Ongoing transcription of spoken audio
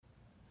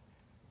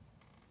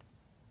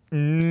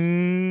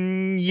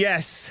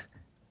Yes,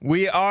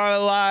 we are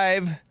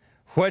live.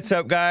 What's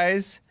up,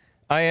 guys?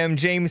 I am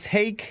James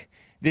Hake.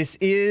 This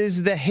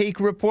is the Hake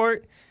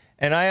Report,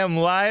 and I am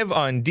live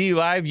on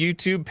DLive,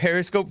 YouTube,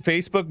 Periscope,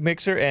 Facebook,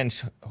 Mixer, and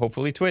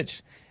hopefully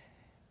Twitch.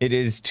 It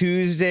is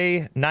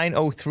Tuesday,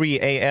 9:03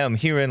 a.m.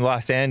 here in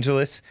Los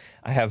Angeles.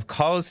 I have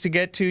calls to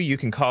get to. You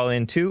can call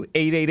in too,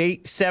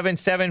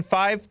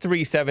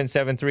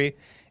 888-775-3773.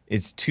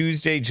 It's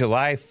Tuesday,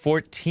 July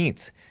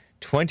 14th,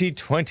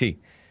 2020.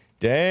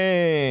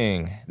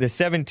 Dang. The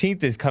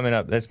 17th is coming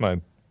up. That's my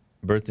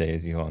birthday,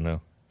 as you all know.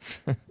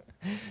 Because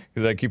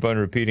I keep on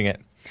repeating it.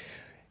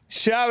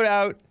 Shout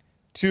out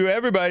to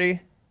everybody.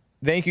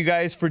 Thank you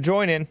guys for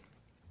joining.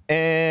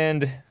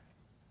 And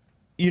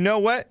you know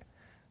what?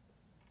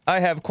 I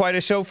have quite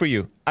a show for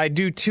you. I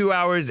do 2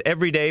 hours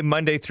every day,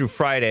 Monday through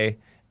Friday,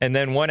 and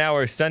then 1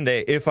 hour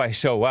Sunday if I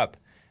show up.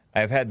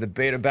 I've had the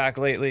beta back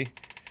lately,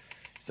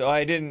 so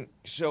I didn't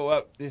show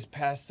up this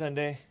past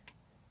Sunday,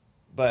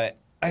 but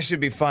I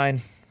should be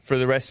fine for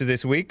the rest of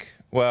this week.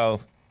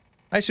 Well,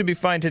 I should be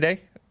fine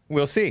today.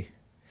 We'll see.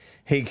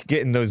 Hey,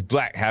 getting those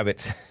black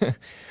habits.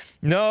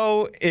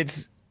 No,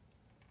 it's...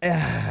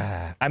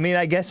 I mean,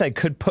 I guess I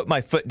could put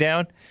my foot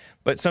down,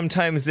 but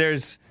sometimes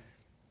there's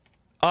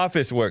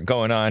office work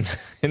going on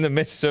in the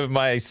midst of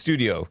my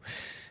studio,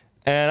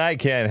 and I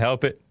can't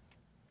help it.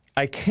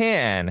 I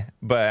can,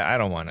 but I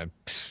don't want to.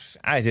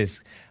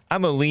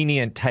 I'm a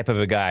lenient type of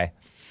a guy.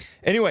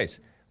 Anyways,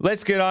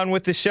 let's get on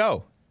with the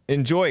show.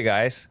 Enjoy,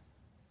 guys.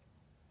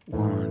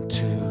 1,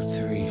 2,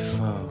 3,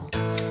 4.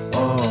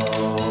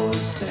 Oh,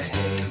 it's the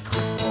Hake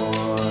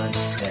Report.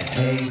 The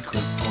Hake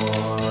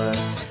Report.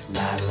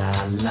 La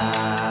la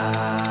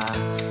la.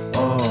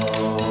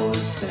 Oh,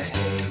 it's the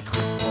Hake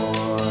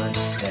Report.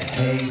 The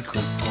Hake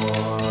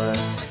Report.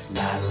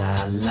 La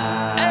la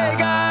la. Hey,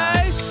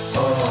 guys!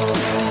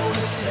 Oh,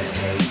 it's the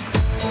Hake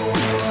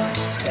Report.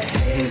 The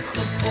Hake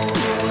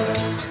Report.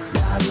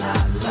 La la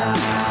la.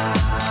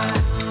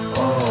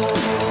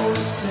 Oh,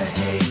 it's the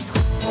Hake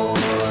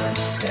Report.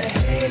 The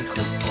Hake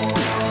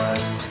Report.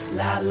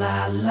 La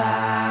la la.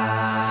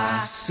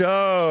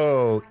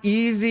 So,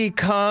 easy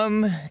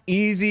come,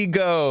 easy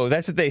go.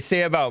 That's what they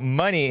say about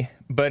money,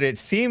 but it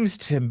seems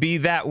to be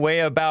that way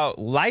about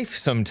life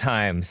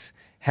sometimes.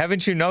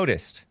 Haven't you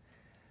noticed?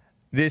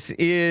 This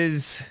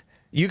is...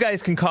 You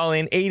guys can call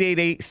in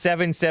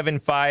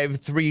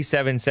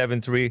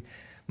 888-775-3773.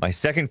 My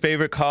second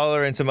favorite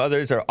caller and some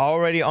others are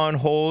already on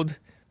hold,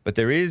 but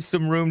there is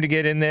some room to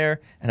get in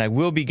there, and I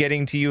will be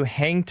getting to you.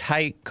 Hang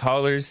tight,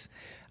 callers.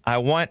 I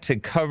want to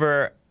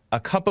cover a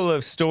couple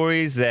of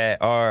stories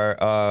that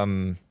are,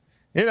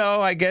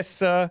 I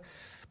guess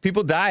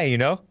people die, you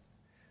know?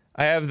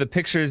 I have the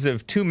pictures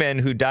of two men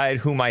who died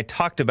whom I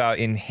talked about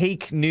in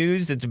Hake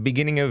News at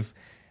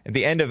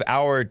the end of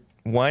hour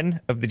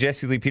 1 of the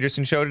Jesse Lee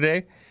Peterson show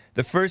today.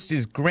 The first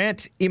is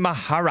Grant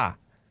Imahara.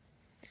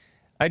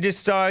 I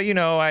just saw,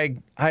 I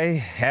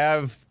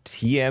have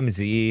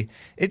TMZ.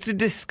 It's a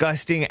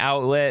disgusting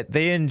outlet.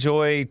 They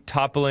enjoy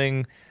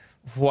toppling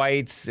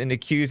whites and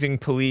accusing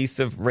police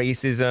of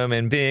racism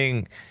and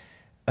being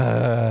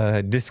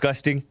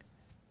disgusting.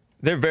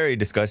 They're a very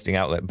disgusting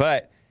outlet,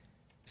 but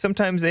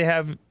sometimes they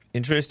have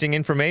interesting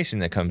information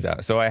that comes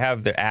out. So I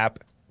have the app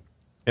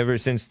ever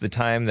since the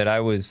time that I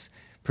was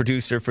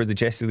producer for the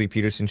Jesse Lee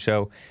Peterson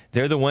show.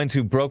 They're the ones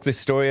who broke the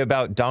story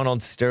about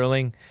Donald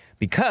Sterling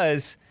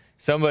because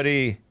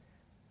somebody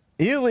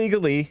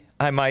illegally,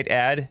 I might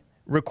add,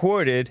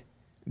 recorded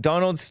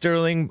Donald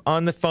Sterling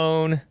on the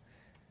phone,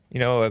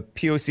 a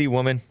POC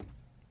woman,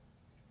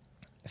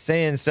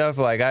 saying stuff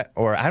like, I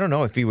don't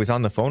know if he was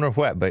on the phone or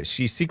what, but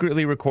she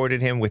secretly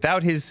recorded him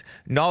without his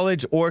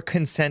knowledge or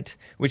consent,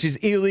 which is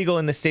illegal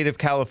in the state of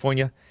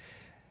California.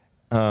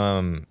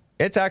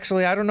 It's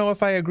actually, I don't know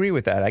if I agree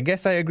with that. I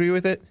guess I agree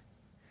with it.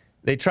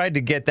 They tried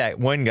to get that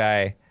one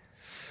guy,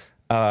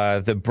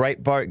 the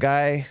Breitbart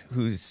guy,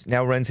 who's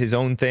now runs his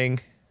own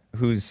thing,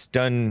 who's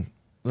done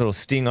little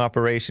sting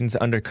operations,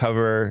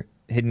 undercover,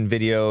 hidden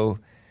video,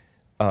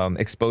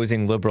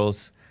 exposing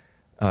liberals.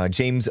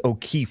 James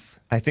O'Keefe,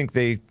 I think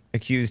they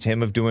accused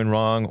him of doing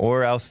wrong,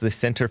 or else the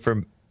Center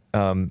for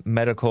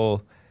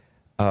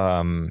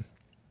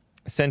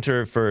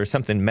Center for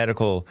something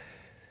medical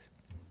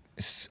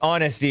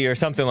honesty or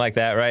something like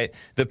that, right?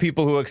 The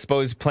people who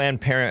exposed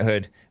Planned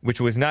Parenthood, which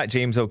was not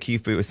James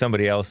O'Keefe, it was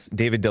somebody else.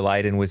 David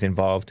Daleiden was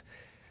involved.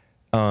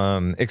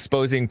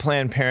 Exposing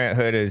Planned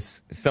Parenthood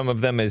as some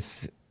of them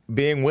as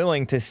being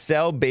willing to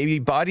sell baby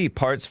body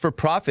parts for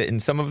profit,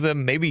 and some of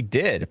them maybe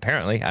did,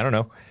 apparently. I don't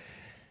know.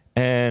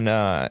 And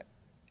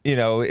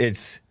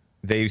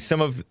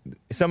some of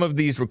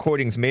these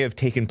recordings may have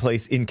taken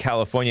place in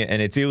California, and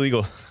it's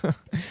illegal.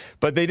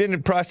 But they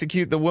didn't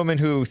prosecute the woman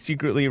who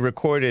secretly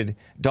recorded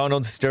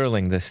Donald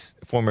Sterling, this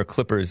former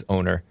Clippers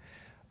owner,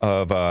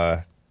 of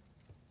so-called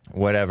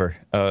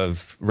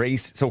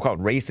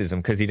racism,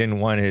 because he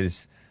didn't want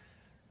his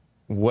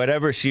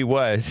whatever she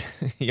was,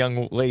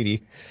 young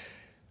lady,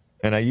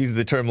 and I use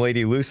the term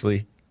lady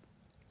loosely,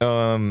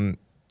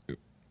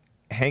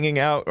 hanging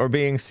out or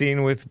being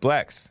seen with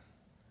blacks.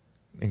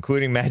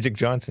 including Magic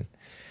Johnson.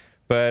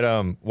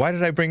 But why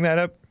did I bring that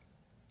up?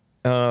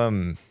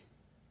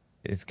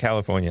 It's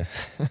California.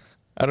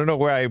 I don't know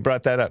where I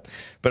brought that up,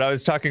 but I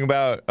was talking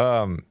about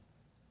Grant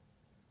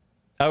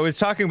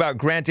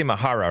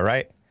Imahara,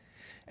 right?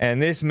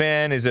 And this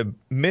man is a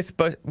myth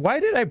bust. Why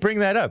did I bring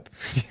that up?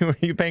 Were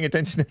you paying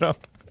attention at all?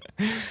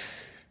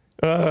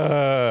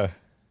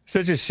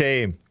 Such a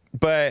shame.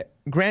 But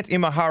Grant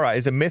Imahara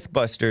was a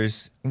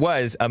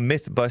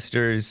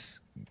Mythbusters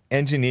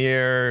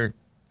engineer,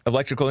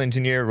 electrical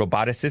engineer,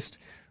 roboticist,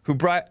 who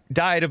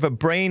died of a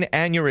brain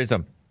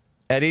aneurysm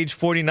at age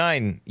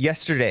 49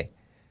 yesterday.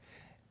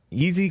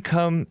 Easy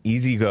come,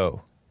 easy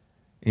go,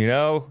 you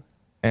know?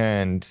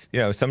 And, you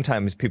know,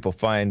 sometimes people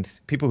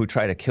who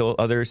try to kill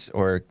others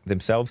or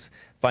themselves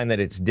find that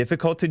it's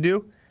difficult to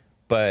do,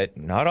 but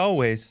not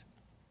always.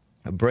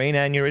 A brain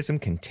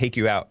aneurysm can take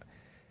you out.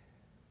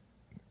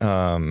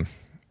 I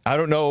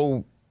don't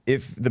know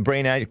if the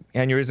brain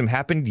aneurysm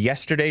happened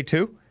yesterday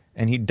too,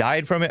 and he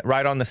died from it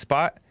right on the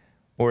spot,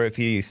 or if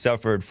he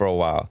suffered for a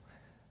while.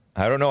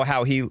 I don't know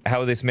how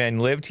this man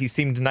lived. He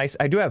seemed nice.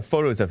 I do have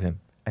photos of him,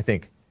 I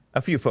think.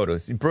 A few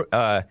photos.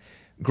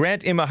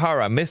 Grant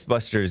Imahara,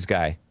 Mythbusters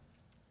guy.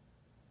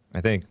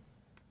 I think.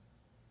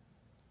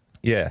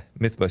 Yeah,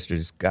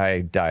 Mythbusters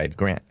guy died.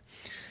 Grant.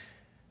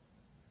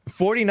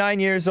 49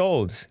 years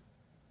old.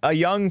 A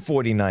young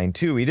 49,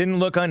 too. He didn't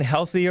look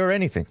unhealthy or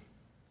anything.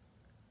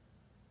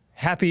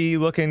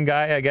 Happy-looking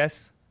guy, I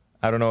guess.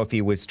 I don't know if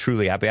he was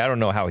truly happy. I don't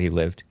know how he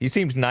lived. He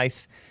seemed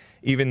nice,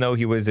 even though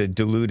he was a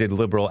deluded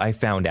liberal, I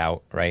found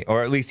out, right?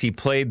 Or at least he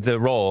played the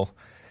role,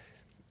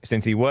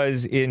 since he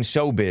was in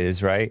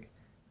showbiz, right?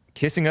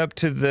 Kissing up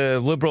to the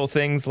liberal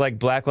things like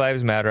Black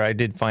Lives Matter. I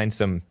did find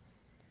some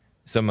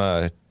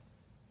Instagram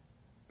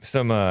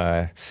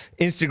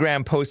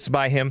posts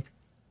by him.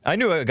 I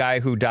knew a guy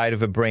who died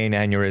of a brain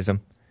aneurysm.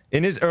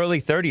 In his early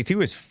 30s, he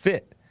was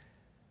fit.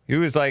 He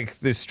was like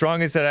the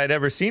strongest that I'd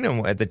ever seen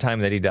him at the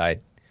time that he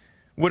died.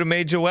 Would have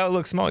made Joel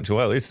look small.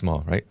 Joel is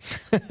small, right?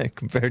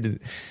 Compared to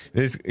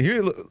this.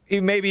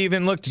 He maybe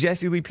even looked,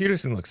 Jesse Lee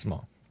Peterson looked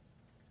small.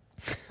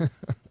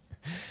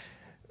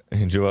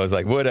 And Joel's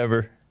like,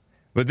 whatever.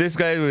 But this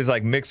guy was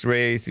like mixed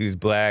race. He was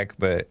black,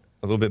 but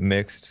a little bit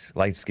mixed,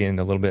 light-skinned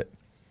a little bit.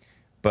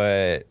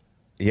 But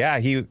yeah,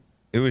 it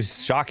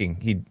was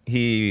shocking.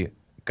 He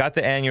got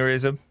the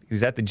aneurysm. He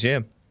was at the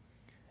gym.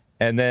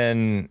 And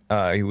then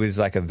he was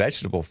like a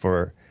vegetable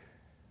for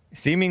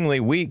seemingly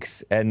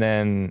weeks. And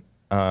then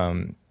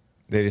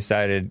they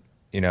decided,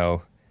 you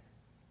know,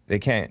 they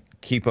can't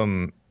keep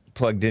him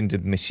plugged into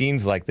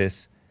machines like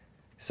this.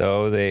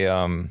 So they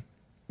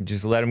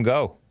just let him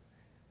go.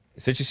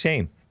 It's such a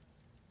shame.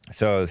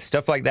 So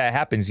stuff like that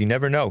happens. You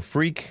never know.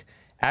 Freak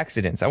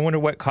accidents. I wonder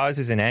what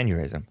causes an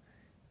aneurysm.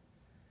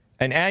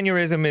 An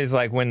aneurysm is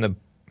like when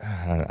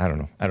I don't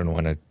know. I don't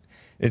want to.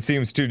 It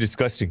seems too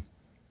disgusting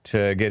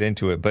to get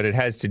into it, but it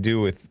has to do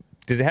with.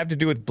 Does it have to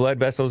do with blood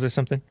vessels or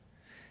something?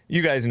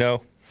 You guys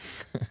know.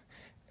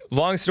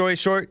 Long story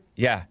short,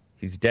 yeah,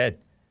 he's dead.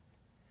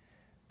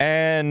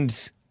 And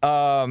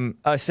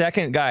a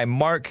second guy,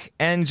 Mark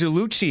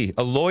Angelucci,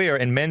 a lawyer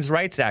and men's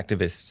rights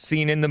activist,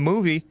 seen in the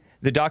movie,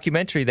 the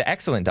documentary, the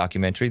excellent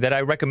documentary that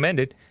I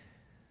recommended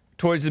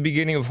towards the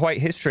beginning of White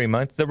History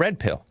Month, The Red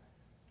Pill,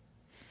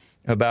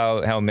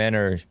 about how men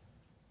are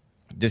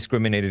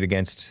discriminated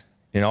against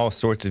in all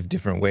sorts of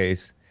different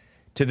ways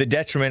to the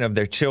detriment of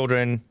their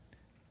children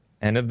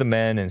and of the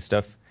men and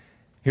stuff.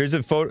 Here's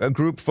a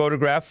group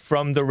photograph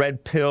from the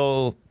Red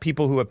Pill,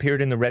 people who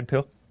appeared in the Red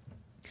Pill.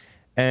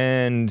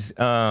 And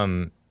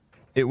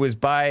it was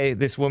by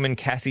this woman,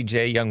 Cassie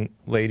J., young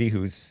lady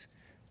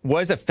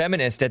was a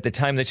feminist at the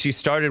time that she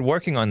started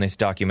working on this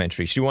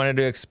documentary. She wanted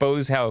to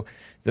expose how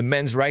the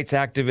men's rights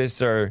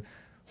activists are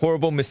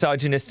horrible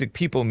misogynistic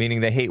people,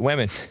 meaning they hate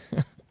women.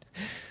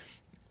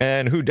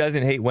 And who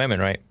doesn't hate women,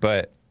 right?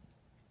 But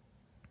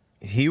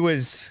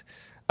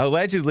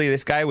allegedly,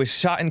 this guy was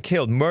shot and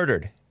killed,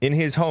 murdered in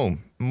his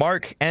home.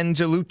 Mark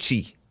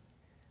Angelucci.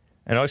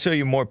 And I'll show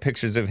you more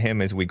pictures of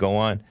him as we go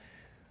on.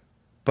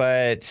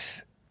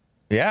 But,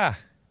 yeah,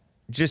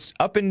 just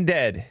up and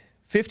dead.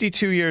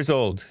 52 years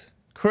old.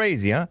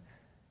 Crazy, huh?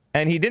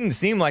 And he didn't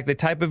seem like the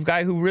type of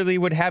guy who really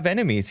would have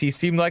enemies. He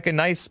seemed like a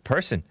nice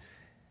person.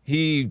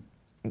 He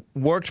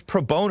worked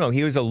pro bono.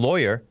 He was a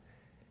lawyer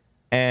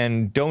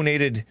and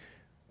donated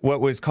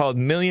what was called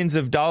millions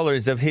of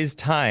dollars of his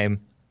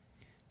time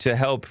to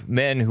help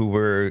men who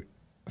were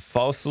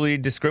falsely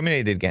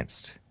discriminated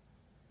against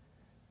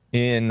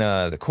in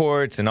the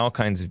courts and all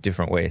kinds of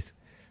different ways.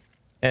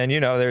 And, you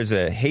know, there's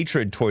a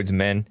hatred towards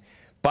men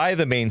by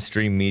the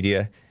mainstream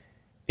media,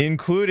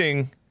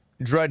 including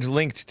Drudge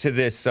linked to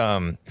this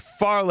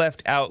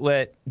far-left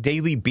outlet,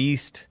 Daily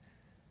Beast,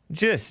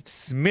 just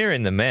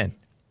smearing the men.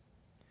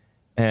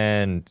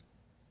 And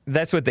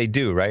that's what they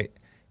do, right?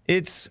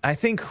 I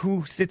think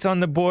who sits on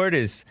the board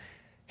is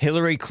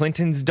Hillary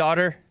Clinton's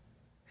daughter,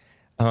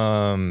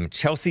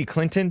 Chelsea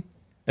Clinton.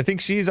 I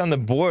think she's on the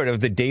board of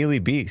the Daily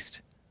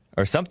Beast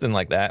or something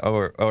like that,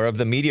 or of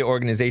the media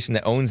organization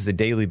that owns the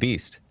Daily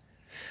Beast.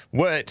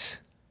 What?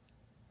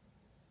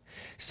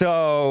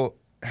 So,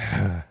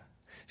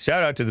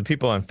 shout out to the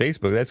people on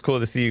Facebook. That's cool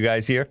to see you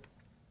guys here.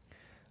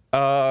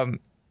 But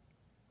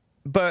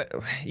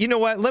you know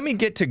what? Let me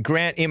get to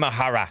Grant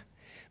Imahara,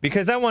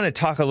 because I want to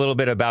talk a little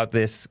bit about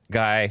this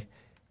guy.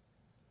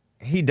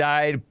 He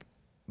died,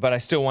 but I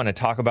still want to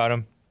talk about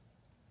him.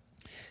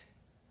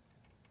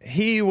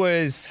 He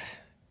was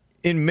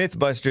in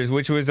Mythbusters,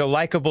 which was a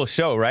likable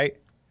show, right?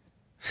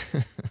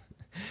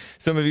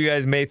 Some of you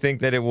guys may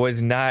think that it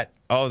was not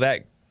all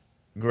that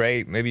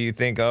great. Maybe you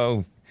think,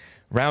 oh,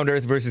 round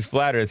Earth versus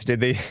flat Earth. Did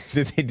they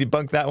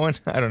debunk that one?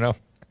 I don't know.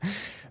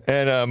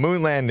 And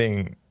moon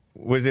landing,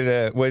 was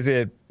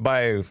it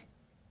by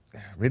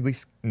Ridley?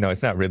 No,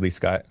 it's not Ridley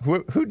Scott.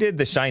 Who did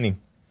The Shining?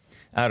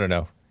 I don't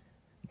know.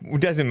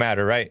 It doesn't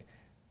matter, right?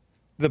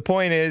 The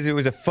point is, it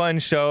was a fun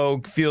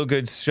show,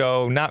 feel-good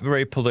show, not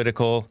very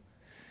political.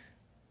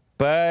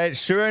 But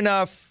sure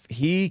enough,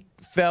 he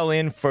fell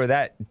in for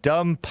that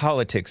dumb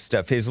politics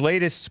stuff. His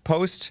latest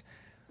post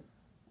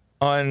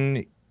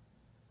on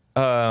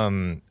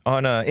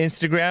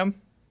Instagram,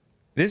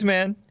 this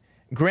man,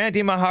 Grant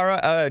Imahara,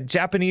 a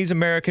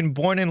Japanese-American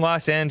born in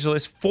Los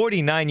Angeles,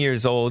 49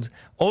 years old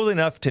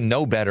enough to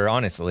know better,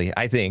 honestly,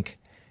 I think.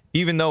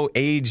 Even though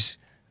age,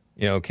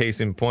 case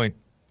in point,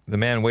 the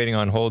man waiting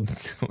on hold,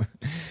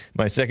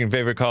 my second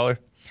favorite caller,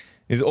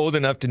 is old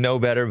enough to know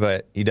better,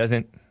 but he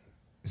doesn't.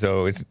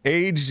 So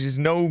age is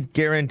no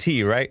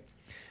guarantee, right?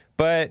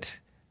 But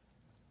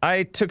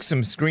I took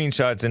some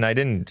screenshots and I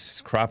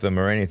didn't crop them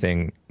or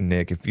anything,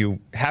 Nick. If you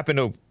happen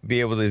to be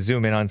able to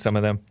zoom in on some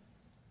of them,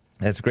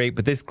 that's great.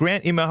 But this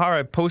Grant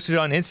Imahara posted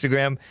on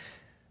Instagram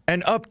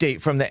an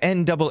update from the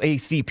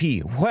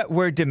NAACP. What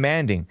we're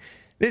demanding.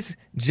 This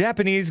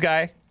Japanese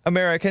guy,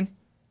 American,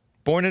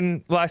 born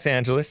in Los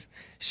Angeles,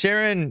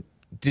 sharing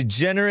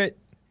degenerate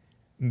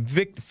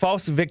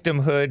false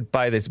victimhood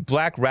by this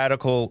black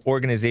radical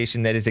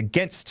organization that is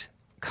against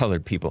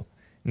colored people.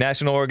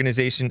 National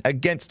Organization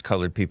Against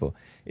Colored People.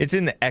 It's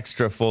in the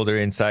extra folder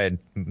inside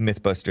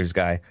Mythbusters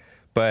guy.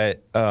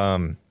 But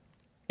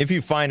if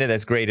you find it,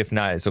 that's great. If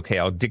not, it's okay.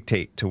 I'll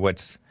dictate to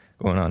what's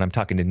going on. I'm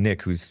talking to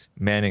Nick, who's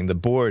manning the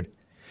board.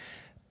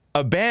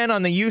 A ban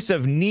on the use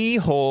of knee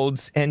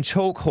holds and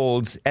choke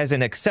holds as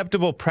an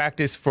acceptable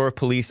practice for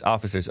police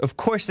officers. Of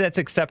course that's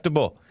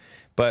acceptable,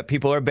 but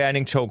people are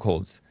banning choke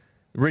holds.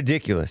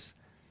 Ridiculous.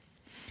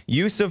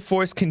 Use of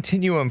force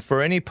continuum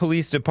for any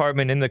police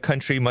department in the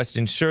country must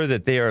ensure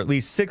that there are at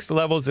least 6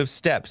 levels of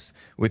steps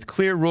with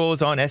clear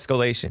rules on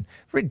escalation.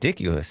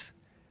 Ridiculous.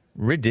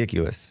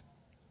 Ridiculous.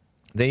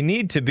 They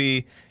need to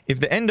be, if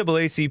the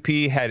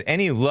NAACP had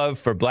any love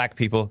for black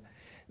people,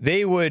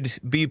 they would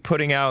be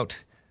putting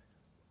out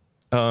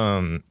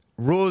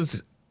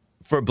rules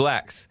for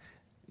blacks.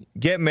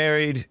 Get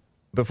married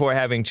before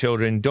having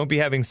children. Don't be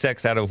having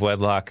sex out of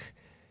wedlock.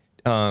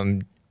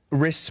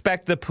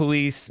 Respect the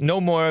police.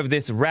 No more of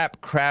this rap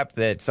crap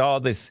that's all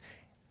this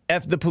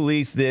F the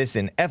police this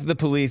and F the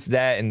police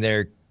that, and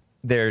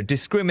they're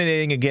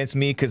discriminating against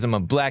me because I'm a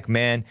black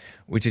man,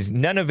 which is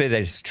none of it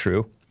is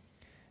true.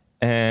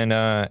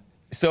 And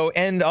so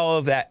end all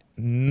of that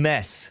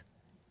madness.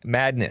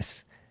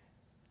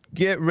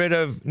 Get rid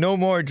of no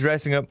more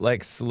dressing up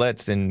like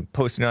sluts and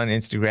posting on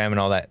Instagram and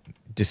all that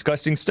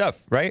disgusting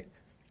stuff, right?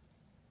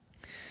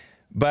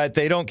 But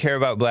they don't care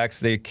about blacks.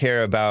 They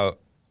care about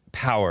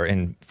power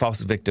and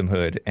false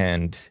victimhood.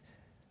 And,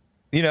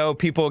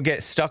 people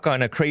get stuck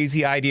on a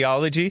crazy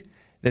ideology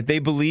that they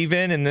believe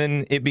in, and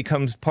then it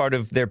becomes part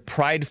of their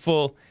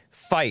prideful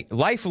fight,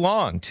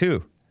 lifelong,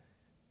 too.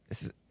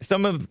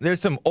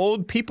 There's some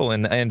old people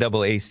in the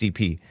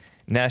NAACP,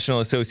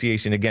 National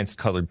Association Against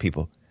Colored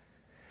People.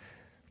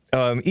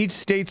 Each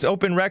state's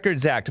Open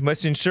Records Act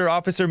must ensure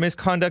officer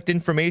misconduct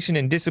information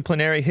and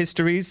disciplinary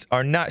histories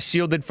are not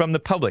shielded from the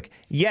public.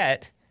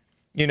 Yet,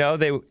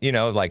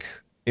 like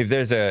if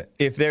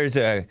there's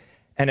an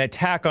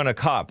attack on a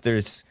cop,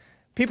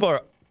 people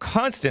are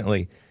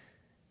constantly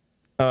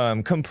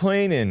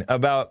complaining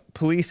about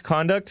police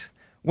conduct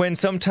when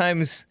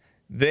sometimes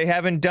they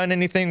haven't done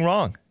anything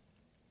wrong.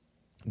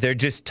 They're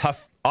just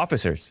tough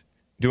officers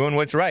doing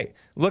what's right.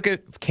 Look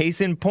at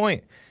case in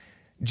point.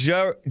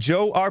 Joe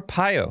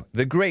Arpaio,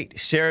 the great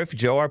Sheriff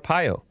Joe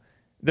Arpaio.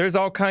 There's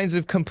all kinds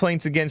of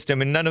complaints against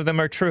him, and none of them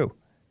are true.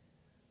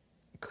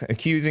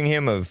 Accusing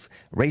him of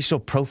racial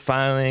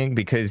profiling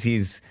because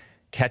he's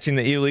catching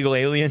the illegal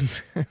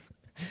aliens.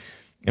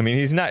 I mean,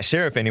 he's not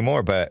sheriff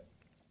anymore, but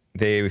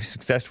they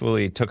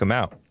successfully took him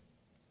out.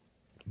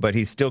 But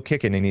he's still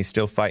kicking and he's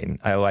still fighting.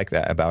 I like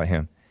that about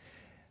him.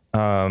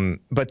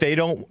 But they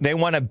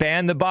want to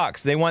ban the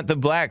box. They want the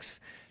blacks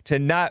to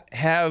not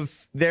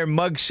have their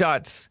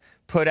mugshots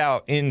put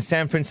out in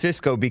San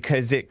Francisco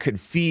because it could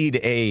feed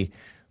a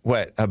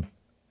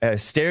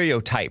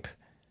stereotype.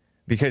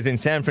 Because in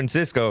San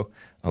Francisco,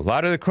 a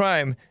lot of the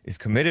crime is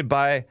committed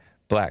by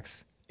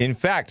blacks. In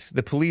fact,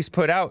 the police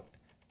put out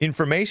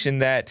information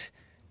that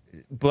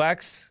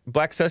black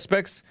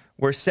suspects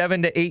were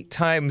 7 to 8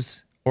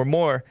 times or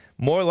more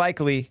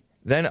likely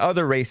than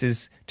other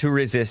races to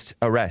resist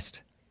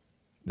arrest.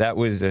 That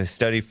was a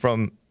study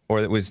from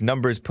or it was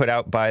numbers put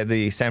out by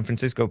the San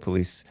Francisco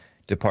Police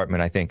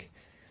Department, I think,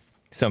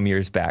 some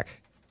years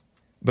back.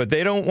 But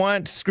they don't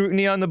want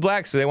scrutiny on the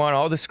blacks, so they want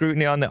all the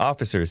scrutiny on the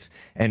officers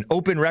and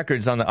open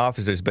records on the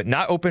officers, but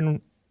not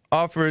open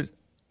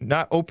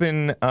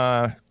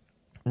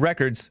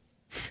records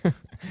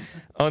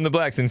on the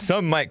blacks. And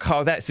some might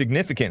call that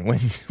significant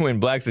when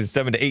blacks are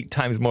 7 to 8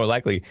 times more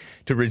likely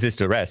to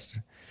resist arrest.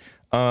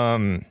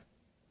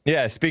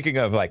 Yeah, speaking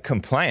of like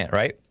compliant,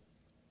 right?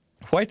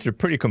 Whites are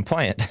pretty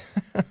compliant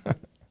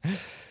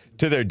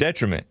to their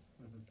detriment,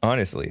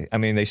 honestly. I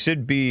mean, they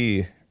should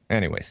be.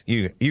 Anyways,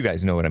 you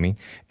guys know what I mean.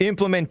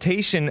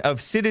 Implementation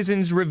of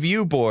citizens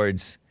review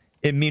boards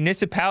in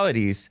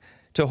municipalities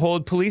to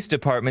hold police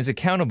departments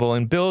accountable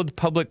and build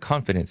public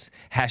confidence.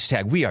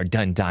 Hashtag we are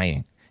done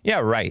dying. Yeah,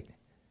 right.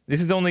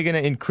 This is only going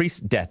to increase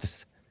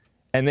deaths.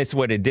 And that's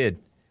what it did.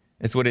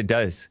 It's what it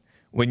does.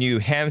 When you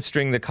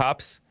hamstring the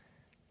cops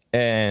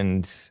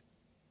and,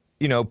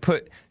 you know,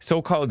 put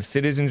so-called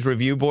citizens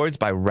review boards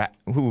by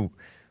who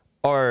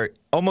are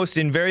almost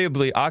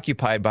invariably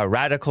occupied by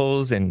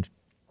radicals and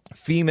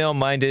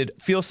female-minded,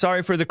 feel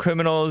sorry for the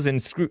criminals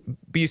and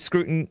be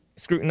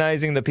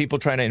scrutinizing the people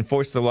trying to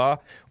enforce the law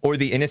or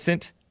the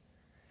innocent.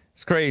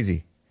 It's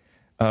crazy.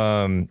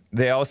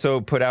 They also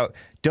put out,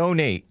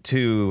 donate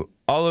to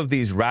all of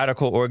these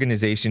radical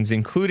organizations,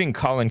 including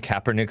Colin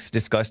Kaepernick's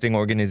disgusting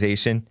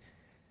organization,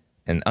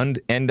 and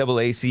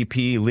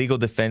NAACP, Legal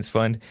Defense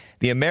Fund,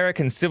 the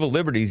American Civil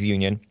Liberties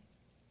Union,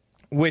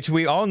 which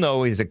we all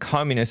know is a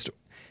communist,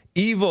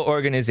 evil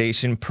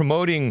organization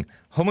promoting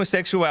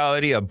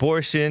homosexuality,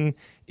 abortion,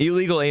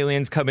 illegal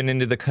aliens coming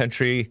into the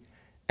country,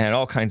 and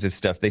all kinds of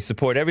stuff. They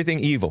support everything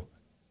evil.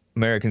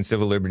 American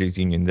Civil Liberties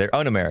Union. They're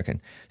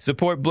un-American.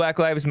 Support Black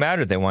Lives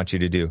Matter, they want you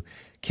to do.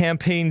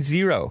 Campaign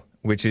Zero,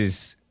 which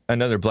is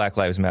another Black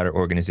Lives Matter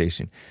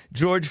organization.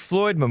 George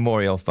Floyd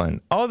Memorial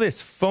Fund. All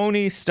this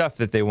phony stuff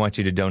that they want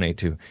you to donate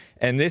to.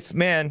 And this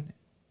man,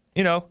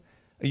 you know,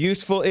 a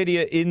useful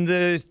idiot in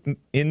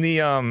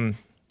the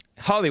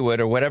Hollywood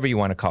or whatever you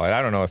want to call it.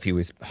 I don't know if he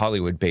was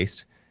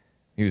Hollywood-based.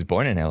 He was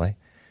born in LA.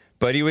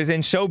 But he was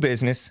in show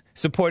business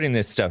supporting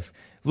this stuff.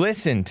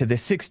 Listen to the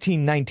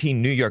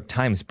 1619 New York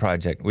Times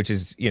Project, which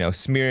is, you know,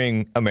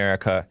 smearing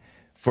America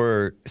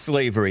for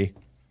slavery.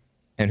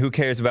 And who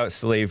cares about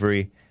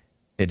slavery?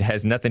 It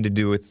has nothing to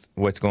do with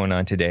what's going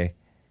on today,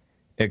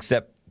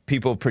 except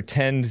people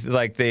pretend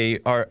like they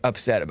are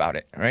upset about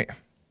it, right?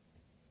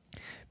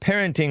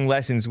 Parenting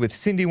lessons with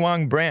Cindy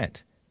Wong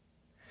Brandt.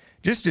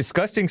 Just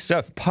disgusting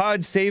stuff.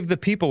 Pod Save the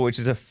People, which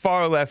is a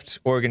far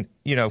left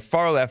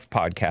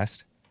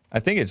podcast. I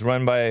think it's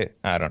run by,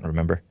 I don't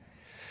remember.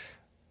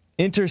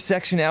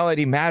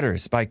 Intersectionality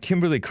Matters by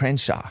Kimberly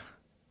Crenshaw.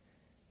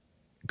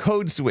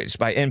 Code Switch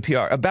by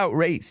NPR about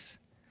race.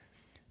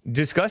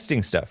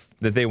 Disgusting stuff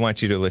that they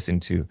want you to listen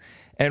to.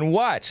 And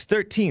watch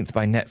 13th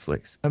by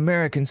Netflix.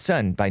 American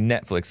Son by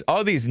Netflix.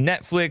 All these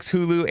Netflix,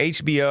 Hulu,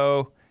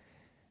 HBO,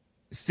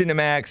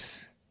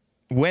 Cinemax.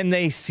 When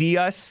They See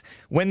Us.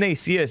 When They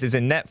See Us is a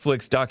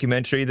Netflix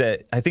documentary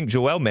that I think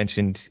Joelle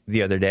mentioned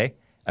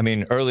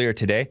earlier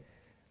today.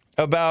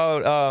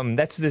 About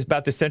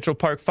about the Central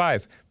Park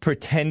Five,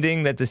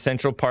 pretending that the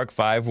Central Park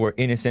Five were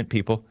innocent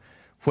people,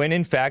 when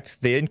in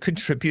fact they had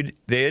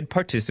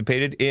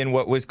participated in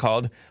what was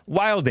called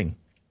wilding.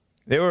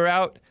 They were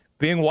out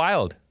being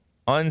wild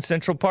on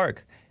Central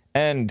Park,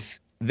 and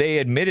they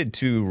admitted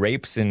to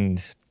rapes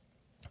and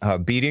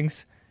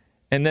beatings,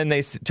 and then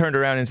they turned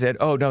around and said,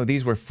 "Oh no,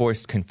 these were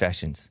forced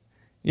confessions."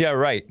 Yeah,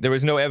 right. There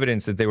was no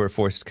evidence that they were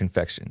forced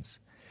confessions.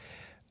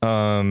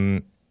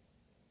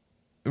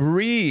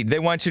 They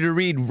want you to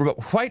read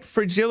White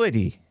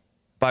Fragility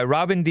by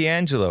Robin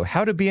DiAngelo,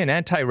 How to Be an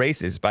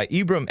Anti-Racist by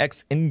Ibram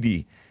X.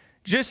 Indy.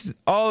 Just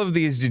all of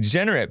these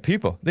degenerate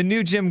people. The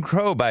New Jim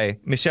Crow by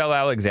Michelle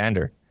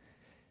Alexander.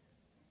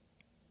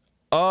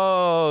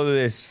 All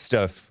this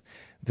stuff.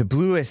 The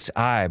Bluest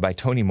Eye by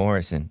Toni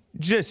Morrison.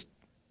 Just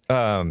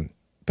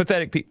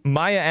pathetic people.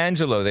 Maya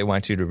Angelou they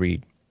want you to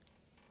read.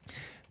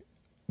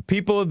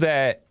 People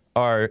that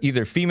are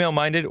either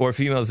female-minded or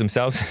females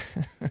themselves.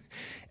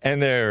 And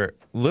they're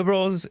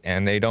liberals,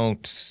 and they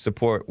don't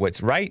support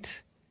what's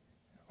right.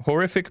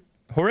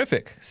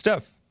 Horrific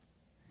stuff.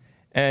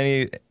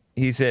 And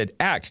he said,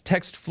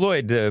 text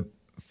Floyd to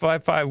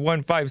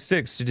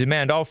 55156 to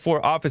demand all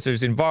 4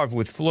 officers involved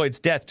with Floyd's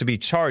death to be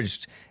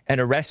charged and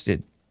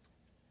arrested.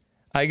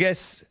 I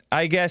guess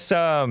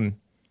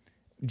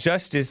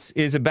justice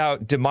is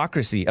about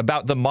democracy,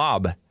 about the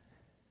mob,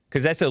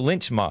 because that's a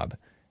lynch mob.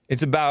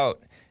 It's about,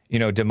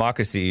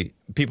 democracy,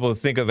 people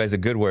think of as a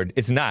good word.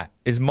 It's not.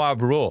 It's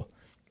mob rule.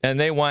 And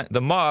they want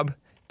the mob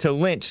to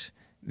lynch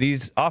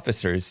these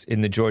officers in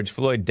the George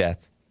Floyd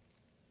death.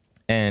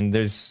 And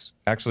there's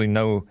actually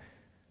no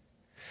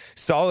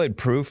solid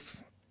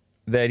proof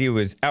that he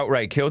was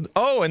outright killed.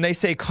 Oh, and they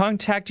say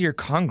contact your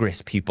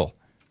Congress people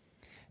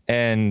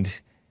and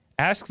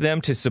ask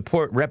them to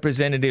support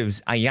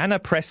Representatives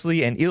Ayanna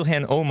Pressley and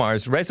Ilhan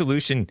Omar's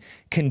resolution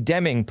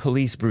condemning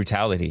police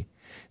brutality.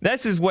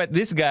 This is what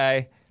this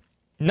guy...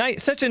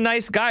 such a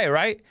nice guy,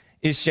 right?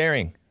 Is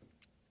sharing.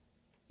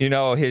 You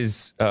know,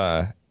 his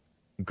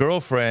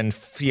girlfriend,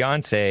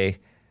 fiance,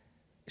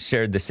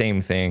 shared the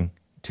same thing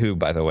too,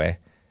 by the way.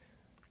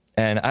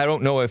 And I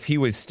don't know if he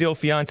was still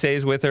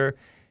fiancés with her.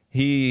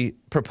 He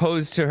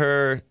proposed to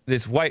her,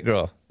 this white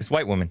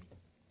woman.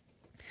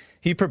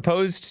 He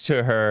proposed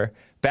to her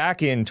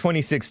back in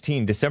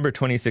 2016, December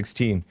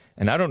 2016.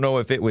 And I don't know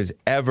if it was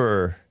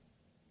ever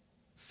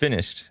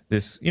finished.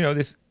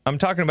 I'm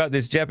talking about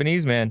this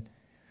Japanese man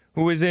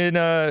who was in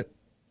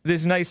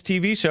this nice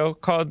TV show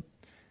called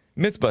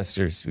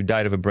Mythbusters, who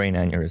died of a brain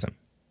aneurysm.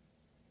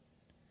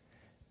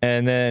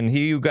 And then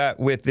he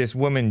got with this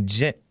woman,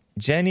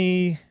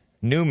 Jenny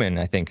Newman,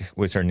 I think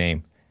is her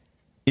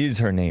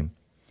name.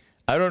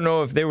 I don't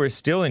know if they were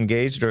still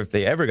engaged or if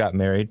they ever got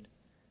married.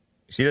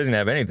 She doesn't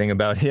have anything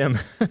about him.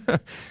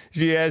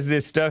 She has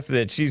this stuff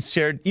that she's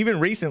shared even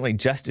recently.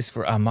 Justice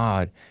for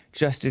Ahmaud.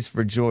 Justice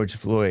for George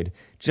Floyd.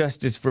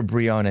 Justice for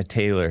Breonna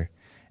Taylor.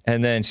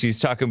 And then she's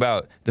talking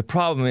about the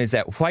problem is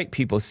that white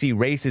people see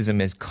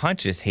racism as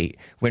conscious hate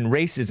when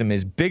racism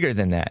is bigger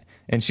than that.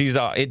 And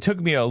it took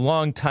me a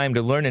long time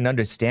to learn and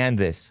understand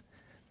this.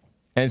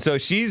 And so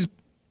she's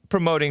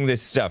promoting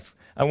this stuff.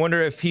 I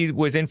wonder if he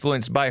was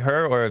influenced by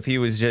her or if he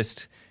was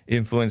just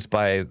influenced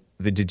by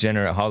the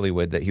degenerate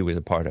Hollywood that he was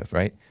a part of,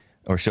 right?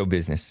 Or show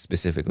business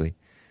specifically.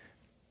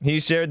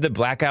 He shared the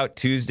Blackout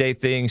Tuesday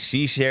thing.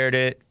 She shared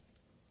it.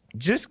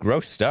 Just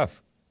gross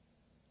stuff.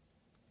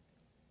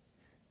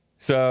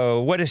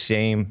 So what a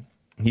shame.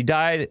 He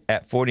died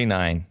at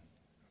 49.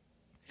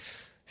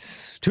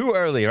 It's too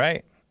early,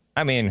 right?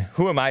 I mean,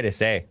 who am I to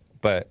say?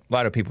 But a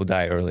lot of people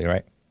die early,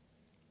 right?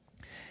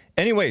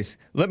 Anyways,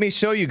 let me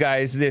show you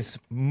guys this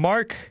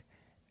Mark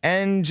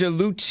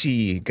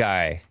Angelucci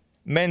guy,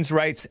 men's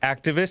rights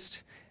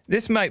activist.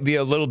 This might be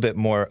a little bit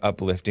more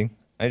uplifting.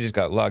 I just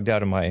got logged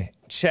out of my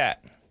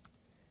chat.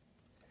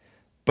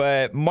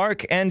 But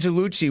Mark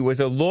Angelucci was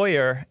a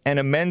lawyer and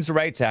a men's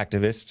rights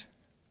activist.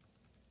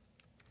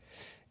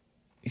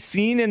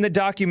 Seen in the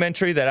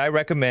documentary that I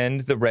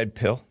recommend, The Red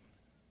Pill.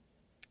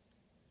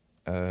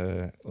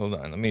 Hold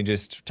on, let me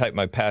just type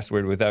my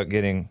password without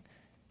getting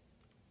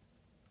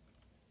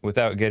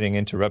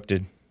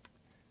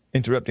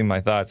interrupting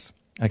my thoughts.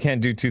 I can't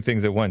do two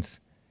things at once.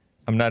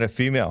 I'm not a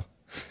female.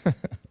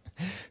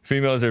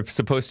 Females are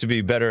supposed to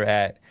be better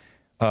at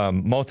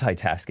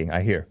multitasking,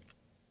 I hear.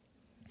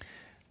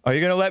 Are you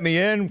going to let me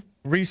in,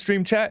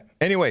 Restream chat?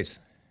 Anyways,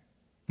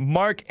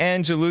 Mark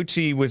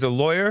Angelucci was a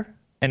lawyer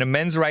and a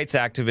men's rights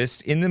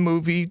activist in the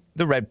movie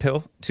The Red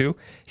Pill, too.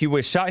 He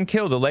was shot and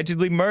killed,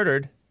 allegedly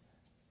murdered,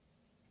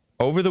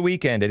 over the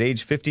weekend at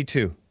age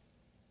 52.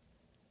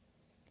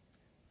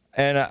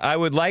 And I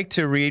would like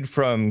to read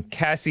from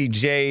Cassie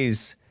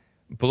J's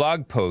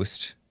blog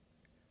post,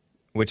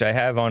 which I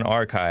have on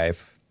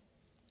archive.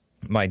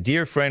 My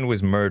dear friend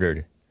was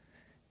murdered.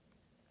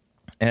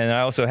 And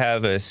I also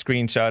have a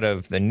screenshot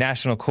of the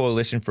National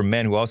Coalition for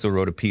Men, who also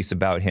wrote a piece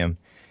about him.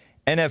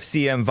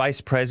 NFCM Vice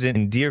President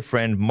and dear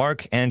friend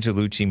Mark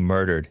Angelucci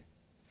murdered.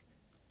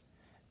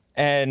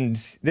 And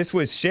this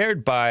was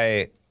shared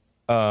by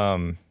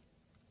the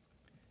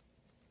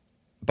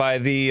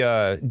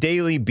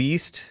Daily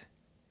Beast.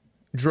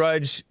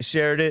 Drudge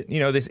shared it,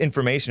 this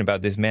information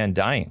about this man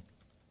dying.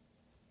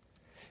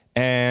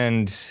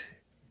 And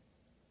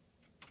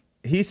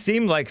he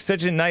seemed like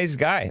such a nice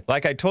guy.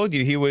 Like I told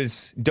you, he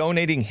was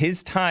donating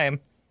his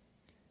time,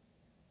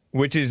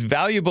 which is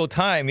valuable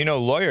time.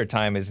 Lawyer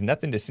time is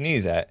nothing to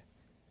sneeze at.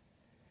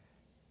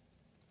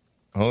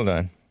 Hold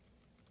on.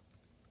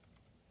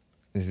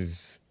 This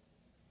is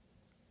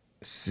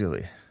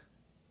silly.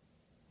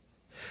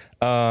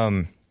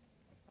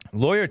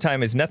 Lawyer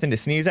time is nothing to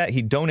sneeze at.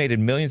 He donated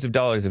millions of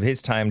dollars of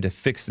his time to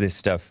fix this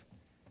stuff.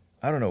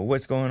 I don't know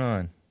what's going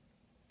on.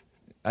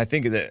 I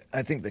think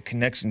the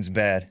connection's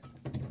bad.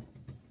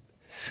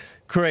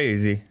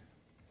 Crazy.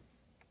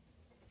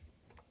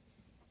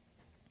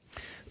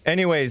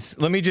 Anyways,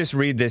 let me just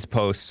read this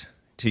post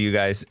to you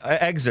guys.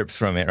 Excerpts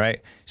from it,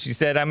 right? She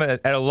said, I'm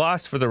at a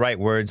loss for the right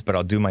words, but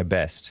I'll do my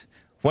best.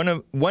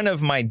 One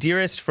of my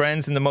dearest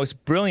friends and the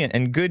most brilliant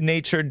and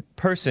good-natured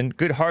person,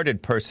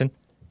 good-hearted person,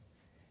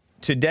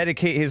 to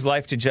dedicate his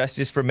life to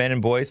justice for men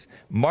and boys,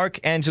 Mark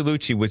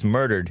Angelucci was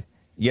murdered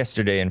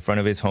yesterday in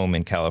front of his home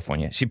in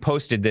California. She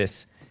posted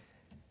this,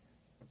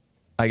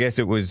 I guess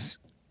it was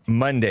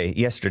Monday,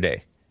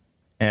 yesterday.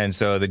 And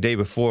so the day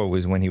before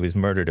was when he was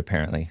murdered,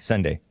 apparently,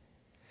 Sunday.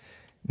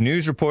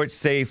 News reports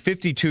say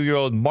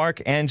 52-year-old Mark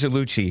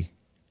Angelucci,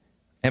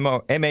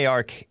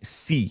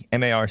 M-A-R-C,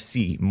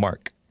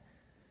 Mark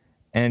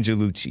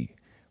Angelucci,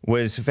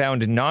 was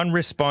found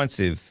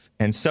non-responsive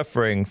and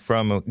suffering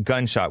from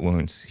gunshot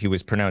wounds. He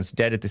was pronounced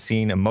dead at the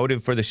scene. A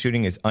motive for the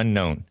shooting is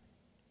unknown.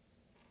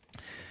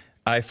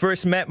 I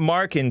first met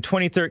Mark in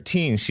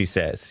 2013, she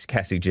says,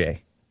 Cassie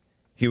J.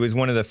 He was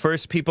one of the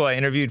first people I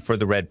interviewed for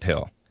The Red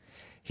Pill.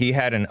 He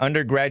had an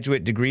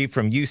undergraduate degree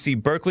from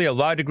UC Berkeley, a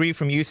law degree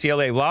from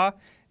UCLA Law,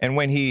 and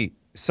when he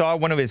saw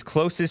one of his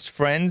closest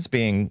friends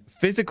being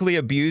physically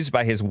abused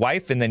by his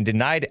wife and then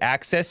denied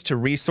access to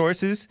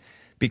resources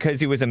because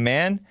he was a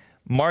man,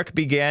 Mark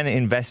began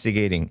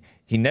investigating.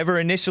 He never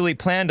initially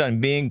planned on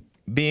being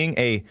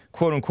a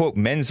quote-unquote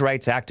men's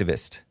rights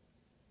activist.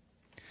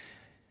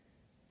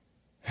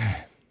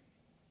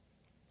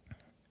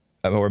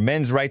 Or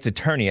men's rights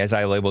attorney, as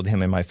I labeled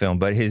him in my film.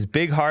 But his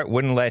big heart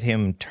wouldn't let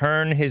him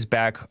turn his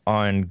back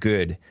on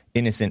good,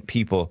 innocent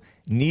people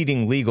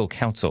needing legal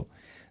counsel.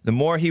 The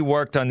more he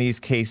worked on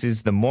these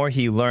cases, the more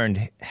he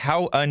learned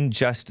how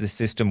unjust the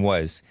system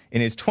was.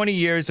 In his 20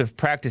 years of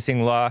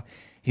practicing law,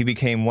 he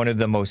became one of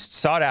the most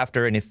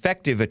sought-after and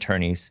effective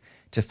attorneys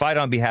to fight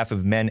on behalf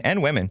of men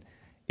and women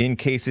in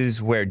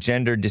cases where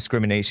gender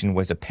discrimination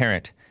was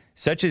apparent,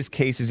 such as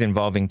cases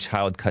involving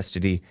child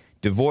custody,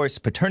 divorce,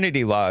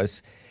 paternity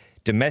laws,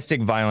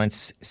 domestic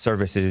violence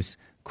services,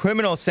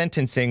 criminal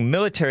sentencing,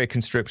 military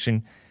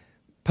conscription,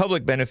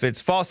 public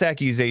benefits, false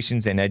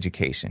accusations, and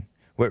education.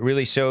 What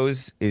really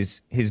shows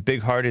is his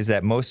big heart is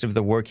that most of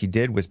the work he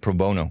did was pro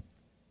bono,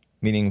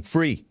 meaning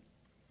free.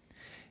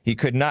 He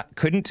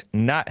couldn't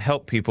not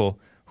help people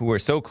who were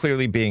so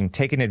clearly being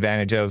taken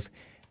advantage of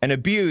and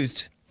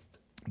abused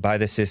by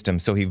the system,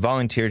 so he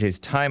volunteered his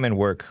time and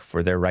work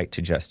for their right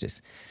to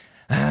justice.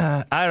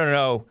 I don't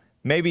know.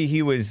 Maybe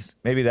it was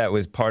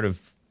part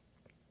of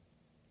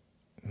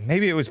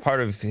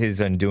his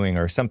undoing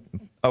or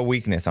a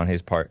weakness on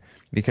his part,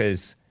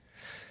 because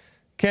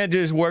can't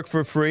just work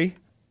for free.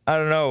 I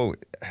don't know.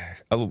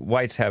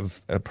 Whites have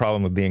a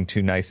problem with being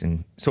too nice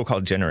and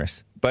so-called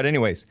generous. But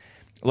anyways,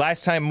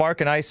 last time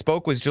Mark and I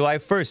spoke was July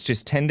 1st,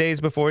 just 10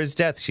 days before his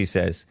death, she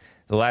says.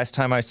 The last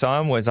time I saw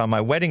him was on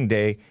my wedding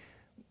day.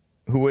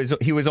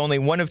 He was only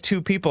one of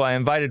two people I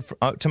invited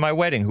to my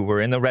wedding who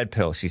were in the Red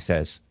Pill, she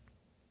says.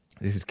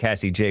 This is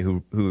Cassie J,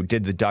 who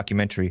did the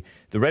documentary,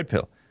 The Red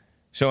Pill,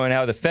 showing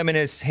how the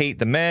feminists hate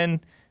the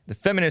men. The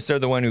feminists are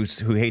the ones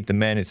who hate the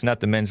men. It's not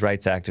the men's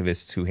rights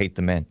activists who hate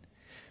the men.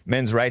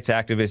 Men's rights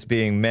activists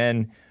being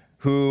men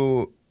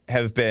who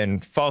have been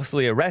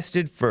falsely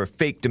arrested for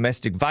fake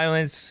domestic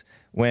violence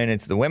when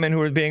it's the women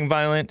who are being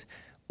violent,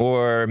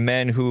 or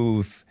men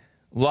who've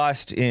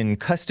lost in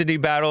custody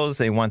battles.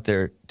 They want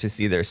to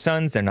see their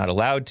sons. They're not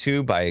allowed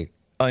to by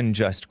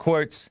unjust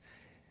courts.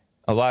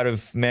 A lot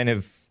of men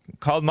have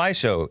called my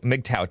show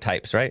MGTOW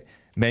types, right?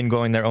 Men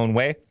going their own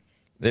way.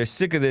 They're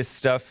sick of this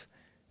stuff,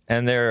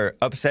 and they're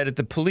upset at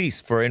the police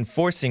for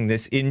enforcing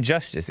this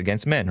injustice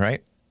against men,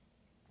 right?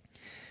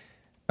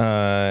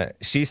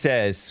 She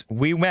says,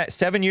 we met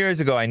 7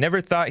 years ago. I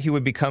never thought he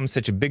would become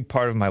such a big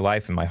part of my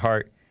life and my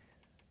heart,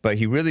 but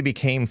he really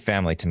became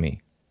family to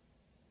me.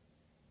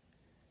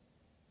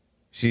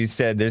 She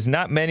said, there's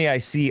not many I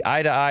see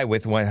eye to eye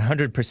with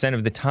 100%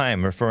 of the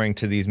time, referring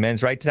to these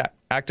men's rights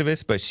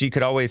activists, but she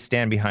could always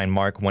stand behind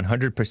Mark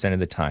 100% of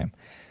the time.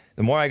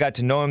 The more I got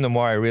to know him, the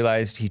more I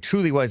realized he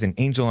truly was an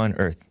angel on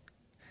earth.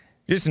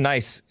 Just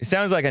nice. It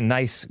sounds like a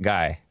nice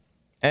guy.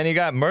 And he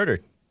got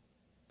murdered.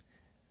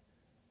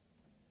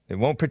 It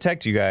won't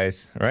protect you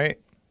guys, right?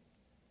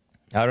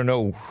 I don't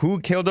know who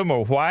killed him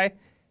or why,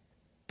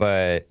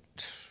 but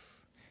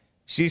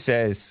she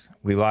says,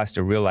 we lost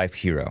a real-life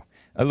hero.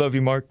 I love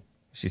you, Mark,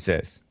 she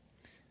says.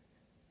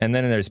 And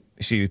then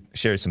she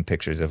shares some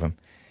pictures of him.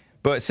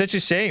 But such a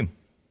shame.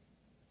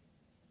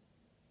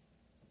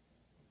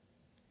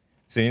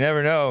 So you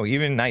never know.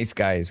 Even nice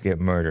guys get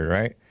murdered,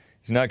 right?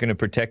 He's not going to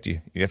protect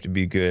you. You have to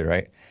be good,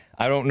 right?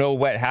 I don't know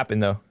what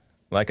happened, though.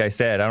 Like I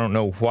said, I don't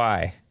know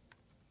why.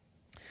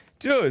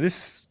 Dude, this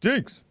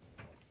stinks.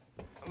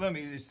 Let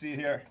me just see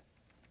here.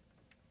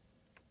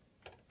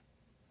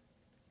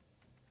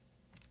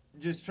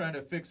 Just trying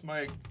to fix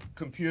my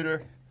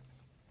computer.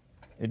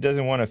 It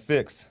doesn't want to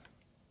fix.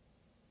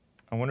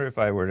 I wonder if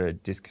I were to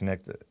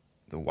disconnect the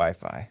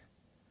Wi-Fi,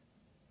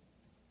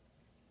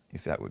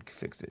 if that would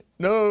fix it.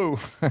 No!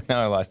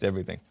 Now I lost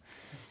everything.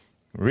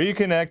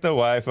 Reconnect the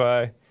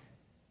Wi-Fi.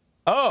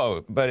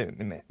 Oh, but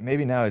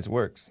maybe now it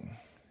works.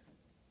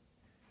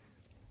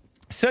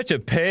 Such a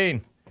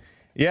pain.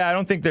 Yeah, I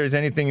don't think there's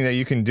anything that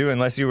you can do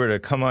unless you were to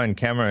come on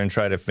camera and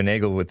try to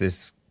finagle with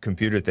this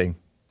computer thing.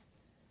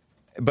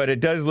 But it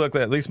does look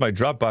like at least my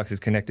Dropbox is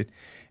connected.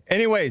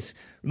 Anyways,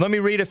 let me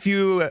read a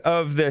few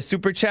of the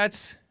super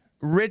chats.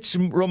 Rich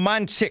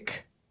Romanchik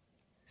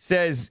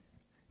says,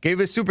 gave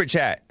a super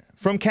chat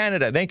from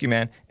Canada. Thank you,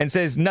 man. And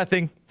says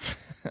nothing.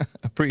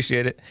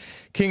 Appreciate it.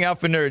 King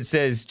Alpha Nerd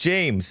says,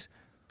 James,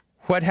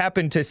 what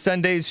happened to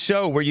Sunday's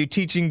show? Were you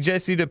teaching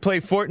Jesse to play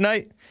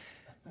Fortnite?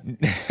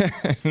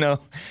 No,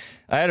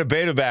 I had a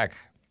beta back.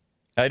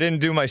 I didn't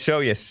do my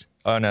show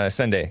on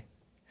Sunday.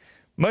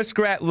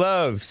 Muskrat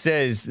Love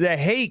says, the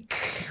hate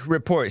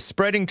report,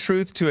 spreading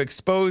truth to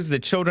expose the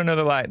children of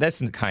the light.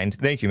 That's kind.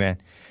 Thank you, man.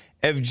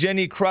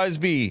 Evgeny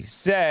Crosby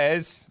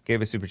says,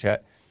 gave a super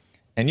chat.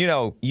 And you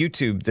know,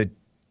 YouTube, the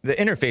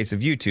interface of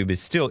YouTube is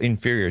still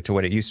inferior to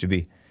what it used to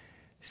be.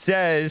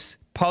 Says,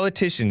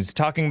 politicians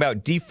talking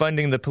about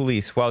defunding the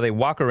police while they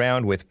walk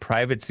around with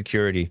private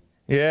security.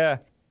 Yeah,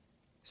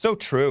 so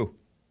true.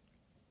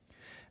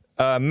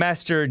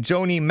 Master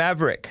Joni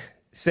Maverick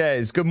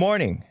says, good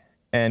morning.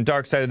 And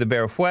Dark Side of the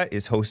Bear What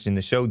is hosting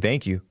the show.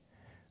 Thank you.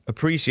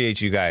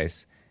 Appreciate you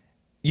guys.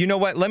 You know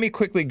what? Let me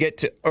quickly get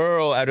to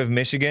Earl out of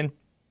Michigan.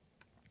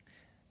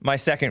 my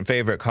second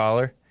favorite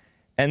caller.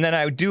 And then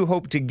I do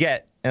hope to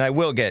get, and I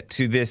will get,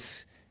 to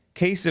this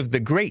case of the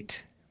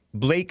great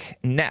Blake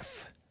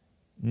Neff.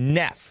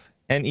 Neff.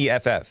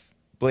 N-E-F-F.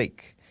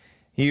 Blake.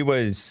 He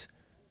was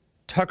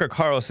Tucker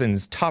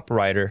Carlson's top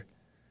writer,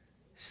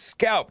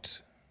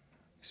 scalped.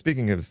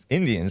 Speaking of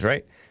Indians,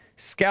 right?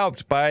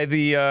 Scalped by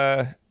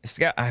the,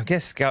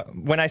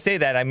 when I say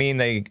that, I mean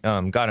they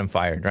got him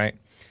fired, right?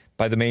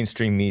 By the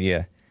mainstream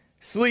media.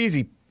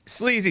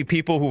 Sleazy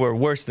people who are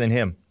worse than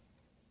him.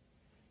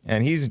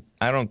 And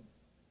I don't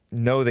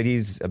know that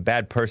he's a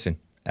bad person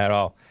at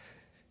all.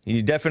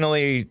 He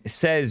definitely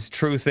says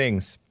true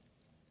things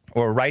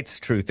or writes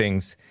true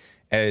things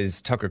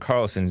as Tucker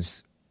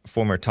Carlson's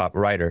former top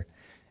writer.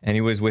 And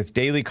he was with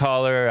Daily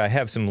Caller. I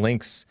have some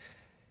links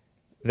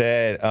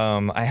that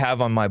I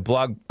have on my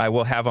blog. I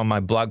will have on my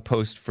blog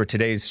post for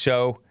today's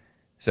show.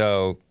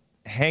 So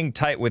hang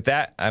tight with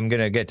that. I'm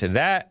going to get to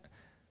that.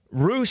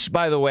 Roosh,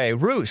 by the way,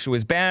 Roosh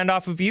was banned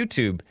off of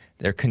YouTube.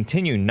 They're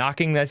continuing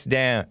knocking us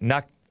down.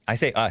 I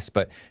say us,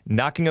 but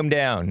knocking them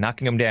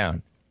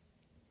down.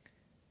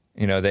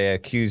 You know, they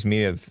accuse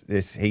me of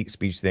this hate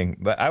speech thing,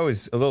 but I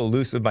was a little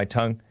loose with my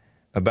tongue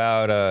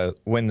about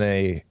when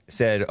they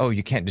said, oh,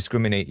 you can't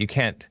discriminate, you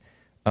can't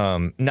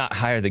not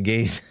hire the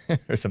gays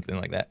or something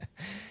like that.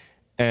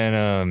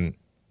 And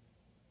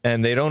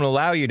they don't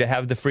allow you to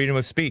have the freedom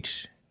of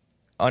speech.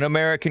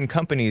 Un-American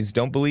companies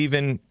don't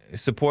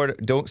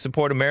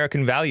support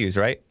American values,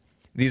 right?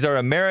 These are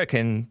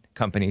American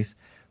companies,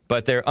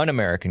 but they're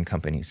un-American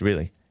companies,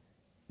 really.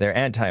 They're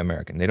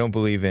anti-American. They don't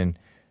believe in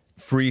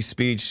free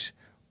speech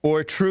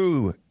or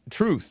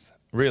truth,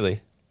 really.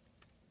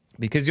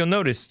 Because you'll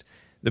notice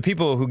the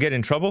people who get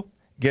in trouble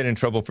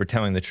for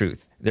telling the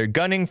truth. They're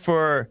gunning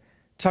for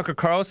Tucker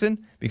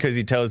Carlson because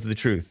he tells the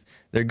truth.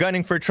 They're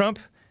gunning for Trump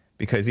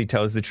because he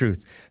tells the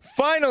truth.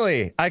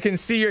 Finally, I can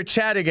see your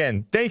chat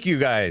again. Thank you,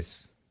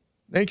 guys.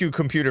 Thank you,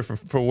 computer,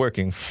 for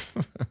working.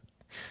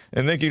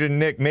 And thank you to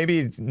Nick.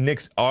 Maybe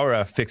Nick's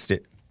aura fixed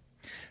it.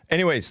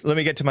 Anyways, let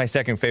me get to my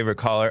second favorite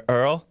caller,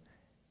 Earl,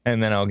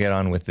 and then I'll get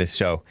on with this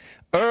show.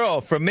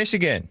 Earl from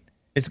Michigan.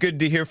 It's good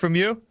to hear from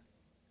you.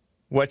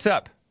 What's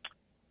up?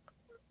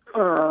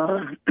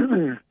 Hola.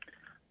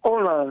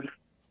 Hola.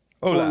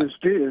 Buenos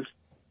dias.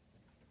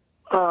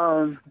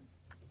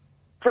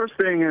 First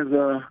thing is,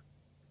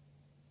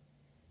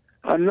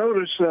 I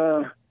noticed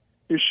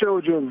you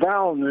showed your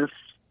vileness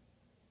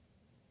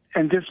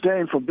and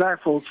disdain for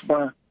black folks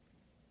by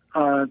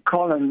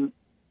calling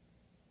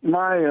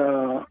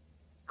my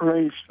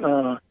race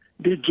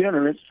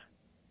degenerates,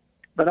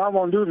 but I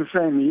won't do the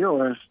same to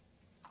yours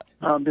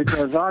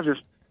because I'll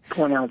just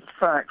point out the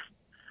facts.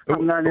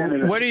 I'm not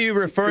into What are you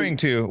referring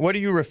to? What are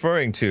you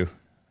referring to?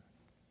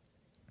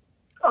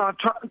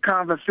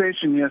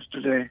 Conversation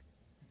yesterday.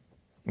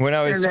 When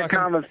I was in that talking,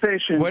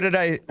 conversation, what did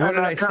I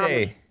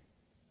say?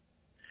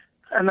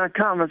 In that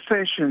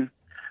conversation,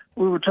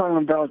 we were talking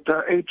about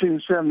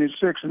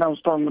 1876, and I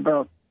was talking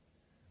about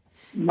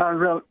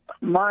my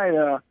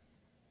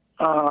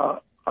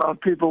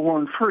people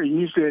weren't free.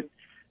 You said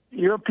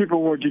your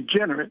people were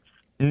degenerates.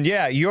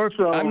 Yeah,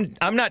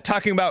 I'm not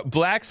talking about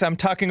blacks. I'm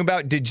talking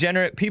about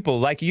degenerate people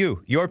like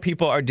you. Your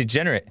people are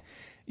degenerate.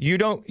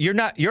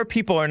 Your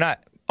people are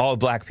not all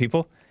black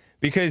people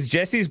because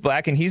Jesse's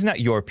black and he's not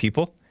your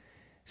people.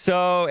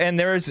 So, and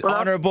there's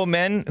honorable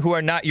men who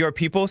are not your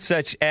people,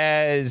 such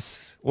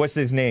as, what's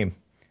his name?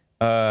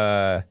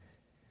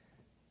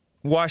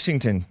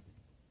 Washington.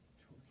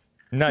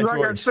 Not like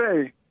George. I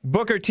say,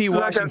 Booker T.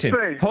 Washington.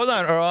 Like I say. Hold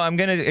on, Earl. I'm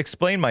going to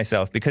explain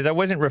myself because I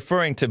wasn't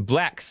referring to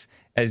blacks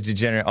as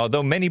degenerate,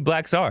 although many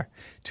blacks are.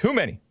 Too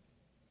many.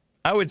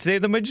 I would say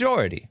the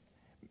majority.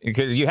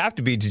 Because you have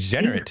to be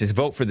degenerate to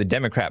vote for the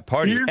Democrat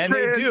Party. And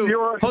they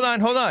do. Hold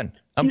on.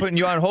 I'm putting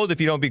you on hold if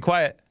you don't be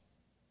quiet.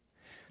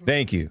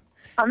 Thank you.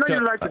 I know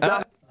you like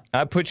to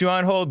I put you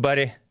on hold,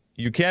 buddy.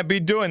 You can't be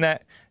doing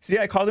that. See,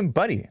 I called him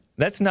buddy.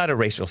 That's not a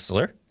racial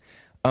slur.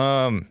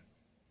 I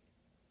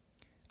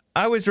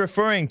was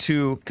referring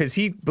to, because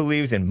he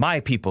believes in my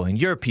people and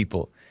your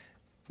people.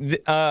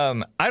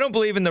 I don't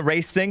believe in the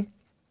race thing.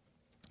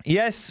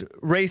 Yes,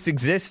 race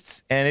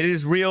exists, and it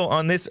is real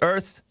on this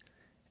earth.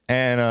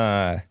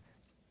 And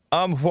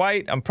I'm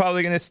white. I'm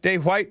probably going to stay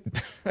white.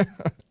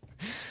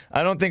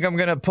 I don't think I'm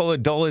going to pull a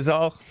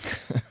Dolezal.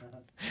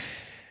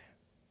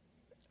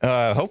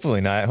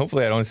 Hopefully not.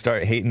 Hopefully I don't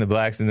start hating the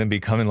blacks and then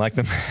becoming like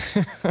them.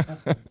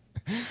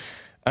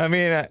 I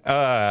mean,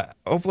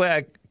 hopefully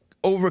I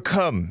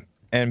overcome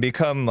and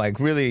become like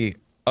really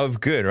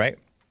of good, right?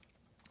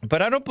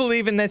 But I don't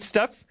believe in that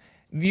stuff.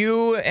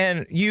 You,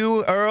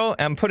 Earl,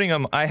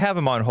 I have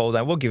him on hold.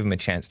 I will give him a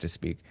chance to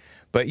speak.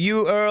 But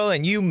you, Earl,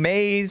 and you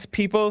Mays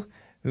people,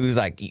 who's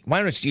like,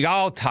 why don't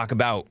y'all talk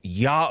about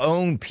y'all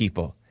own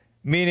people?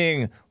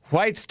 Meaning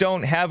whites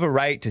don't have a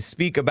right to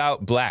speak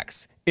about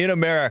blacks in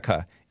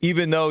America.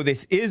 Even though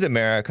this is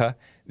America,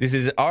 this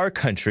is our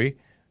country,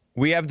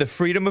 we have the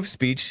freedom of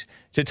speech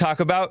to talk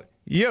about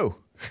you.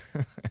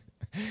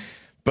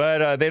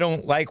 But they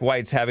don't like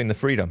whites having the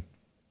freedom.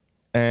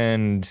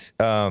 And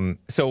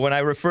so when I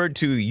referred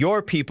to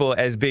your people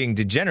as being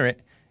degenerate,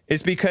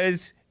 is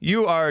because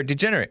you are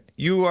degenerate.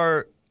 You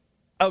are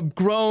a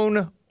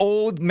grown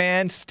old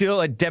man,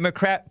 still a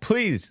Democrat.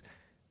 Please.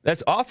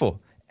 That's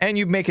awful. And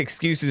you make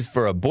excuses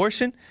for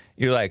abortion.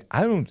 You're like,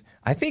 I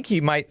think he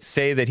might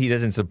say that he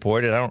doesn't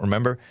support it. I don't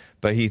remember,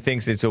 but he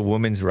thinks it's a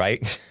woman's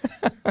right.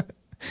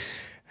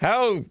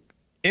 How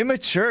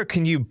immature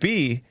can you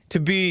be to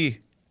be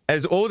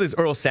as old as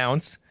Earl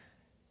sounds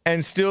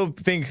and still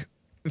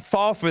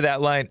fall for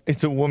that line,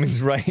 it's a woman's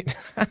right?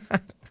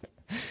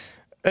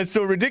 That's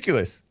so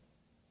ridiculous.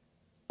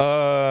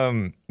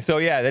 So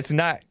yeah,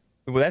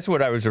 that's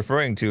what I was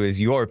referring to as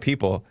your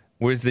people,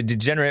 was the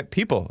degenerate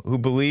people who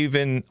believe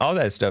in all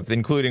that stuff,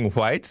 including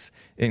whites,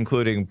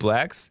 including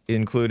blacks,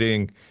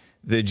 including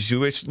the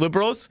Jewish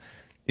liberals,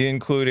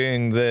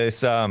 including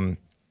this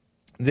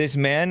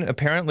man,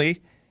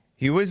 apparently,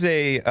 he was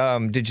a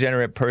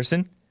degenerate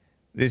person,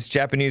 this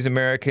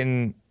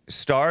Japanese-American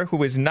star who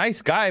was a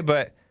nice guy,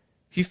 but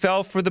he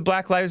fell for the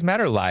Black Lives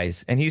Matter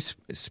lies, and he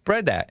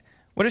spread that.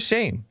 What a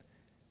shame.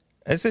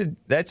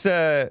 That's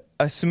a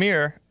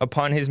smear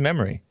upon his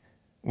memory,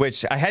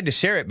 which I had to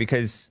share it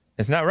because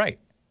it's not right.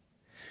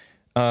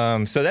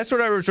 So that's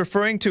what I was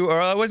referring to,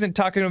 or I wasn't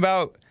talking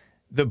about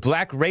the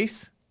black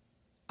race.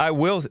 I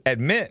will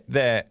admit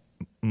that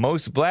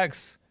most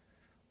blacks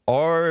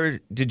are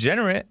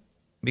degenerate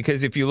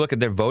because if you look at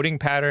their voting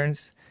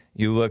patterns,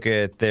 you look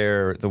at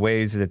the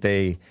ways that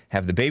they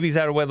have the babies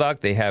out of wedlock,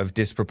 they have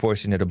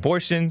disproportionate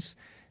abortions,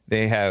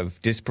 they have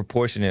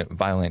disproportionate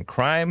violent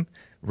crime,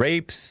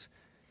 rapes,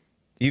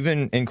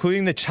 even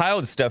including the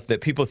child stuff that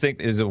people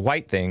think is a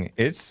white thing.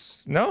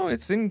 It's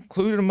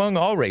included among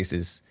all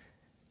races.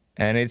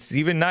 And it's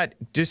even not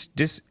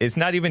it's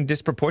not even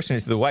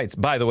disproportionate to the whites.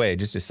 By the way,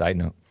 just a side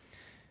note.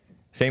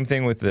 Same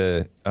thing with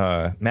the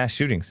mass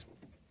shootings.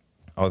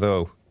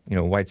 Although,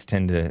 whites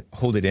tend to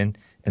hold it in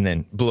and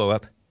then blow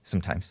up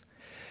sometimes.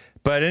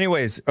 But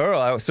anyways,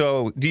 Earl,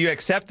 so do you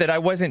accept that I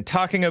wasn't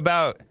talking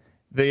about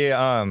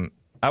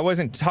I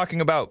wasn't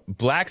talking about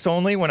blacks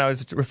only when I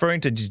was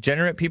referring to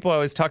degenerate people? I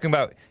was talking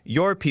about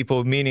your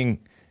people, meaning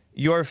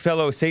your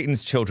fellow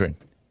Satan's children.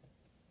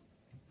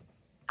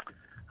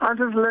 I'll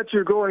just let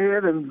you go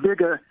ahead and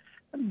dig a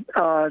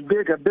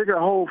bigger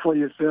hole for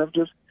yourself.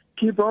 Just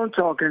keep on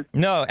talking.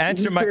 No,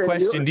 answer my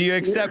question. Do you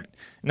accept?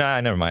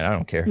 Nah, never mind. I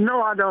don't care.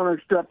 No, I don't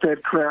accept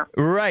that crap.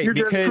 Right,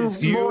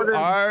 because you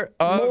are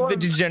of the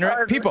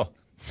degenerate people.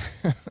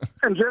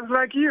 And just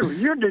like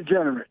you're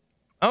degenerate.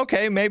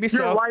 Okay, maybe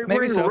so. You're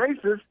right-wing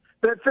racists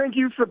that think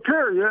you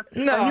superior,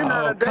 no, and you're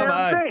not a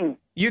damn thing.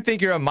 You think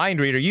you're a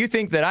mind reader. You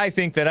think that I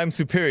think that I'm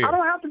superior. I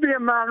don't have to be a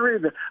mind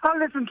reader. I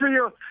listen to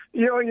your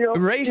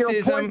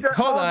racism. Your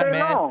hold on,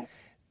 man. Long.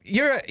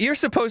 You're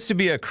supposed to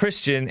be a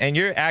Christian, and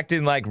you're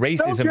acting like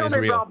racism is real. Don't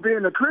tell me about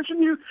being a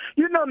Christian. You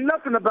know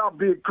nothing about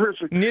being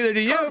Christian. Neither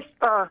do you.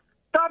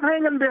 Stop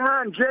hanging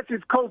behind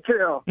Jesse's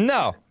coattail.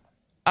 No.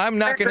 I'm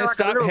not going to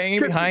stop hanging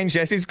behind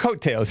Jesse's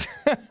coattails.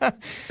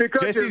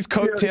 Jesse's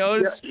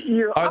coattails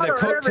are the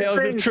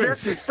coattails of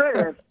truth. Jesse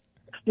says,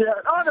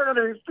 other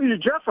than you're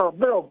just a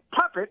little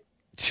puppet.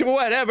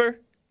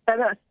 Whatever.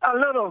 And a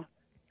little,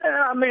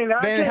 I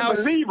can't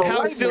believe it.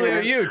 How silly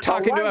are you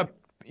talking to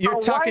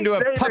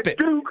a puppet?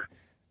 Duke,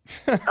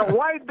 a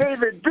white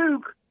David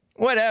Duke.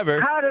 Whatever.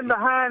 Hiding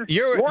behind.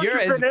 You're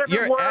as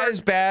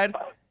bad.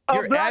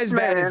 You're as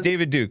bad as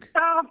David Duke.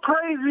 How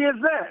crazy is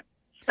that?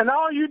 And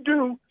all you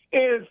do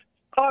is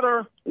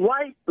utter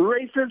white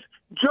racist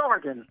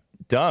jargon.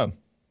 Dumb.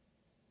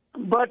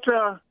 But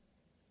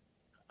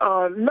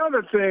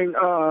another thing.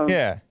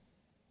 Yeah.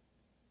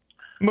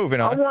 Moving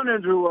on. I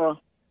wanted to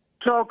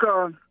talk.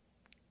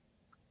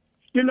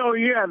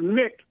 You have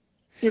Nick.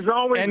 He's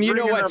always. And you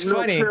know what's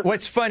funny?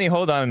 What's funny?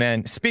 Hold on,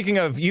 man. Speaking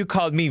of, you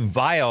called me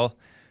vile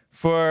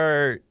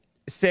for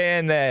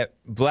saying that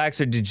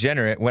blacks are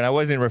degenerate when I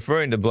wasn't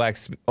referring to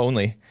blacks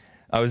only.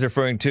 I was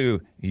referring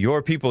to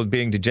your people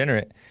being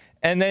degenerate.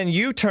 And then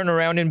you turn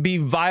around and be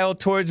vile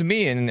towards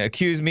me and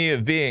accuse me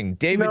of being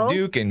David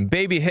Duke and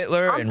baby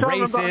Hitler and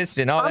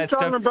racist and all that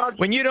stuff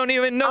when you don't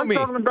even know me.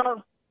 I'm talking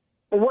about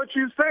what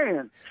you're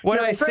saying. What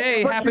I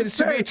say happens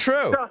to be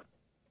true.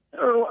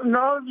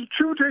 No, it's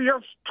true to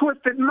your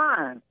twisted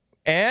mind.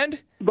 And?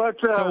 But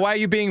so why are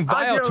you being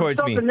vile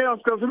towards me? Something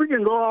else, because we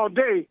can go all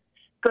day.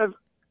 Because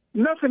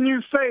nothing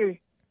you say,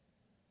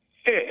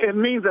 it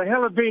means a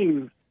hell of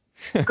beans.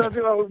 Because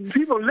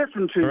people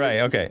listen to you. Right.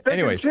 Okay. They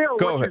Anyways, can tell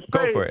go what you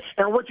for it.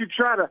 And what you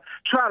try to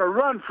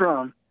run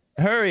from.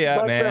 Hurry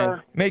up,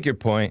 man. Make your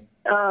point.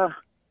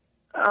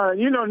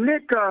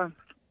 Nick.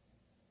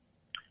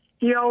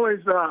 He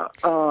always.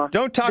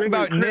 Don't talk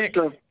about Nick.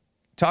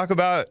 Talk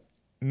about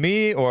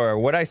me or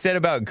what I said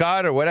about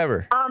God or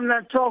whatever. I'm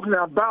not talking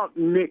about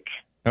Nick.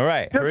 All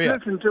right. Just hurry up.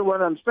 listen to what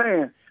I'm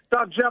saying.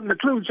 Stop jumping the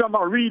clues. Talking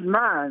about reading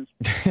minds.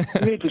 You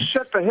need to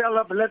shut the hell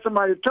up and let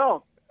somebody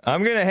talk.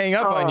 I'm going to hang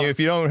up on you if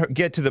you don't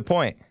get to the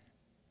point.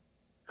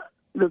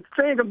 The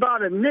thing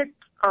about it, Nick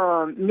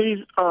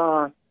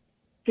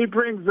he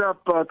brings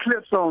up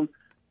clips on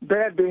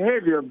bad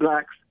behavior of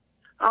blacks.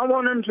 I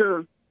want him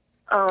to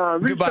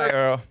Goodbye,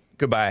 Earl.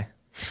 Goodbye.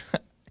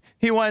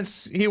 He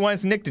wants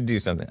Nick to do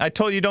something. I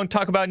told you don't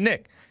talk about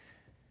Nick.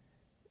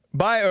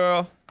 Bye,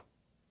 Earl.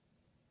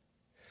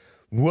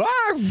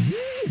 What?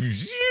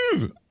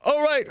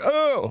 All right,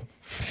 Earl.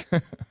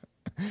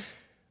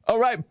 All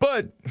right,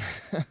 Bud.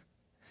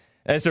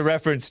 That's a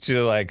reference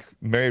to like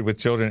Married with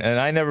Children. And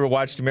I never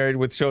watched Married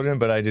with Children,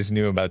 but I just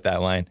knew about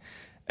that line.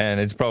 And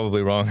it's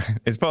probably wrong.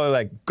 It's probably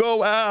like,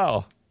 go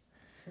Al.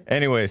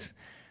 Anyways,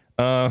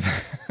 I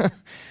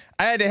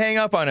had to hang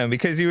up on him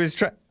because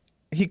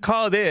he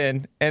called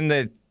in and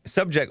the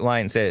subject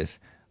line says,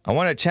 I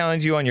want to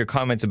challenge you on your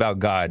comments about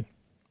God.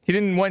 He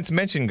didn't once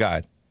mention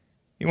God.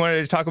 He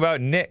wanted to talk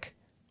about Nick.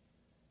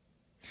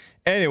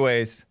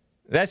 Anyways,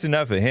 that's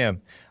enough of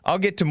him. I'll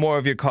get to more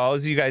of your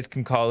calls. You guys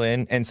can call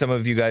in, and some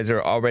of you guys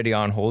are already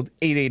on hold.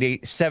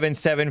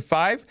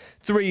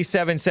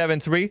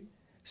 888-775-3773.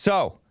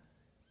 So,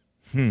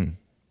 can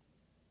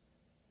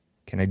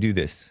I do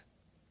this?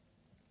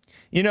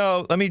 You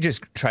know, let me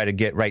just try to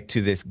get right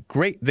to this.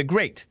 The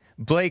great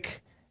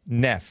Blake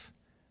Neff.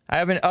 I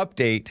have an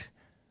update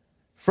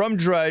from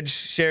Drudge,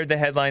 shared the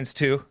headlines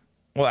too.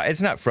 Well,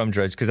 it's not from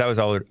Drudge because I was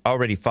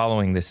already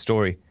following this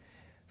story.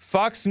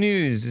 Fox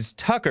News'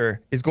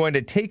 Tucker is going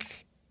to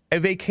take a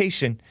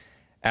vacation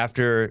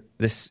after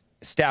this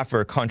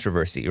staffer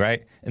controversy,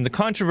 right? And the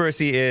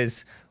controversy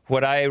is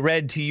what I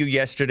read to you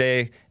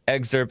yesterday,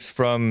 excerpts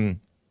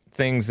from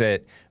things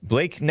that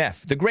Blake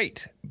Neff, the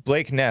great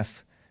Blake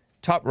Neff,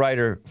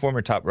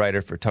 former top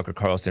writer for Tucker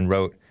Carlson,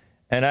 wrote.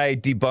 And I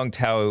debunked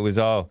how it was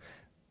all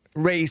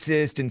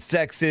racist and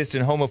sexist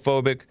and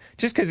homophobic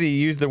just because he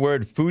used the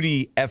word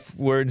foodie F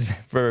words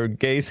for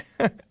gays.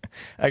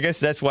 I guess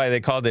that's why they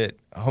called it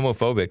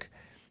homophobic,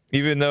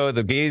 even though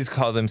the gays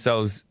call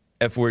themselves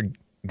F-word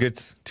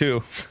goods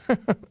too.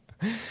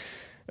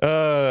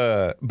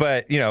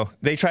 But, you know,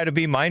 they try to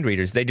be mind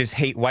readers. They just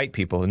hate white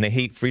people and they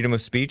hate freedom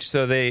of speech.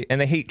 So they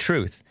hate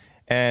truth.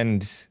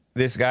 And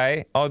this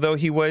guy, although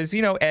he was,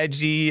 you know,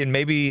 edgy and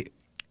maybe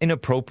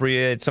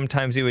inappropriate,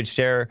 sometimes he would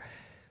share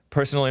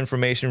personal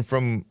information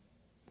from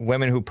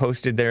women who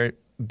posted their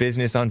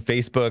business on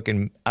Facebook.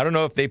 And I don't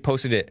know if they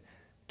posted it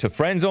to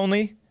friends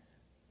only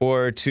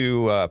or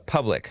to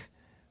public,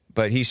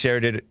 but he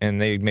shared it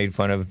and they made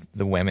fun of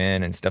the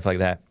women and stuff like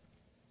that.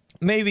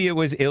 Maybe it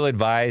was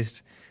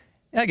ill-advised.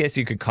 I guess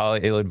you could call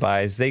it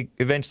ill-advised. They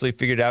eventually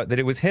figured out that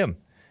it was him.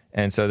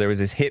 And so there was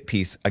this hit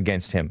piece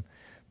against him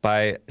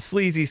by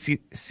sleazy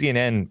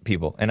CNN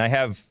people. And I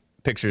have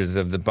pictures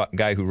of the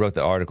guy who wrote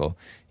the article.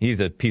 He's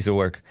a piece of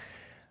work.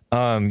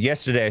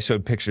 Yesterday I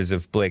showed pictures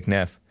of Blake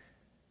Neff.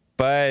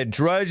 But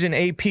Drudge and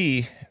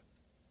AP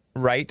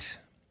write,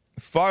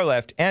 far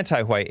left,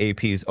 anti-white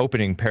AP's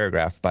opening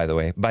paragraph, by the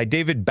way, by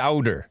David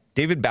Bowder.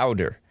 David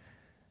Bowder.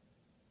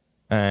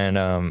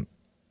 And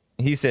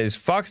he says,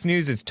 Fox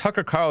News'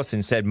 Tucker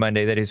Carlson said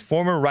Monday that his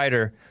former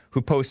writer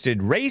who posted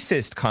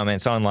racist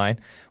comments online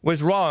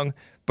was wrong,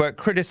 but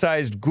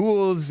criticized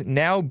ghouls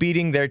now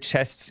beating their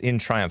chests in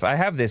triumph. I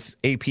have this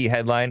AP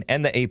headline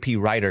and the AP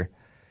writer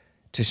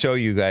to show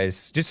you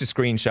guys. Just a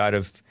screenshot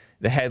of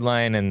the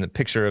headline and the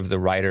picture of the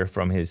writer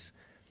from his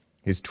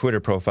Twitter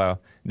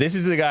profile. This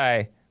is the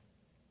guy,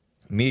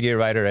 media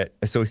writer at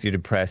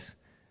Associated Press.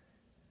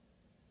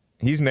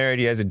 He's married,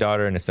 he has a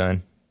daughter and a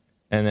son.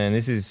 And then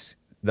this is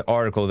the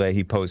article that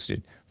he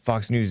posted.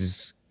 Fox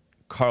News'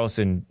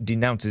 Carlson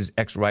denounces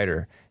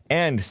ex-writer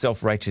and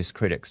self-righteous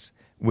critics,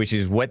 which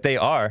is what they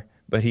are,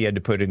 but he had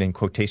to put it in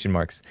quotation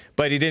marks.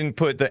 But he didn't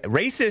put the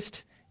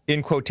racist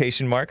in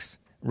quotation marks,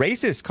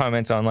 racist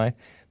comments online,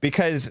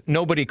 because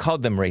nobody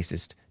called them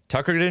racist.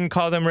 Tucker didn't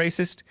call them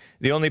racist.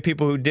 The only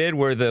people who did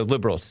were the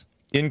liberals,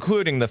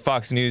 including the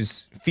Fox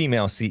News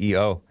female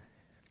CEO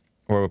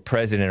or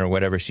president or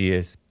whatever she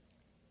is.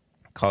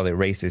 Call it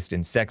racist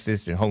and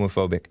sexist and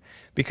homophobic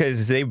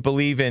because they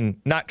believe in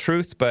not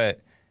truth, but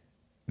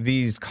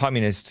these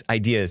communist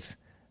ideas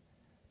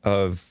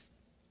of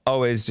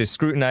always just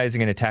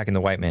scrutinizing and attacking the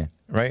white man,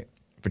 right?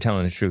 For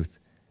telling the truth.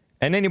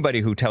 And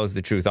anybody who tells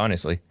the truth,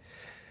 honestly.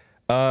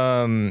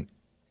 So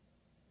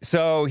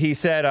he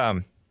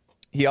said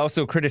he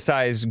also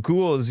criticized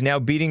ghouls now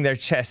beating their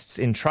chests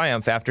in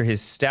triumph after his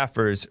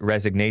staffer's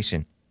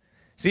resignation.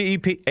 See,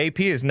 AP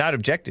is not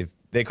objective.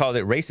 They called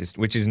it racist,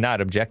 which is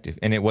not objective,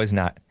 and it was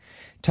not.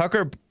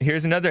 Tucker,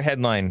 here's another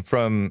headline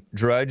from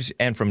Drudge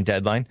and from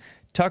Deadline.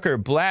 Tucker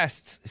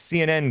blasts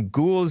CNN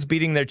ghouls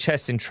beating their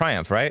chests in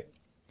triumph, right?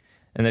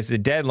 And that's the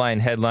Deadline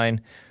headline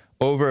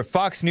over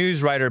Fox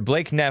News writer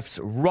Blake Neff's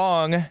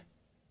wrong,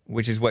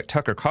 which is what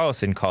Tucker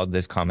Carlson called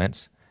this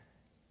comments,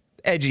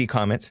 edgy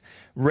comments,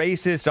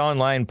 racist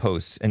online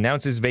posts,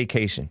 announces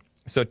vacation.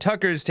 So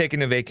Tucker's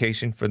taking a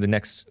vacation for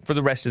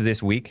the rest of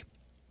this week.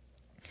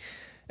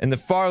 And the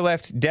far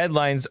left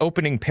Deadline's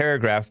opening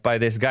paragraph by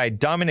this guy,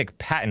 Dominic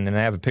Patton, and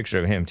I have a picture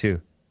of him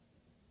too.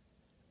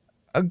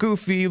 A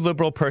goofy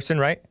liberal person,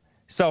 right?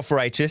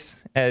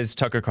 Self-righteous, as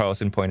Tucker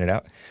Carlson pointed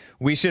out.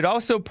 We should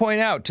also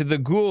point out to the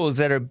ghouls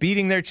that are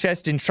beating their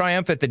chest in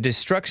triumph at the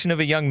destruction of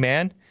a young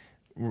man,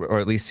 or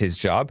at least his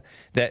job,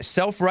 that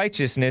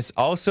self-righteousness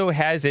also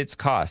has its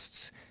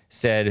costs,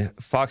 said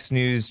Fox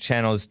News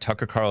Channel's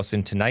Tucker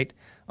Carlson tonight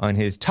on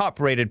his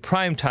top-rated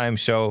primetime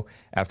show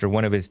after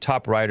one of his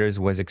top writers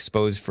was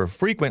exposed for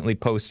frequently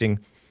posting,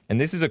 and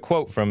this is a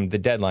quote from the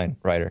Deadline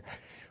writer,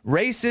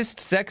 racist,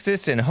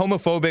 sexist, and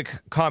homophobic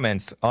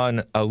comments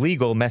on a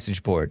legal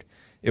message board.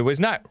 It was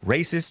not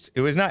racist,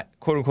 it was not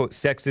quote-unquote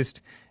sexist,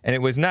 and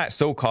it was not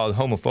so-called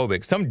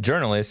homophobic. Some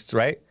journalists,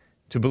 right,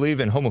 to believe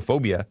in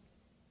homophobia,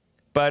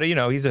 but, you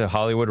know, he's a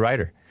Hollywood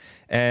writer.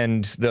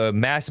 And the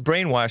mass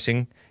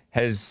brainwashing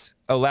has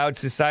allowed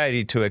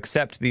society to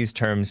accept these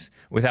terms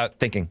without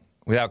thinking,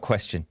 without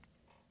question.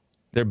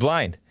 They're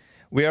blind.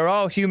 We are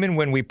all human.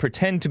 When we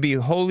pretend to be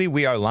holy,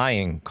 we are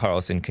lying,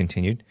 Carlson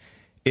continued.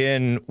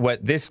 In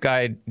what this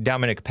guy,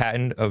 Dominic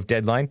Patton of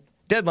Deadline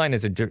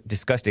is a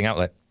disgusting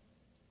outlet,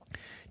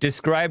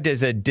 described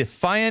as a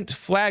defiant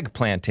flag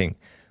planting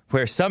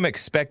where some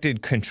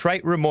expected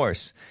contrite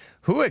remorse.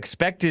 Who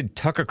expected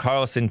Tucker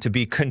Carlson to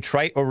be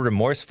contrite or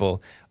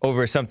remorseful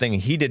over something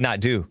he did not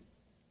do?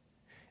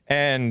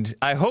 And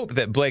I hope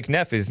that Blake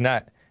Neff is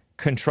not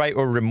contrite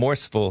or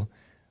remorseful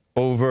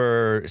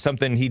over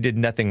something he did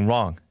nothing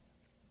wrong.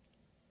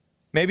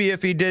 Maybe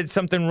if he did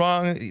something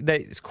wrong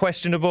that's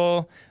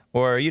questionable,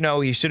 or, you know,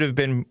 he should have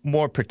been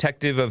more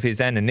protective of his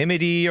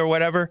anonymity or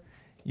whatever,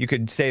 you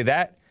could say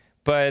that.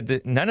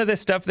 But none of the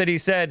stuff that he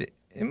said,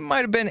 it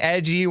might have been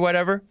edgy,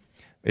 whatever,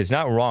 is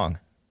not wrong.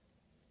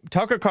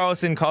 Tucker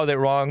Carlson called it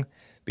wrong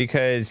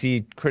because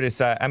he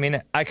criticized, I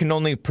mean, I can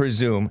only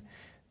presume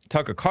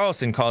Tucker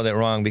Carlson called it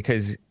wrong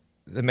because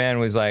the man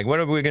was like, what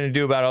are we going to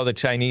do about all the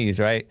Chinese,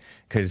 right?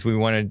 Because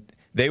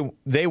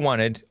they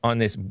wanted on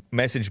this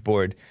message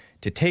board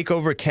to take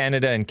over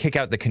Canada and kick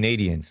out the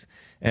Canadians.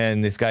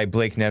 And this guy,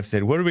 Blake Neff,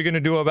 said, what are we going to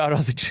do about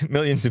all the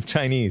millions of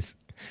Chinese?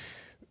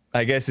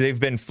 I guess they've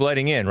been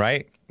flooding in,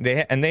 right?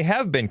 They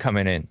have been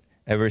coming in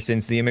ever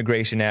since the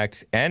Immigration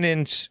Act. And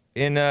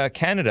in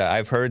Canada,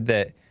 I've heard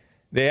that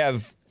they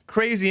have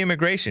crazy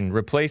immigration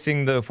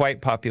replacing the white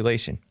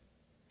population.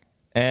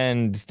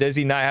 And does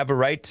he not have a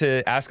right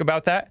to ask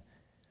about that?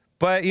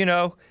 But, you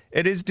know,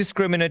 it is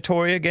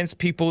discriminatory against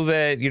people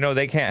that, you know,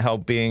 they can't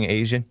help being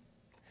Asian.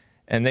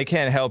 And they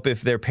can't help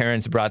if their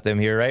parents brought them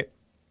here, right?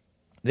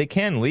 They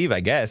can leave, I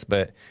guess,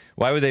 but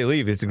why would they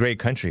leave? It's a great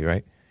country,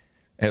 right?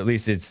 At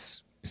least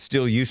it's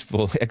still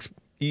useful,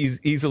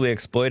 easily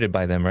exploited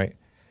by them,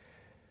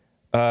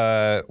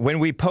 right? When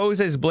we pose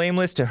as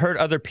blameless to hurt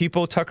other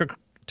people, Tucker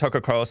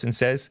Carlson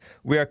says,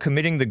 we are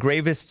committing the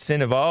gravest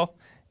sin of all,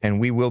 and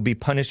we will be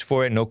punished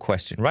for it, no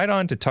question. Right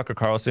on to Tucker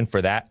Carlson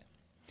for that.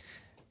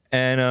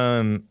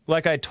 And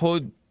like I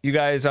told you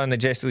guys on the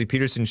Jesse Lee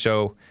Peterson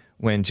show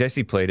when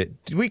Jesse played it,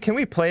 can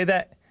we play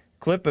that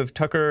clip of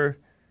Tucker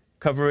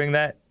covering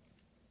that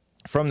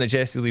from the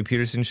Jesse Lee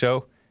Peterson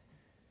show?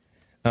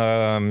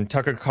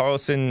 Tucker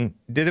Carlson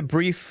did a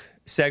brief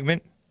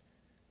segment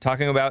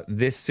talking about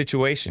this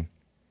situation.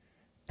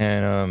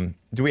 And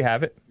do we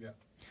have it? Yeah.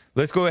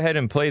 Let's go ahead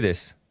and play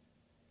this.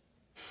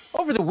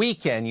 Over the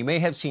weekend, you may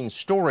have seen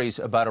stories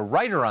about a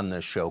writer on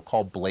this show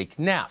called Blake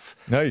Neff.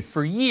 Nice.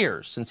 For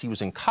years, since he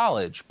was in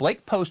college,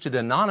 Blake posted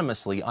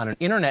anonymously on an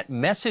internet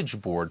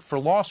message board for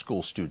law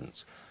school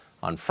students.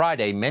 On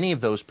Friday, many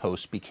of those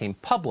posts became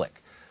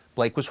public.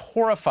 Blake was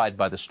horrified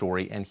by the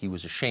story, and he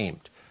was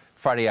ashamed.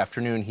 Friday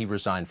afternoon, he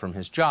resigned from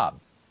his job.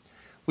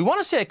 We want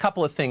to say a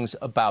couple of things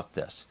about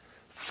this.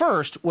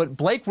 First, what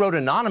Blake wrote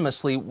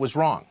anonymously was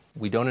wrong.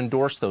 We don't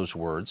endorse those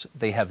words.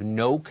 They have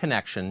no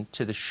connection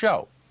to the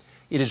show.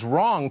 It is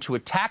wrong to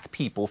attack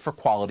people for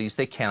qualities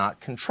they cannot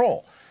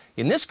control.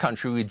 In this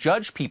country, we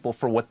judge people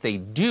for what they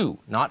do,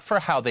 not for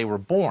how they were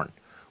born.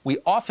 We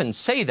often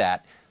say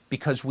that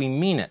because we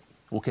mean it.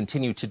 We'll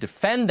continue to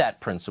defend that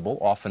principle,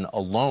 often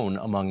alone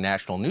among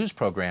national news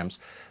programs,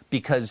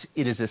 because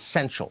it is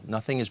essential.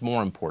 Nothing is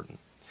more important.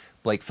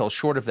 Blake fell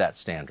short of that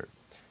standard,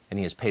 and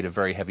he has paid a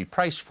very heavy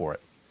price for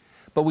it.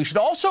 But we should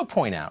also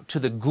point out to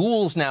the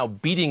ghouls now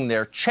beating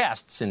their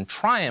chests in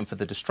triumph at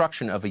the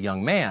destruction of a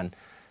young man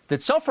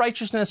that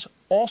self-righteousness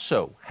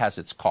also has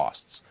its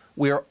costs.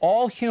 We are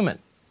all human.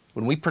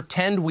 When we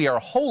pretend we are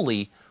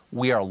holy,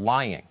 we are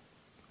lying.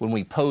 When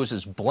we pose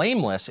as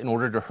blameless in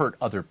order to hurt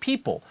other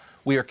people,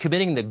 we are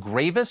committing the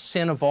gravest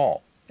sin of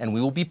all, and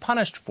we will be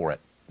punished for it.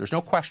 There's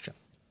no question.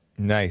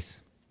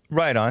 Nice.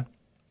 Right on.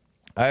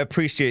 I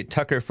appreciate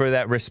Tucker for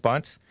that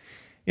response.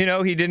 You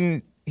know, he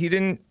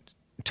didn't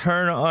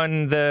turn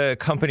on the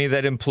company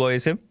that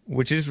employs him,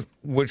 which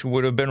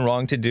would have been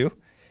wrong to do.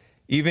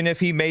 Even if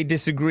he may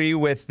disagree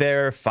with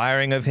their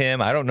firing of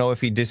him, I don't know if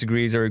he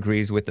disagrees or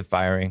agrees with the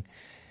firing.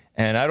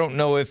 And I don't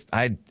know if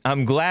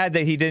I'm glad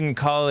that he didn't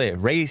call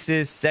it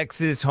racist,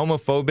 sexist,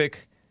 homophobic,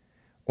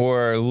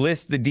 or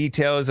list the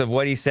details of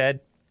what he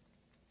said.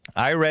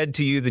 I read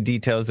to you the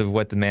details of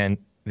what the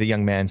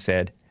young man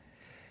said.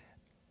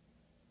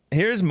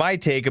 Here's my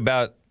take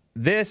about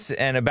this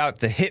and about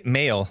the hit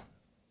male.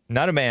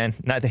 Not a man,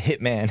 not the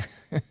hit man.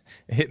 A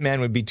hit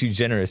man would be too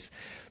generous.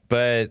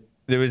 But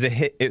there was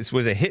it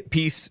was a hit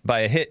piece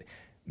by a hit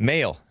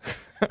male,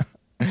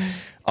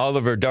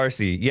 Oliver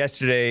Darcy.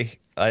 Yesterday,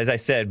 as I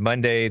said,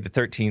 Monday the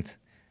 13th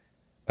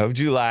of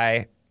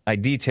July, I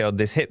detailed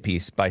this hit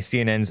piece by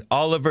CNN's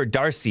Oliver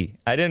Darcy.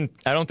 I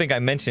don't think I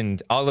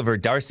mentioned Oliver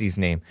Darcy's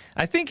name.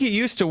 I think he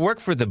used to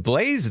work for The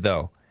Blaze,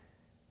 though.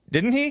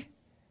 Didn't he?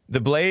 The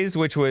Blaze,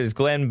 which was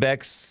Glenn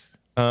Beck's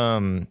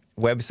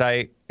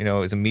website. You know, it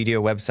was a media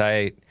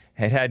website.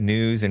 It had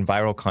news and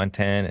viral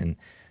content and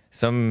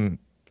some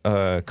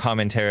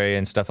commentary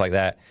and stuff like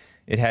that.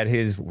 It had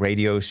his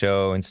radio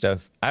show and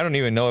stuff. I don't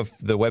even know if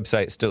the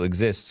website still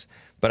exists,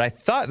 but I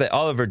thought that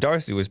Oliver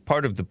Darcy was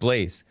part of The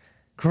Blaze.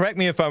 Correct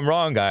me if I'm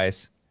wrong,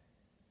 guys.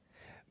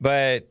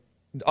 But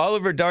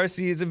Oliver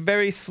Darcy is a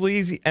very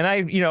sleazy, and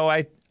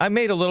I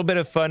made a little bit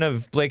of fun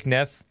of Blake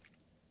Neff.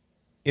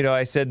 You know,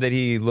 I said that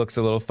he looks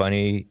a little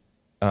funny,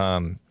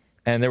 and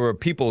there were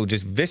people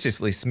just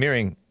viciously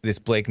smearing this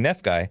Blake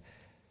Neff guy.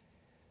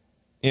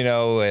 You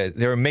know,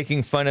 they were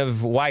making fun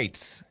of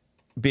whites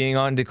being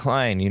on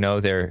decline. You know,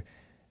 they're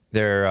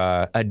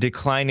a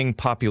declining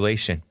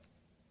population.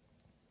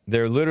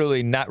 They're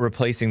literally not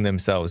replacing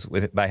themselves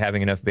by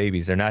having enough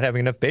babies. They're not having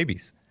enough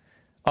babies.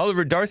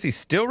 Oliver Darcy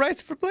still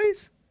writes for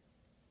Blaze?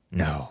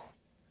 No.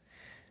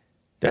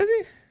 Does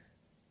he?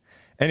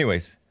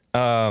 Anyways,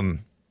 so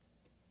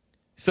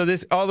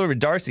this Oliver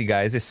Darcy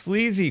guy is a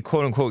sleazy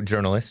quote-unquote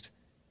journalist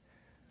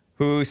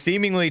who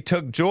seemingly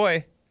took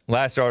joy,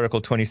 last article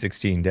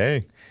 2016,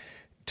 dang,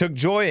 took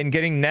joy in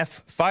getting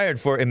Neff fired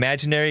for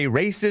imaginary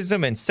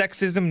racism and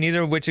sexism,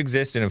 neither of which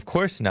exist, and of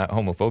course not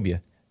homophobia.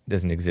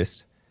 Doesn't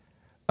exist.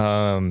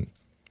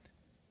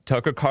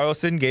 Tucker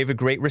Carlson gave a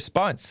great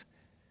response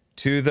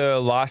to the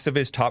loss of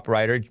his top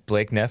writer,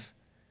 Blake Neff.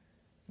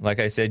 Like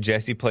I said,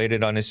 Jesse played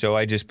it on his show.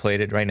 I just played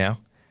it right now.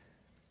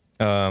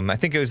 I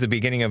think it was the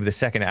beginning of the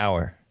second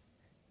hour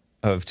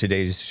of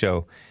today's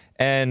show.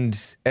 And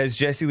as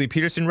Jesse Lee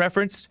Peterson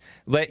referenced,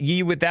 let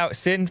ye without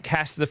sin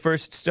cast the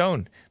first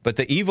stone. But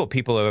the evil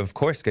people are, of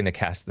course, going to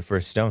cast the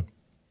first stone.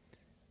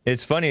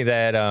 It's funny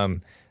that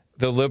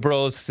the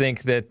liberals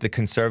think that the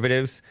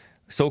conservatives,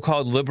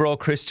 so-called liberal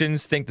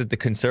Christians, think that the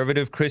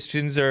conservative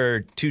Christians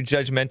are too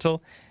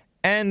judgmental.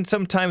 And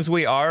sometimes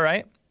we are,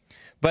 right?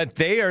 But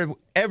they are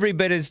every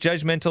bit as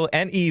judgmental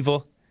and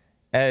evil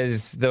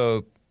as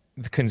the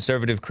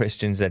conservative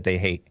Christians that they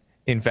hate.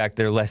 In fact,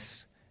 they're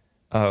less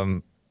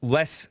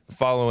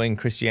following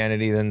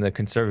Christianity than the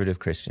conservative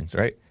Christians,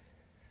 right?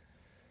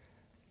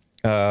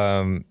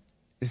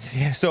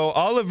 So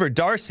Oliver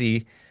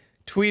Darcy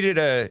tweeted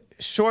a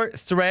short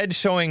thread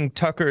showing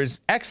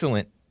Tucker's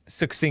excellent,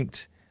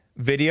 succinct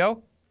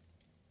video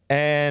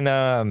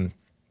and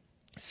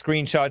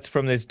screenshots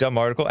from this dumb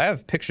article. I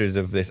have pictures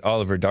of this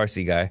Oliver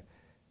Darcy guy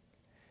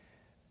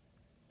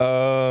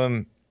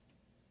on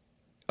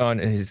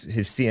his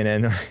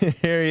CNN.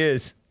 Here he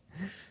is.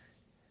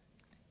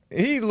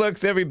 He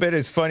looks every bit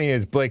as funny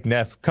as Blake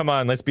Neff. Come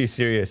on, let's be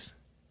serious.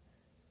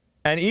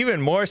 And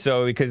even more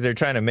so because they're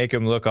trying to make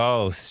him look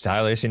all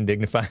stylish and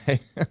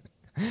dignified.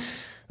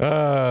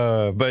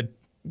 But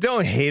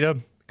don't hate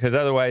him, because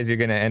otherwise you're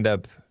going to end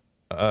up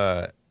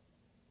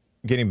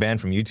getting banned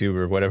from YouTube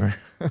or whatever.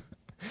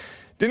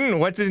 Didn't,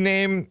 what's his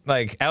name,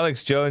 like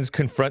Alex Jones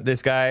confront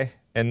this guy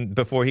and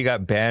before he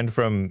got banned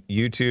from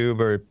YouTube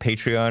or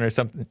Patreon or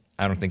something?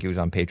 I don't think he was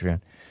on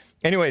Patreon.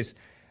 Anyways,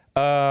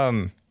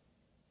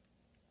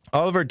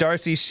 Oliver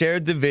Darcy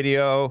shared the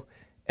video,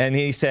 and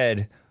he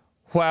said,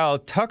 while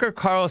Tucker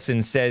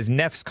Carlson says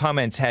Neff's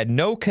comments had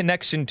no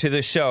connection to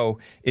the show,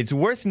 it's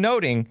worth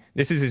noting,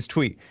 this is his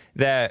tweet,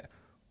 that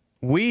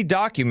we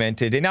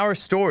documented in our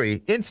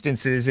story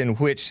instances in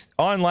which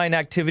online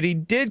activity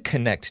did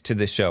connect to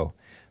the show.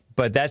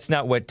 But that's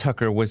not what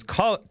Tucker was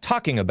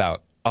talking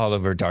about,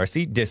 Oliver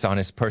Darcy,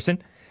 dishonest person,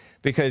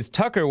 because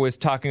Tucker was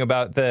talking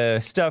about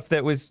the stuff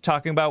that was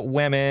talking about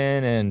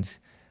women and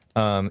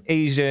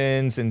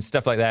Asians and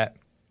stuff like that,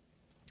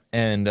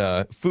 and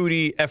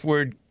foodie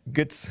F-word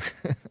gets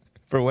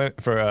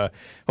for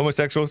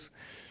homosexuals.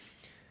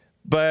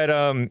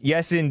 But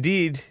yes,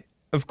 indeed,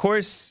 of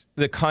course,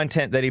 the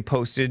content that he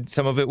posted,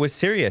 some of it was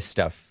serious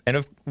stuff.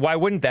 And why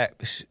wouldn't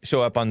that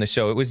show up on the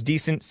show? It was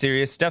decent,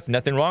 serious stuff.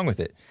 Nothing wrong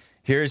with it.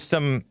 Here's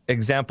some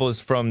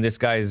examples from this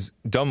guy's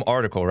dumb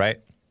article,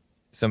 right?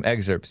 Some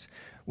excerpts.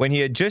 When he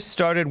had just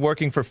started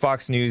working for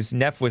Fox News,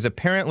 Neff was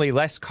apparently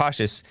less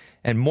cautious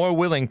and more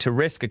willing to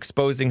risk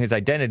exposing his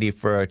identity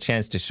for a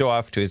chance to show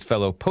off to his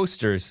fellow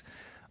posters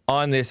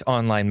on this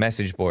online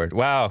message board.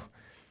 Wow.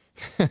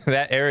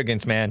 That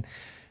arrogance, man.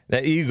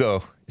 That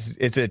ego.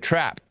 It's a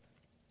trap.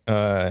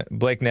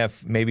 Blake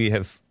Neff maybe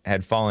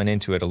had fallen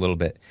into it a little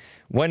bit.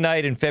 One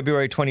night in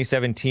February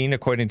 2017,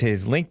 according to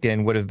his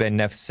LinkedIn, would have been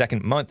Neff's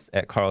second month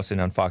at Carlson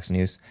on Fox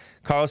News.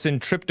 Carlson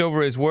tripped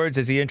over his words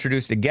as he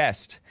introduced a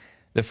guest.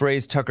 The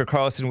phrase Tucker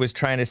Carlson was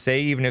trying to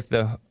say,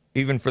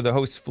 even for the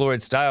host's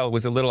florid style,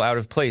 was a little out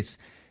of place.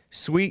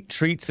 Sweet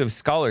treats of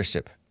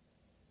scholarship.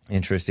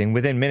 Interesting.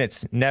 Within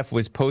minutes, Neff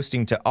was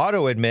posting to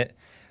auto-admit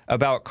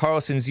about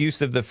Carlson's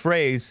use of the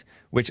phrase,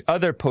 which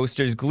other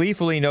posters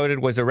gleefully noted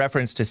was a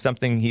reference to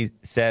something he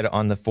said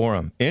on the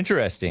forum.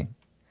 Interesting.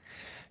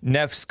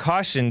 Neff's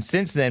caution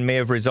since then may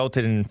have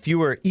resulted in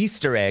fewer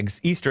Easter eggs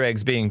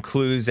being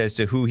clues as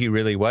to who he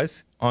really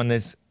was on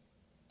this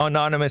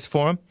anonymous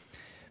forum,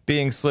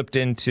 being slipped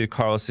into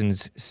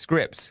Carlson's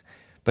scripts,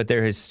 but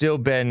there has still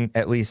been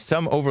at least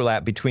some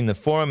overlap between the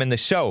forum and the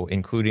show,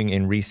 including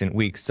in recent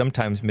weeks.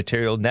 Sometimes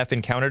material Neff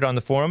encountered on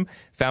the forum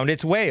found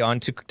its way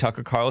onto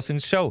Tucker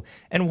Carlson's show.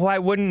 And why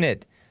wouldn't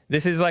it?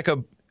 This is like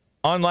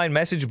online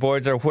message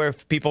boards are where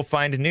people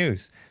find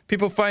news.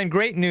 People find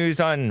great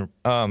news on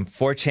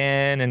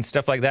 4chan and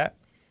stuff like that,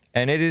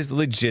 and it is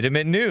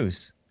legitimate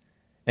news.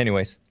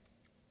 Anyways,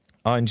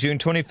 on June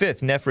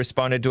 25th, Neff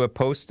responded to a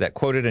post that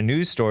quoted a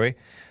news story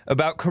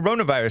about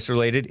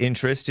coronavirus-related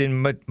interest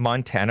in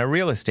Montana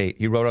real estate.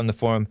 He wrote on the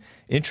forum,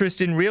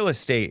 "Interest in real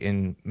estate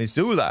in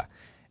Missoula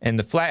and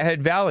the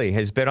Flathead Valley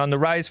has been on the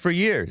rise for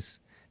years."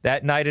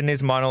 That night in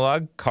his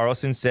monologue,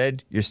 Carlson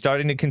said, "You're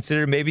starting to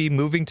consider maybe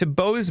moving to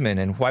Bozeman,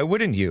 and why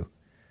wouldn't you?"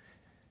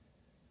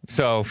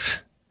 So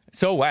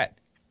what?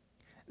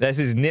 This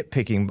is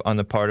nitpicking on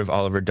the part of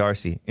Oliver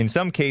Darcy. In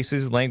some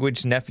cases,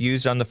 language Neff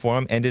used on the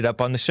forum ended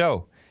up on the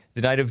show. The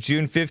night of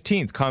June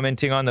 15th,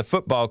 commenting on the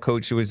football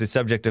coach who was the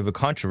subject of a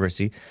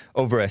controversy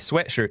over a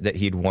sweatshirt that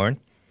he'd worn.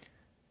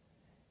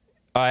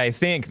 I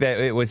think that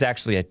it was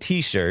actually a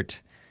T-shirt,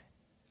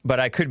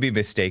 but I could be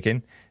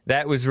mistaken.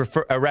 That was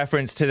a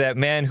reference to that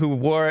man who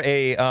wore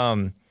a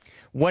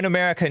One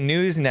America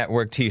News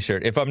Network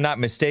T-shirt, if I'm not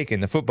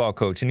mistaken, the football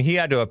coach. And he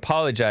had to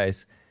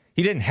apologize.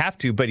 He didn't have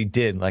to, but he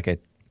did, like a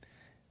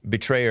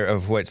betrayer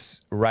of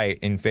what's right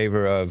in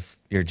favor of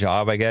your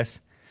job, I guess.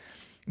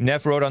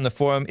 Neff wrote on the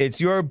forum, "It's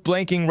your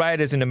blanking right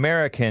as an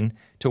American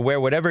to wear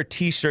whatever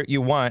T-shirt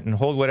you want and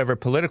hold whatever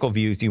political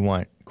views you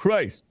want."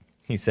 Christ,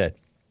 he said.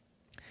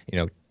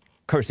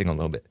 Cursing a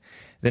little bit.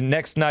 The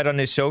next night on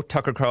his show,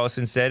 Tucker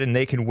Carlson said, "And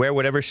they can wear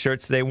whatever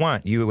shirts they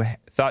want. You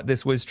thought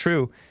this was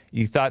true.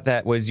 You thought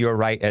that was your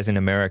right as an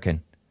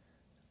American."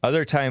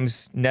 Other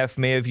times, Neff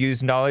may have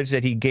used knowledge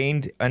that he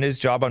gained on his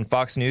job on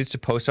Fox News to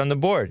post on the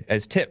board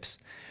as tips.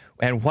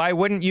 And why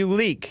wouldn't you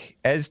leak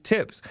as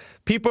tips?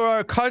 People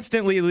are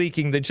constantly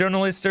leaking. The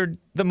journalists are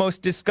the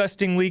most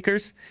disgusting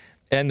leakers.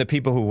 And the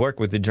people who work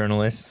with the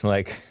journalists,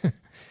 like,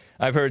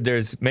 I've heard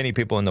there's many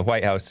people in the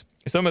White House.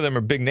 Some of them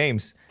are big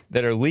names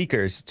that are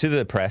leakers to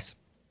the press.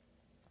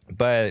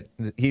 But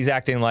he's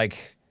acting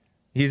like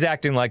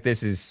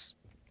this is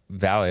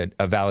a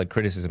valid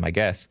criticism, I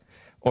guess.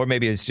 Or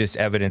maybe it's just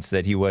evidence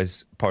that he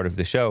was part of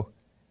the show.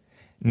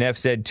 Neff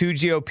said, 2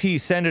 GOP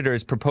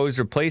senators proposed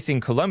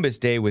replacing Columbus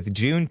Day with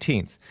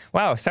Juneteenth.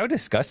 Wow, so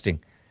disgusting.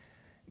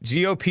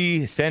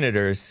 GOP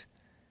senators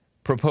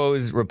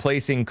propose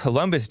replacing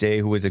Columbus Day,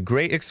 who was a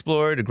great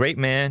explorer, a great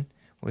man,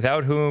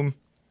 without whom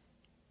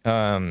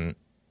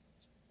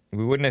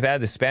we wouldn't have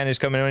had the Spanish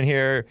coming in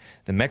here.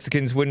 The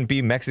Mexicans wouldn't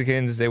be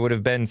Mexicans. They would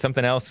have been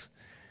something else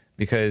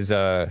because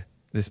the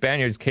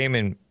Spaniards came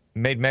and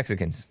made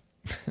Mexicans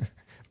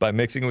by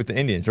mixing with the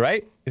Indians,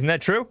 right? Isn't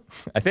that true?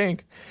 I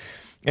think.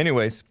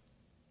 Anyways,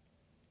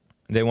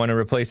 they want to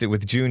replace it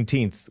with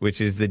Juneteenth, which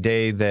is the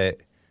day that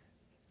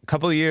a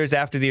couple of years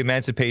after the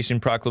Emancipation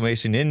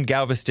Proclamation in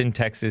Galveston,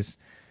 Texas,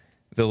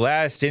 the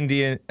last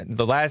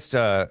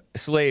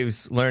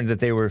slaves learned that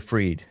they were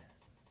freed.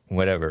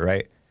 Whatever,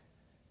 right?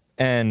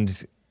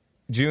 And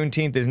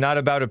Juneteenth is not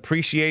about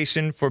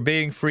appreciation for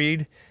being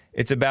freed.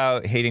 It's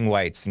about hating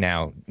whites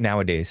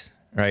nowadays,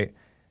 right?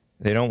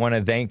 They don't want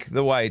to thank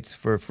the whites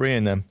for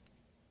freeing them.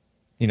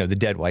 The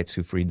dead whites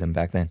who freed them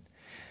back then.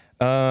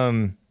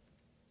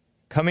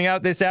 Coming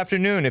out this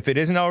afternoon, if it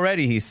isn't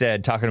already, he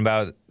said, talking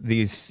about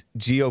these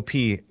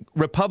GOP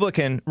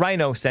Republican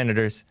rhino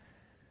senators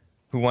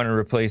who want to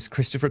replace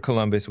Christopher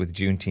Columbus with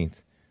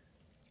Juneteenth.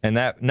 And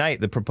that night,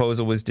 the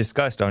proposal was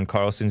discussed on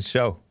Carlson's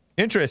show.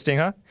 Interesting,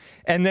 huh?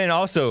 And then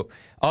also,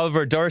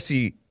 Oliver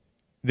Darcy,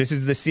 this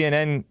is the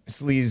CNN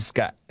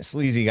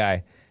sleazy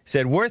guy,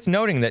 said, worth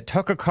noting that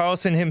Tucker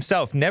Carlson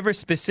himself never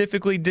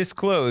specifically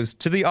disclosed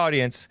to the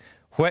audience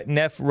what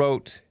Neff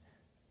wrote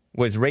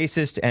was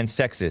racist and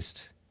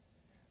sexist.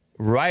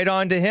 Right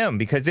on to him,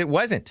 because it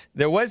wasn't.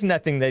 There was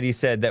nothing that he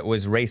said that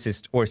was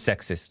racist or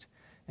sexist.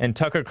 And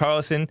Tucker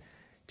Carlson,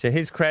 to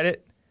his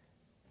credit,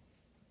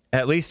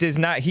 at least is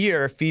not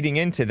here feeding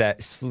into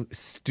that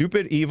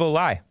stupid, evil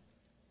lie.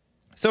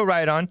 So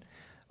right on.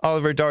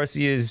 Oliver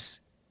Darcy is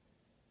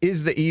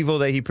the evil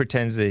that he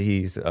pretends that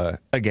he's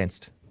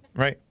against,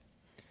 right?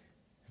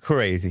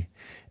 Crazy.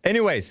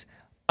 Anyways,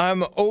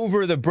 I'm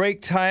over the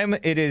break time.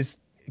 It is.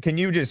 Can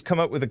you just come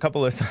up with a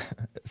couple of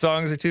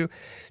songs or two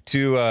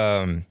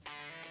to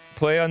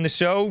play on the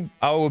show?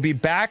 I will be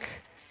back.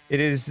 It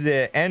is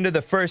the end of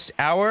the first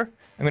hour.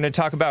 I'm going to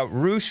talk about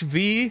Roosh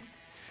V,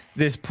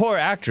 this poor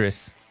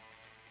actress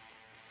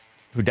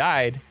who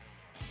died.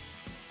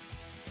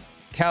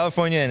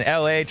 California and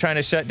LA trying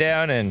to shut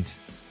down, and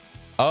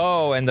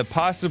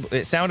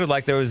it sounded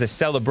like there was a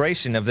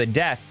celebration of the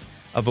death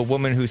of a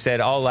woman who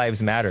said all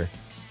lives matter.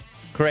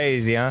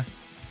 Crazy, huh?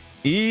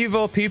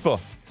 Evil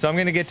people. So I'm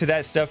going to get to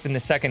that stuff in the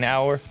second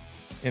hour,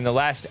 in the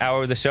last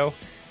hour of the show.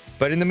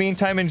 But in the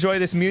meantime, enjoy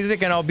this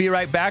music, and I'll be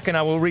right back, and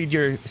I will read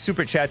your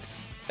super chats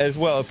as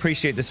well.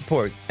 Appreciate the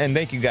support. And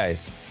thank you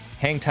guys.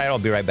 Hang tight. I'll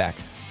be right back.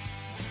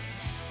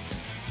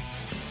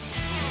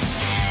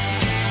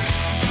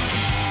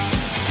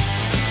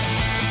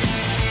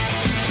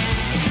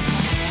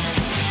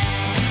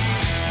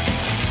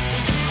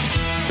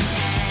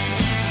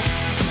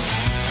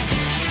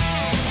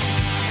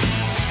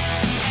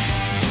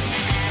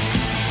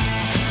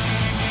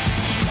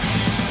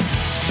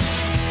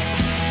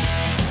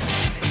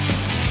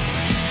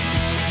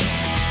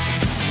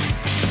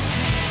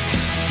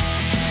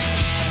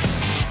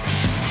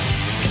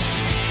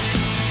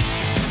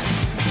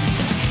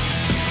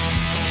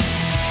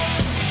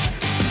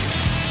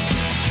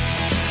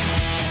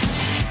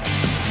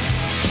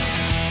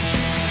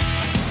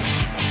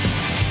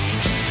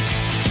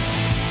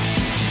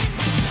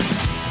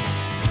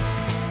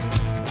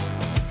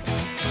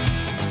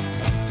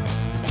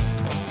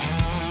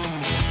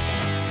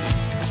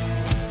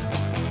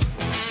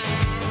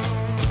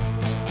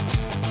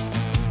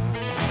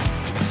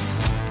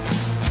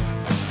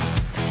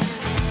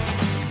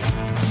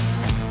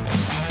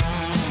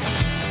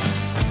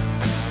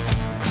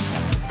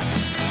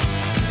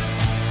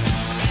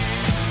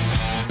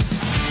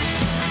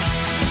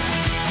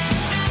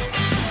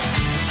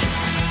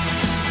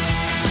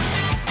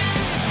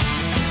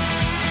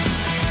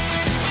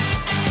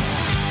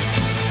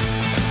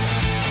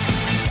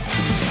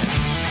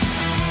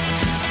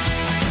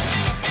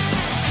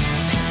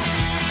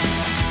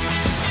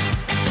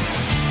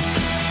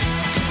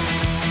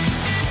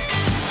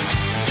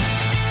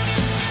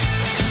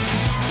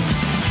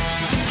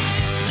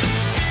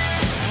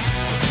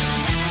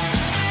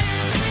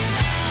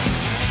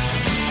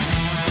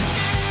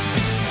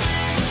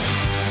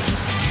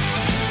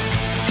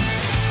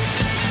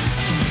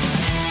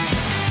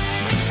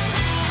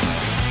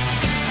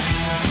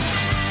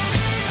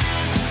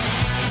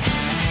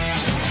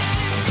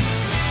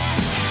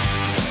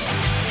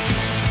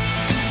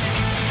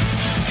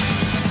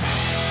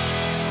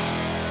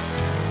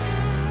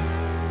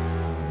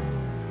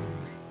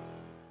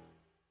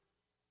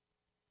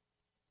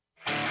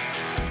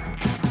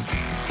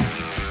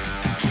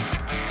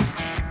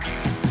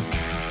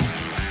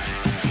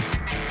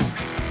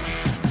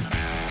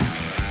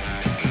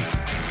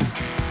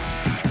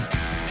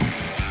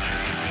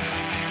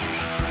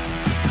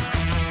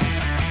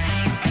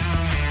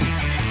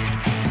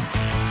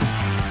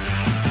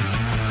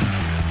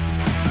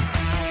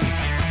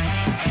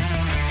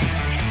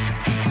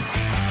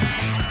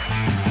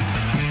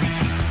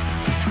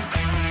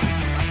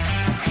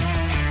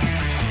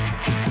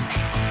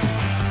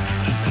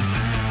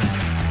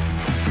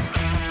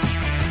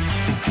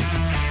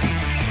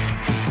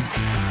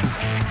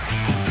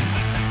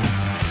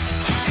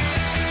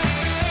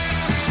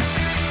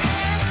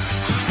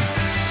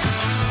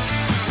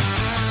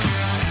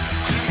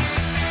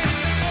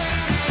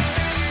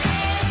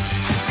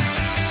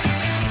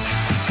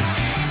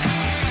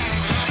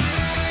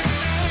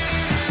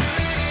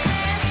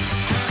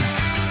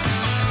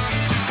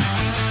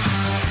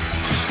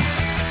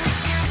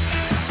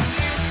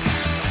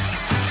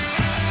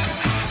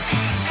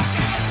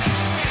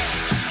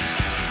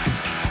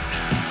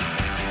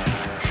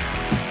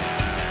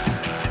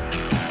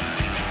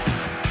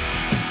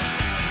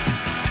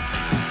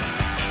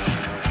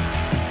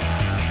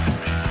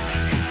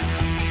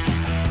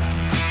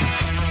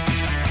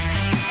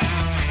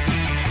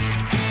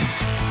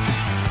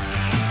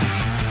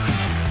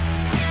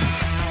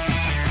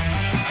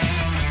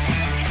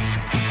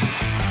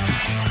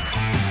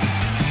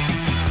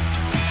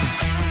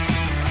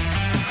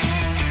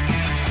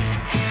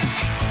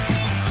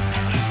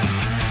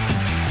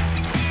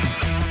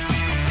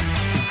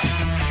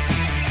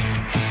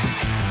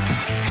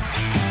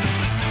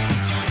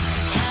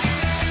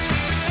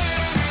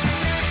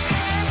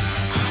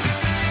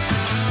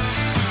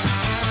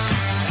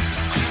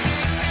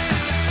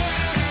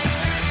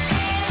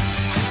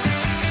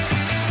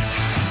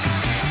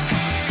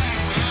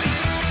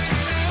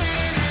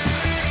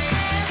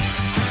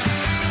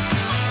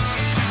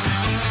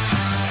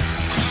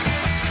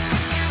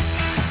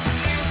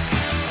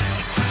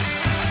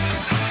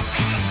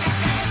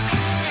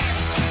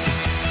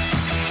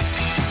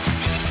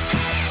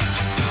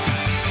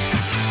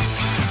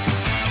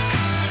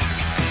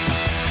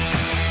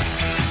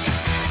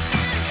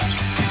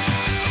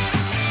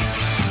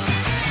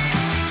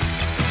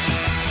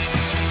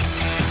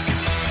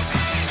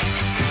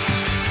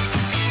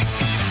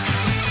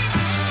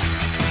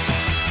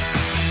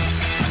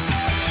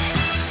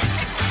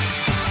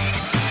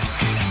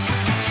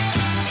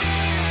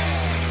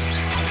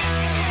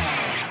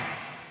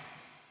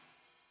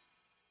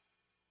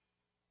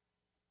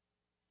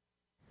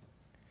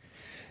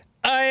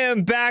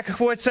 am back.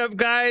 What's up,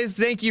 guys?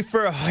 Thank you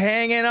for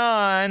hanging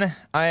on.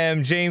 I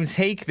am James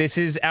Hake. This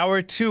is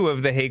hour 2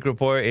 of the Hake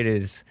Report. It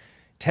is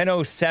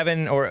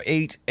 10:07 or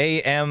 8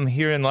 a.m.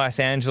 here in Los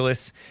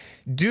Angeles.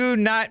 Do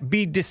not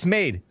be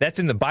dismayed. That's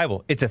in the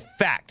Bible. It's a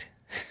fact.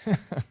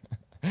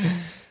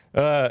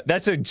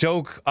 That's a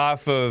joke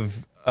off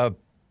of a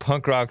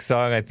punk rock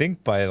song, I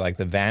think by like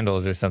the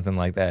Vandals or something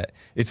like that.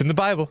 It's in the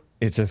Bible.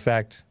 It's a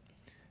fact.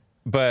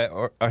 But,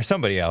 or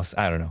somebody else.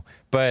 I don't know.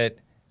 But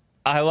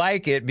I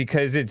like it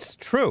because it's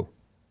true.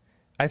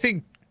 I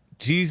think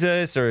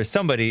Jesus or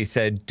somebody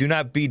said, do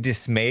not be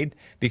dismayed,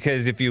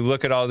 because if you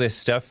look at all this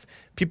stuff,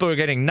 people are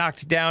getting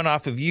knocked down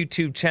off of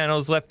YouTube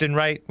channels left and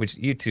right, which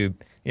YouTube,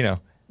 you know,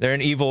 they're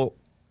an evil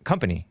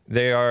company.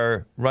 They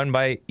are run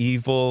by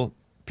evil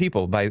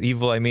people. By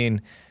evil, I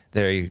mean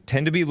they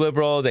tend to be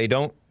liberal. They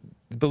don't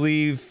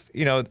believe,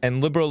 you know,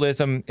 and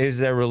liberalism is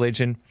their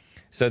religion.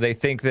 So they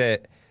think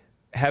that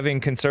having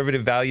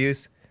conservative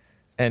values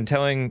and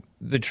telling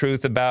the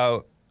truth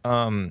about,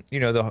 you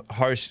know,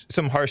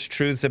 some harsh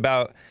truths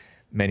about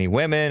many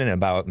women and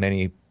about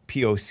many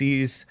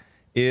POCs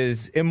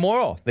is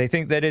immoral. They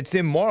think that it's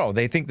immoral.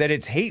 They think that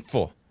it's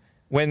hateful,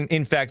 when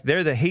in fact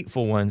they're the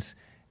hateful ones.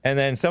 And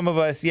then some of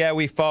us, yeah,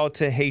 we fall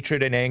to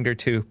hatred and anger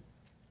too.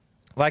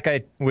 Like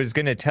I was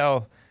going to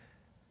tell,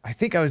 I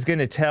think I was going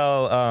to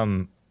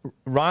tell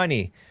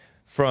Ronnie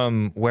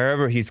from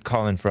wherever he's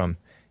calling from.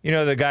 You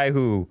know, the guy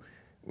who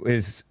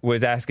was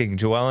asking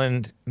Joel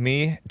and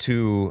me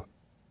to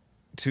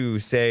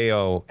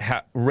say,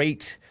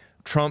 rate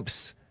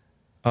Trump's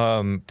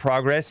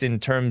progress in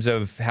terms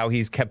of how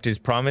he's kept his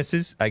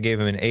promises. I gave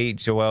him an 8.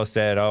 Joel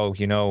said, oh,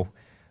 you know,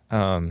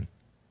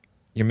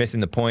 you're missing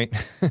the point.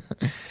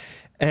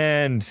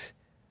 And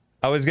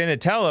I was going to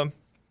tell him,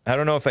 I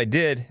don't know if I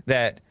did,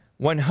 that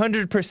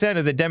 100%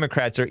 of the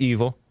Democrats are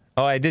evil.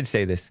 Oh, I did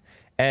say this.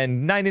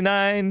 And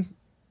 99,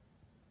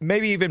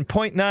 maybe even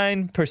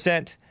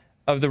 0.9%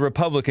 of the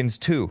Republicans,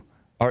 too,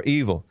 are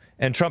evil.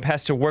 And Trump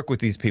has to work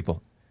with these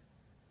people.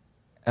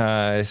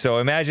 So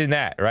imagine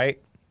that, right?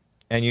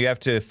 And you have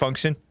to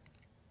function.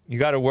 You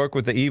got to work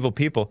with the evil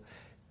people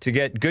to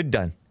get good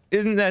done.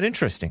 Isn't that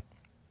interesting?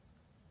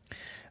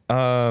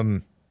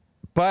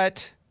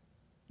 But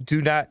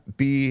do not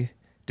be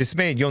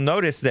dismayed. You'll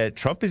notice that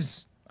Trump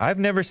is... I've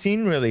never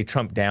seen really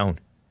Trump down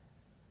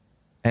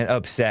and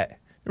upset.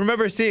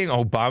 Remember seeing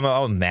Obama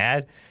all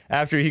mad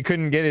after he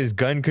couldn't get his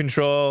gun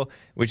control,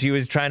 which he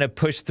was trying to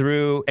push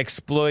through,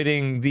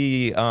 exploiting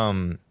the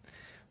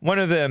one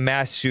of the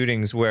mass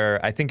shootings where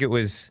I think it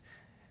was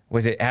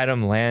it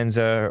Adam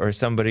Lanza or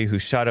somebody who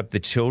shot up the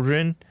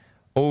children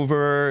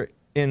over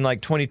in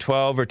like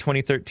 2012 or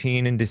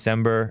 2013 in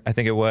December, I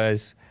think it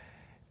was.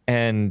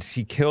 And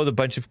he killed a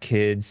bunch of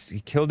kids.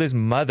 He killed his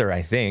mother,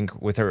 I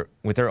think, with her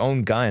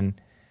own gun.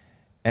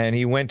 And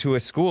he went to a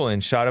school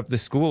and shot up the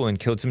school and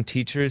killed some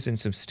teachers and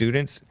some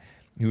students.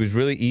 He was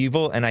really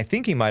evil, and I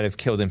think he might have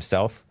killed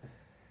himself.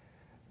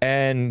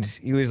 And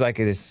he was like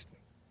this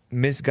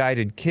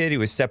misguided kid. He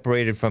was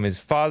separated from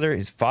his father.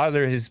 His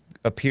father has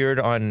appeared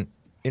on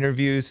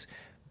interviews,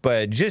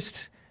 but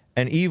just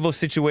an evil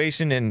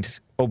situation, and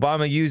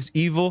Obama used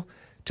evil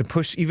to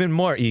push even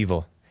more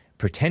evil,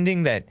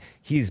 pretending that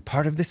he's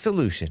part of the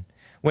solution,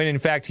 when in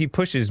fact he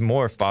pushes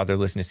more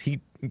fatherlessness. He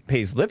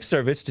pays lip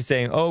service to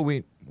saying,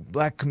 oh,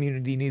 black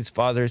community needs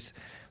fathers.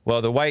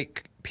 Well, the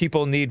white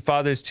people need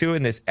fathers too,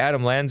 and this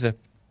Adam Lanza,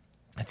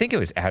 I think it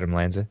was Adam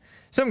Lanza,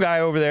 some guy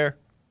over there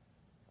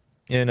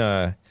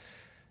in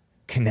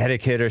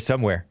Connecticut or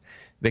somewhere,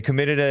 they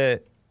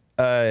committed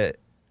a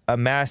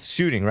mass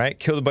shooting, right?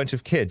 Killed a bunch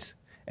of kids.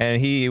 And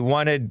he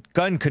wanted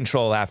gun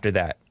control after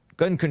that,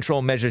 gun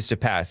control measures to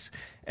pass.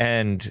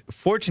 And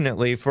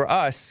fortunately for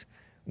us,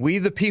 we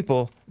the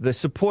people, the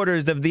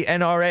supporters of the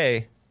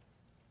NRA,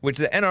 which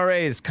the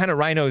NRA is kind of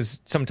rhinos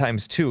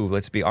sometimes too,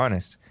 let's be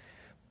honest.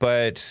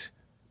 But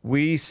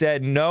we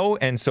said no,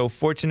 and so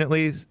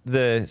fortunately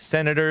the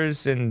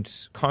senators and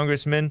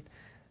congressmen,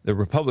 the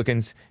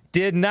Republicans,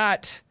 did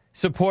not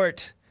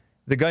support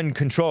the gun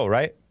control,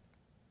 right?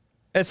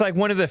 It's like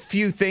one of the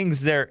few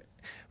things they're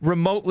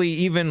remotely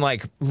even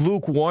like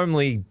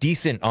lukewarmly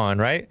decent on,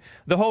 right?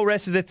 The whole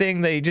rest of the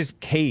thing, they just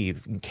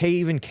cave and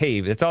cave and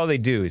cave. That's all they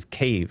do is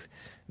cave.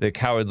 The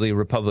cowardly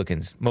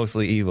Republicans,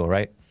 mostly evil,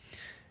 right?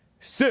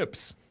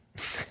 Simps.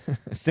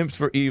 Simps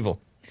for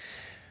evil.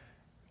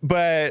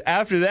 But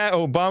after that,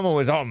 Obama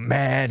was all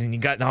mad and he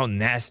got all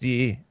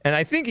nasty. And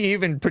I think he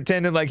even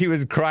pretended like he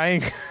was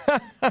crying.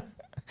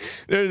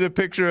 There's a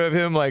picture of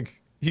him like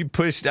he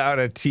pushed out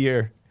a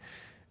tear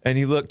and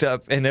he looked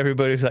up and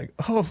everybody's like,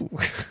 oh.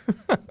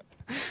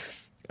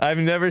 I've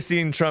never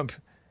seen Trump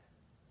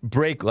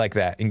break like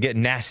that and get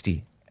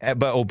nasty.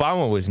 But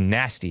Obama was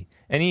nasty.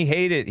 And he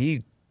hated,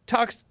 he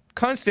talks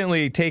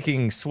constantly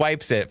taking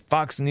swipes at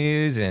Fox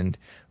News and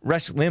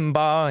Rush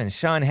Limbaugh and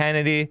Sean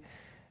Hannity.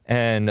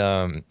 And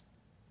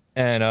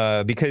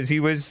because he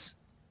was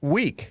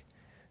weak.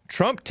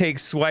 Trump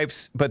takes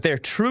swipes, but they're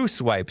true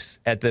swipes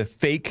at the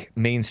fake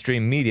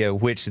mainstream media,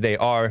 which they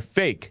are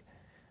fake.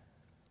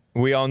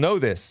 We all know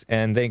this,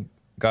 and thank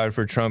God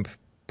for Trump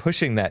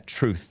pushing that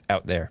truth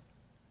out there.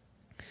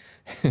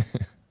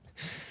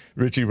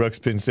 Richie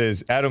Ruxpin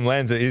says, Adam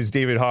Lanza is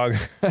David Hogg.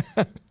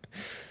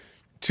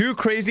 Two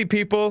crazy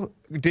people.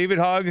 David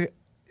Hogg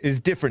is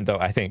different, though,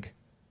 I think.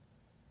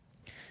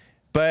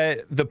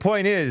 But the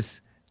point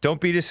is, don't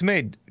be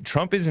dismayed.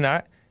 Trump is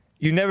not.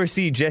 You never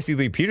see Jesse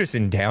Lee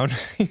Peterson down.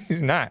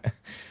 He's not.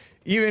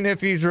 Even if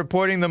he's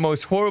reporting the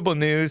most horrible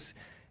news,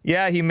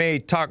 yeah, he may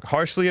talk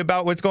harshly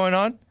about what's going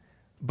on,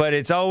 but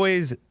it's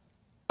always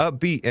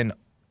upbeat and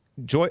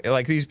joy.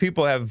 Like, these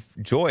people have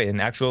joy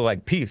and actual,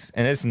 like, peace,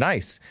 and it's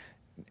nice.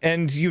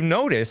 And you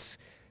notice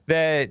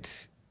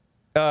that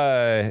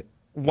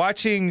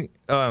watching,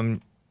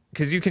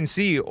 because you can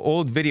see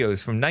old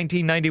videos from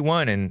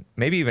 1991 and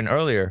maybe even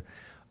earlier,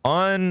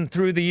 on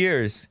through the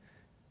years,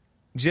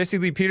 Jesse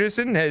Lee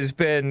Peterson has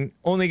been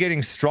only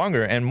getting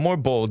stronger and more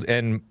bold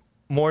and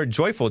more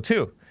joyful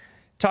too,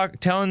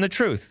 telling the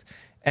truth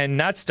and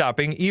not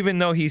stopping, even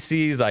though he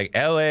sees like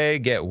LA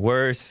get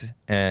worse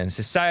and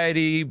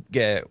society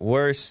get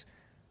worse.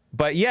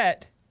 But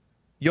yet,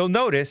 you'll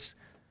notice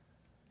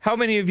how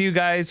many of you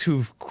guys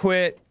who've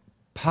quit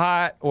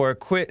pot or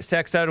quit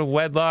sex out of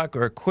wedlock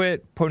or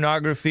quit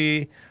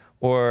pornography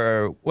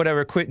or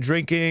whatever, quit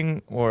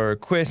drinking or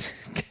quit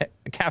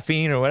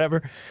caffeine or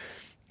whatever,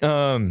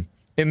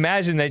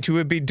 imagine that you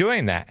would be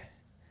doing that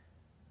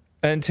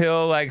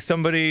until like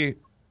somebody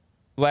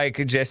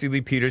like Jesse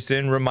Lee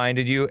Peterson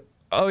reminded you,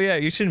 oh yeah,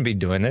 you shouldn't be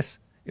doing this.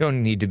 You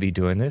don't need to be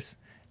doing this.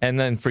 And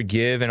then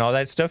forgive and all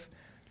that stuff.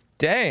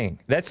 Dang,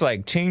 that's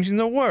like changing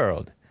the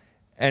world.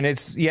 And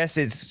it's, yes,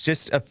 it's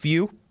just a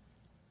few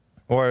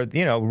or,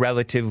 you know,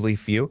 relatively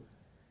few,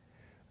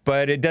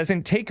 but it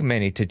doesn't take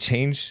many to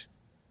change,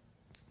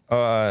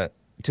 to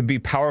be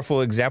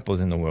powerful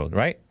examples in the world,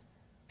 right?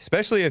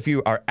 Especially if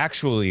you are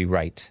actually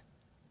right.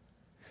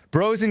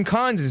 Bros and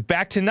Cons is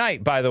back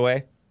tonight, by the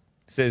way,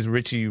 says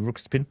Richie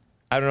Ruxpin.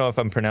 I don't know if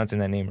I'm pronouncing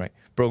that name right.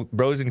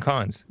 Bros and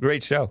Cons.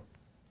 Great show.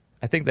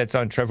 I think that's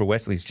on Trevor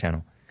Wesley's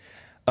channel.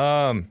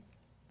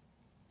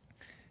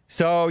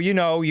 So, you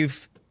know,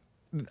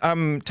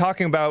 I'm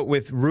talking about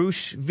with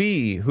Roosh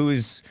V,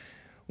 who's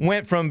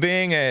went from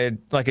being a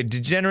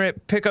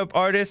degenerate pickup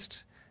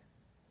artist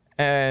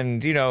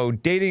and, you know,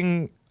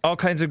 dating all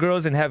kinds of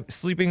girls and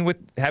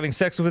having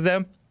sex with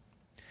them,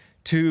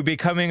 to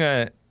becoming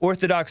an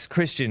Orthodox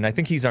Christian. I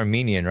think he's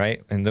Armenian,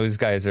 right? And those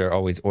guys are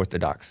always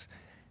Orthodox.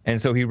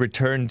 And so he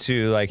returned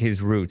to like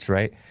his roots,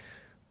 right?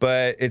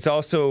 But it's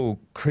also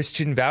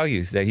Christian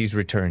values that he's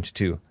returned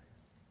to.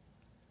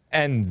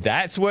 And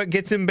that's what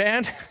gets him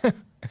banned?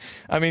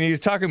 I mean, he's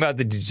talking about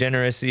the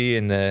degeneracy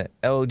and the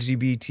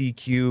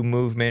LGBTQ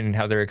movement and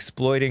how they're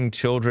exploiting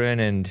children,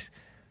 and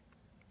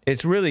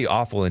it's really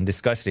awful and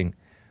disgusting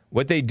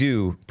what they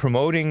do,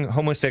 promoting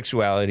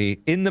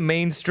homosexuality in the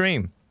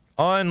mainstream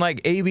on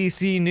like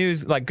ABC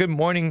News, like Good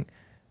Morning,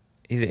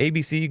 is it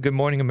ABC, Good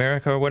Morning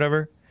America or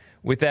whatever,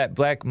 with that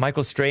black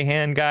Michael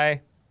Strahan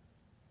guy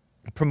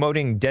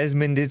promoting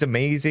Desmond is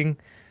Amazing,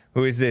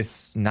 who is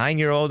this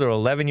 9-year-old or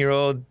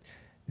 11-year-old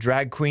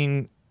drag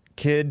queen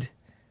kid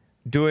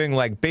doing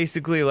like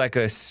basically like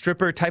a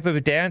stripper type of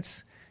a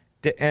dance.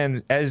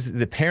 And as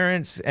the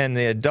parents and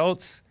the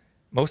adults,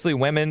 mostly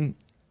women,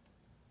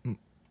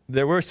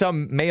 there were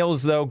some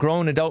males though,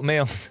 grown adult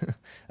males,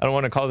 I don't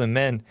want to call them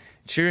men,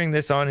 cheering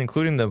this on,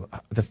 including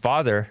the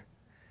father.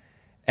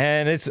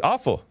 And it's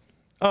awful.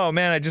 Oh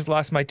man, I just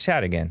lost my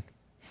chat again.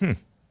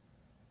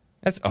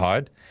 That's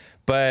odd.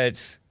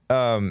 But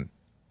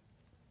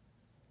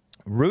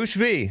Roosh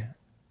V,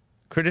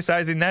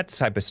 criticizing that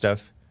type of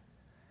stuff,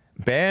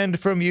 banned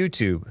from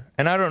YouTube.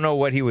 And I don't know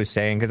what he was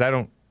saying because I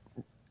don't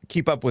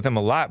keep up with him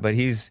a lot, but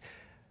he's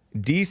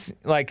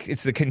like,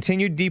 it's the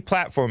continued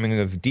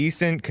deplatforming of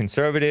decent,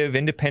 conservative,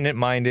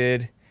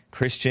 independent-minded,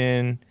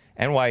 Christian,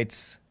 and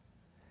whites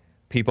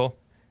people.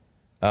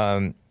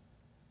 And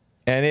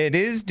it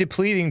is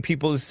depleting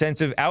people's sense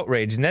of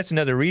outrage. And that's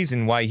another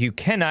reason why you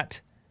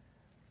cannot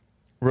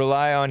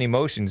rely on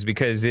emotions,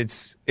 because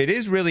it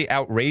is really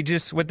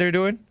outrageous what they're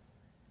doing.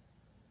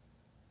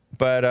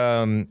 But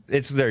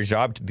it's their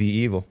job to be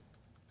evil.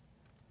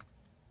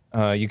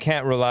 You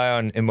can't rely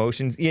on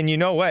emotions. And you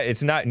know what?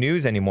 It's not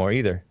news anymore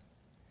either.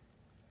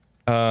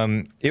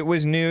 It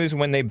was news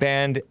when they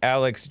banned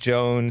Alex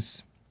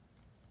Jones.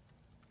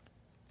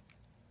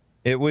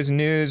 It was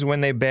news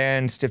when they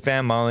banned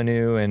Stefan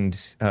Molyneux and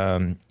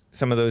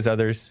some of those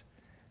others.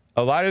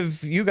 A lot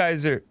of you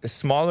guys are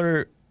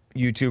smaller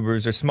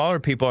YouTubers or smaller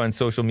people on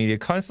social media,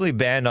 constantly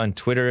banned on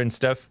Twitter and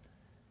stuff.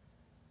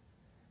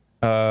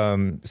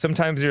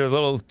 Sometimes you're a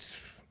little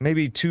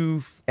maybe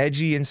too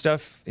edgy and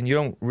stuff, and you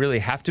don't really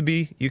have to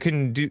be. You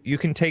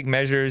can take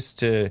measures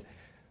to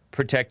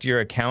protect your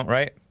account,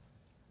 right?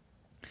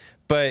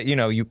 But you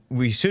know,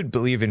 we should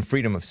believe in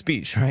freedom of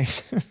speech,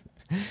 right?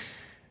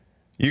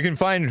 You can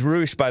find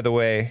Roosh, by the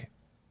way.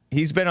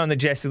 He's been on the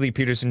Jesse Lee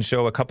Peterson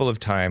show a couple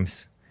of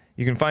times.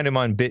 You can find him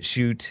on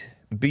BitChute,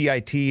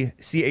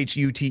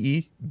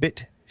 BitChute,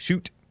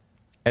 BitChute,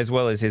 as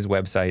well as his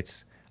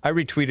websites. I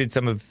retweeted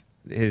some of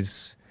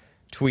his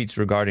tweets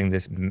regarding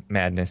this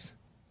madness.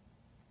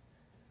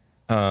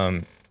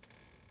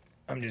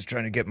 I'm just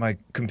trying to get my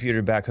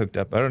computer back hooked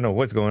up. I don't know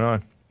what's going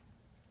on.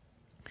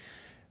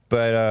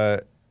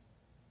 But,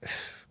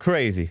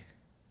 crazy.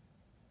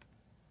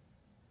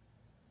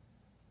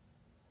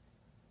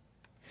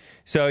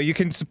 So you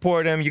can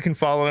support him. You can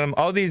follow him.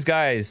 All these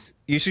guys,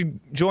 you should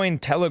join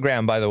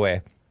Telegram, by the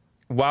way,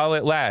 while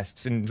it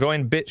lasts. And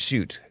join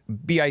BitChute.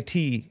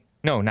 B-I-T.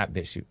 No, not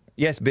BitChute.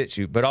 Yes,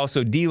 BitChute. But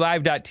also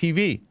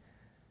DLive.tv.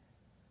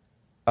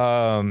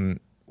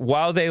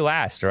 While they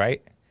last,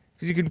 right?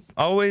 Because you can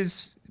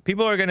always...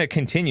 People are going to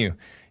continue,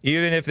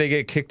 even if they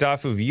get kicked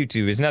off of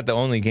YouTube. It's not the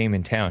only game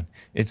in town.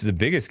 It's the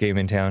biggest game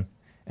in town.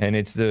 And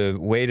it's the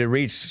way to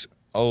reach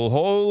a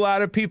whole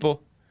lot of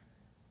people.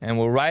 And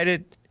we'll ride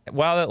it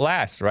while it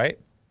lasts, right?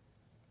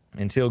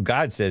 Until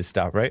God says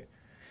stop, right?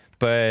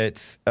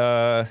 But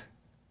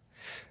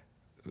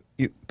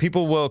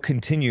people will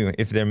continue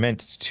if they're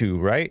meant to,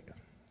 right?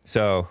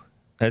 So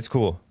that's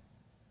cool.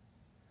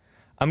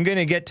 I'm going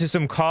to get to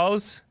some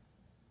calls.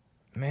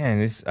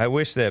 Man, I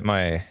wish that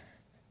my...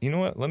 You know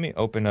what? Let me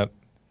open up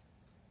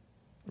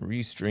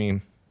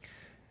Restream.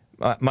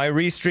 My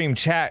Restream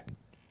chat,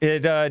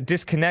 it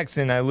disconnects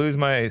and I lose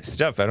my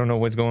stuff. I don't know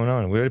what's going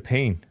on. What a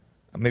pain.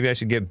 Maybe I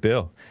should get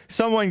Bill.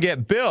 Someone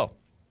get Bill.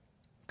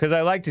 Because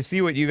I like to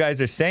see what you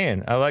guys are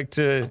saying. I like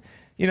to,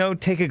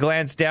 take a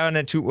glance down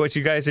at what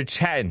you guys are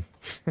chatting.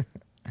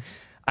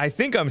 I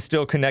think I'm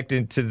still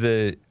connected to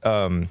the,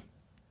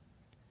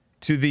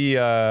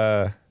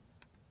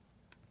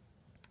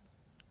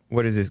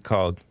 what is this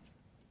called?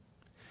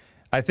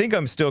 I think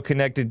I'm still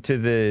connected to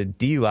the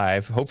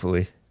D-Live,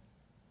 hopefully.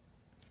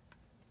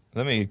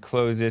 Let me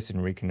close this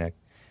and reconnect.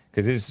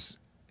 Because this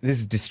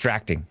is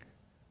distracting.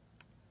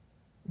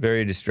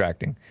 Very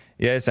distracting.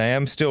 Yes, I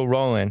am still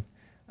rolling.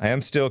 I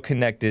am still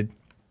connected.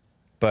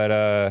 But,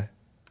 I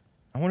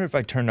wonder if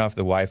I turned off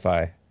the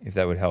Wi-Fi, if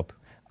that would help.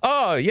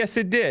 Oh, yes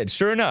it did.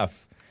 Sure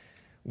enough.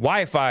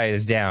 Wi-Fi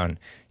is down.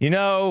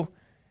 Little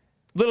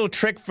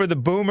trick for the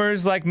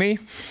boomers like me.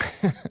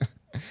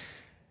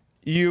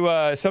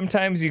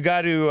 Sometimes you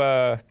got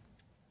to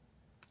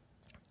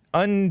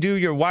undo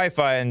your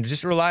Wi-Fi and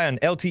just rely on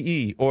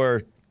LTE,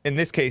 or in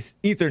this case,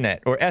 Ethernet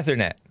or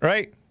Ethernet,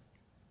 right?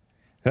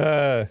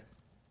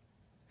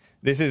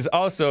 This is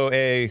also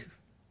a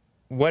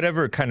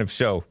whatever kind of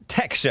show,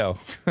 tech show.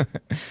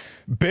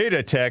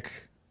 Beta tech,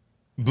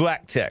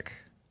 black tech,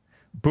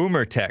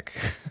 boomer tech.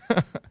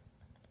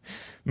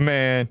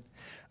 Man.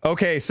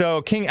 Okay,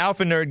 so King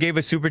Alpha Nerd gave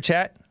a super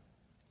chat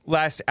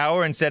last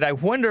hour and said, I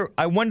wonder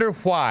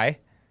why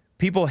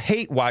people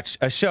hate watch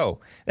a show.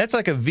 That's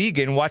like a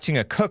vegan watching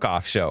a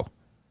cook-off show.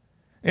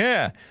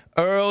 Yeah.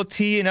 Earl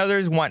T and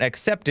others want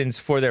acceptance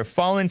for their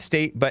fallen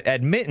state, but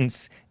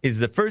admittance is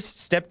the first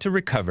step to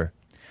recover.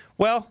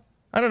 Well,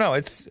 I don't know.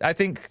 I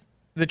think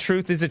the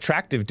truth is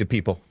attractive to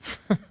people.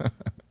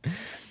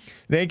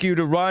 Thank you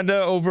to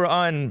Rhonda over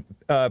on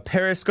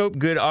Periscope.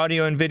 Good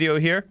audio and video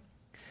here.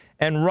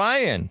 And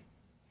Ryan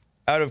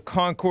out of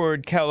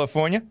Concord,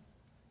 California.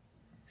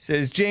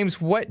 Says,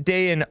 James, what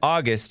day in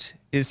August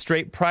is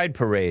Straight Pride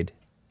Parade?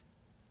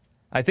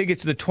 I think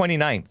it's the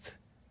 29th.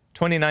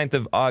 29th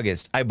of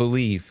August, I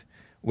believe.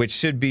 Which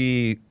should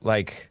be,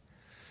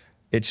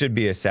 it should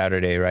be a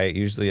Saturday, right?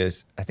 Usually,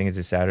 I think it's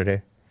a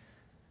Saturday.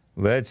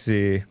 Let's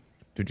see.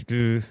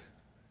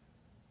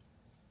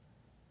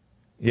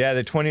 Yeah,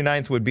 the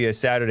 29th would be a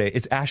Saturday.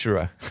 It's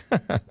Ashura.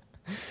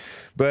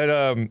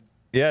 But,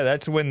 yeah,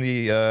 that's when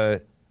the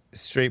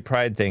Straight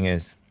Pride thing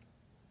is.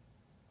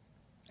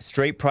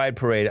 Straight Pride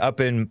Parade up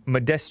in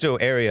Modesto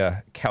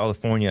area,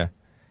 California.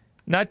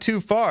 Not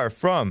too far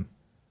from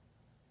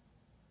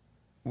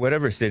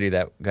whatever city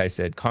that guy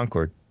said,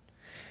 Concord.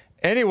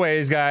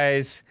 Anyways,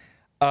 guys,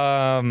 you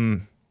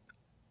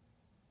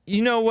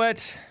know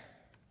what?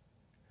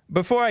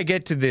 Before I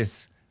get to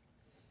this,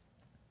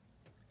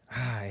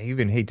 I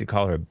even hate to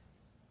call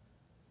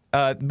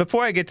her.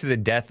 Before I get to the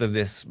death of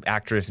this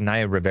actress,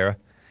 Naya Rivera,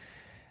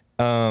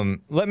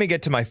 let me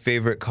get to my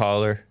favorite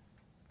caller,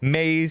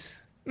 Maze.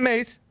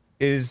 Maze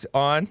is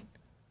on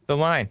the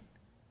line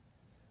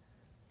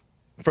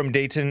from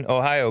Dayton,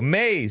 Ohio.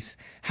 Maze,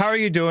 how are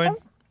you doing?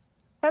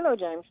 Hello,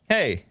 James.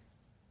 Hey.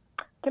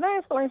 Can I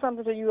explain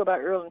something to you about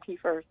Earl and T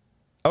first?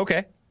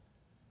 Okay.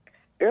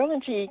 Earl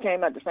and T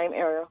came out the same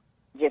area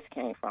Jesse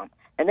came from.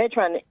 And they're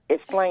trying to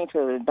explain to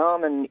the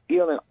dumb and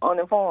ill and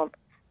uninformed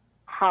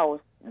how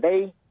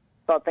they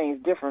thought things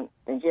different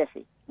than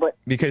Jesse. But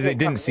because they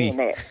didn't see.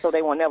 That, so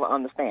they will never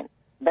understand it.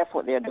 That's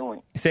what they're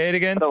doing. Say it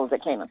again? For those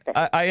that can't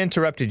understand. I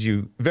interrupted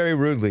you very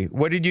rudely.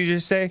 What did you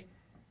just say?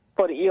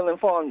 For the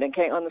ill-informed that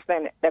can't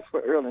understand it, that's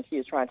what Earl and T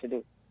is trying to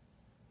do.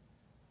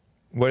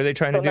 What are they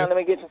trying to do? Now let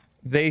me get to,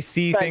 they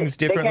see things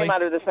differently? They came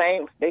out of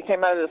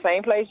the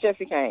same place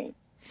Jesse came.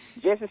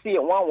 Jesse see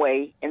it one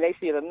way, and they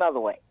see it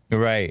another way.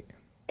 Right.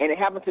 And it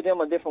happened to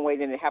them a different way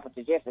than it happened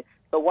to Jesse.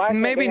 So why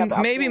maybe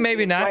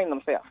maybe not.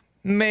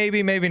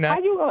 Maybe not.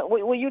 How you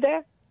were you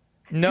there?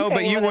 No,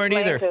 but you weren't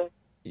either.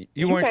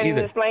 You weren't can't either.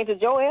 Even explain to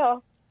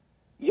Joel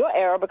your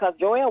era because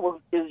Joel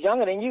is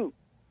younger than you.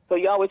 So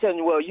you always telling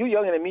me, well, you're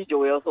younger than me,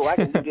 Joel, so I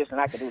can do this and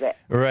I can do that.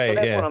 Right, So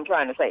that's yeah. what I'm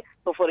trying to say.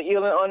 So for the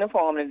ill and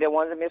uninformed, and the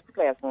ones that miss the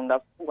classroom,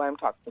 that's who I'm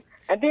talking to.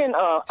 And then,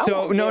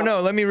 So,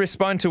 no, let me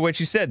respond to what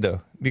you said,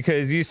 though,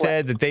 because you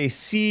said that they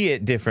see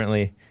it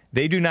differently.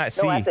 They do not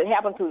see. No, I said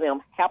happen to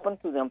them.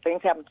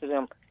 Things happen to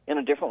them in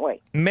a different way.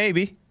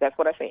 Maybe. That's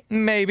what I said.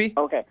 Maybe.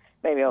 Okay.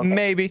 Maybe. Okay.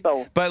 Maybe.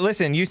 So, But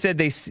listen, you said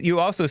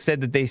you also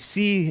said that they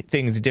see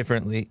things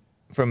differently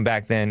from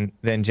back then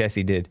than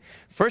Jesse did.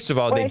 First of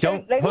all, Well, they they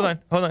don't. do.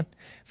 Hold on.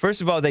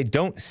 First of all, they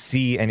don't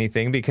see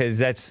anything because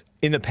that's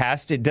in the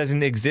past. It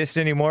doesn't exist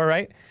anymore,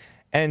 right?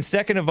 And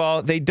second of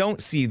all, they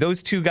don't see.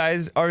 Those two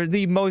guys are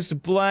the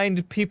most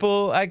blind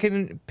people I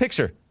can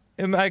picture.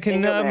 I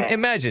can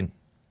imagine.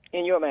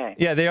 in your mind.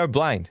 Yeah, they are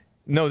blind.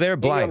 No, they're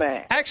blind.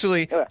 mind.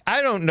 Actually, Yeah.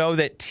 I don't know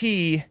that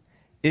T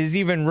is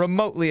even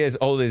remotely as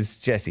old as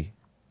Jesse.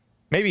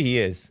 Maybe he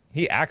is.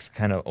 He acts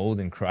kind of old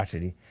and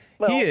crotchety.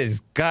 Well, he has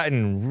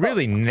gotten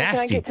really can I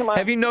nasty. get to my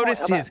Have you point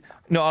noticed about- his...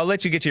 No, I'll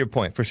let you get to your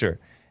point for sure.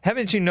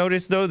 Haven't you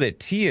noticed, though, that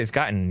T has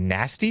gotten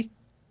nasty?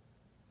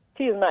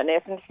 He is not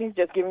nasty. He's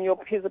just giving you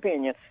his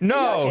opinion. No,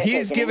 You're not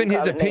he's taking it, given you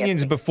his call it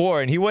opinions nasty.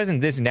 before, and he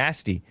wasn't this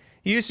nasty.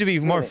 He used to be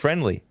more Really?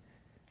 friendly.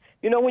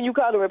 You know when you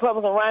call the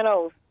Republicans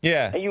rhinos,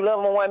 Yeah. and you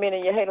love them one minute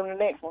and you hate them the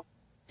next one.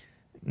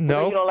 You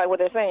No. don't like what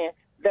they're saying.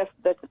 That's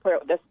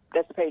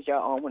the page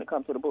y'all on when it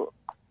comes to the book.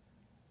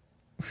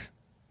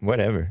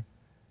 Whatever.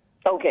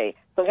 Okay,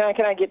 so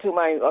can I get to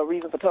my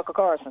reason for Tucker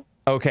Carlson?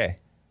 Okay.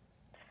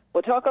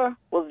 Well, Tucker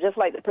was just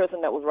like the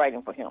person that was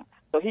writing for him.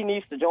 So he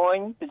needs to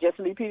join the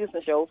Jesse Lee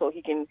Peterson show so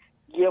he can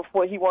give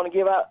what he want to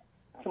give out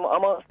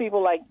amongst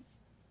people, like,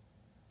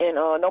 and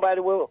nobody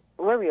will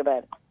worry about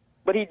it.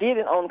 But he did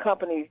it on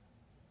company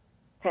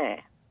time.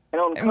 And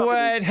on company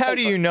What? How do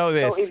paper. you know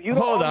this? So if you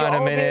don't Hold own your on a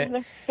own minute.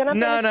 business- Can I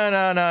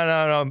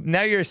No. finish?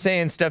 Now you're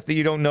saying stuff that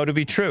you don't know to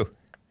be true.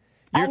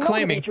 You're I know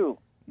claiming. To be true.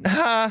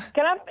 Huh?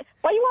 Can I?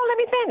 Why you won't let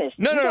me finish?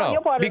 You got No.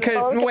 your part of the Because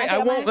story. Can wait, I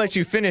tell won't mine? let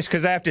you finish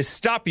because I have to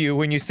stop you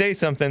when you say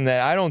something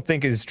that I don't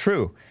think is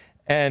true.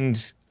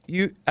 And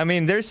I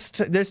mean, there's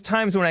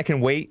times when I can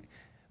wait,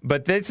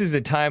 but this is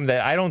a time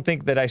that I don't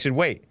think that I should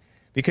wait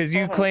because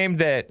you claimed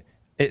that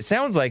it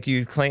sounds like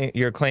you're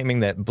claiming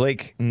that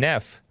Blake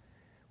Neff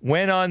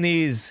went on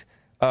these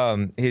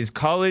his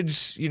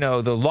college,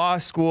 the law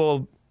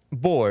school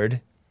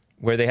board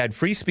where they had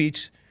free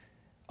speech,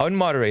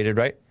 unmoderated,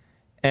 right?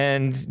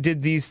 And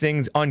did these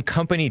things on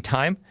company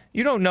time.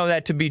 You don't know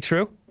that to be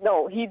true?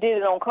 No, he did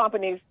it on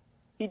companies.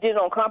 He did it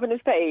on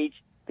company's page.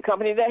 The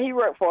company that he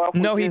worked for.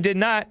 No, which he is did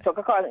not.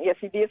 Tucker Carlson. Yes,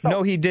 he did. So.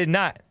 No, he did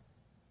not.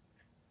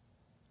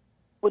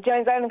 Well,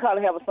 James, I didn't call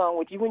to have a song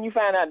with you. When you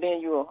find out,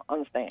 then you'll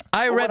understand.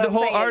 I But read what the I'm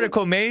whole saying is-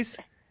 article, Maze.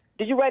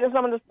 Did you read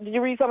some of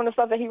the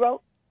stuff that he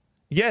wrote?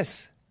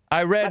 Yes,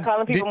 I read. Like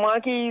calling people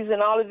monkeys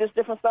and all of this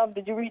different stuff.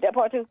 Did you read that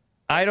part too?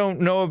 I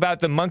don't know about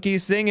the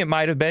monkeys thing. It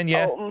might have been,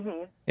 yeah. Oh,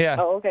 mm-hmm. Yeah.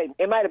 Oh, okay.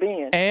 It might have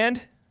been.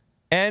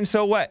 And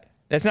so what?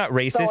 That's not So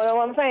racist.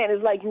 what I'm saying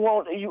is like you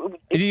won't.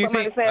 If Do you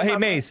somebody think? says Hey,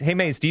 something-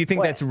 Maze. Do you think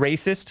What? that's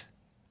racist?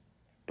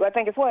 Do I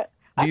think it's what?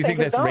 Do you think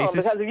it's that's dumb,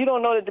 racist? Because if you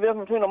don't know the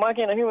difference between a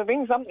monkey and a human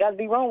being, something got to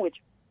be wrong with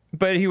you.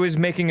 But he was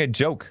making a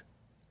joke.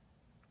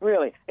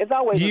 Really, it's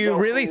always. Do a you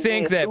joke really when you're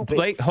think being that stupid.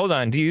 Blake? Hold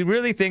on. Do you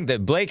really think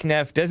that Blake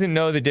Neff doesn't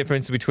know the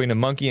difference between a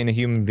monkey and a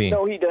human being?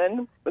 No, he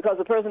doesn't. Because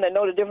the person that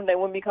knows the difference, they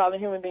wouldn't be calling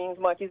human beings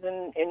monkeys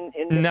and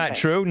Not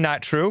true.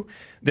 Not true.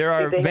 There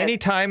are If they many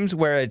had- times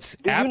where it's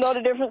Do apt. you know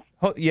the difference?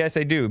 Yes,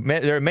 I do.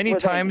 There are many Well,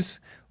 then, times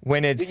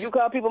when it's. Do you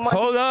call people monkeys?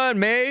 Hold on,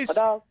 Maze. A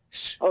dog?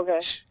 Shh, Okay.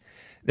 shh.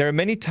 There are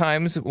many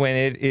times when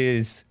it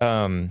is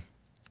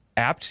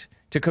apt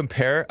to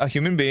compare a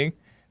human being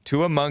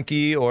to a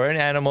monkey or an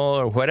animal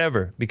or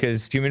whatever,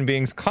 because human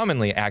beings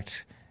commonly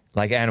act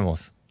like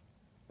animals.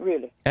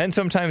 Really, And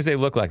sometimes they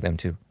look like them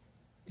too.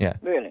 Yeah.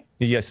 really.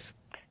 Yes.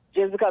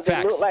 Just because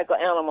Facts. they look like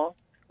an animal.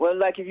 Well,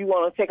 like if you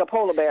want to take a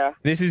polar bear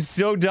This is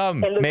so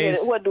dumb, and look Maze.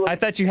 at it, what do it? I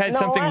thought you had No,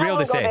 something I don't real to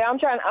wanna go say.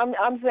 there.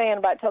 I'm saying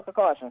about Tucker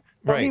Carlson.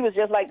 So Right. he was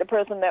just like the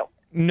person that.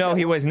 No, that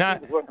he was not.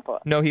 he was working for.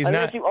 No, he's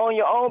Unless not. you own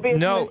your own business.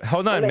 No,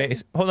 hold on, Let-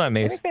 Maze. Hold on, Let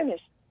me Maze. finish.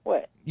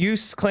 What? You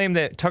claim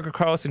that Tucker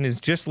Carlson is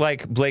just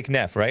like Blake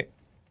Neff, right?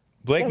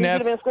 Blake He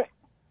should've Neff. been scra-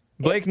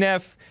 Blake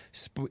Neff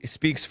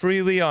speaks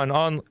freely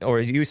or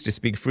used to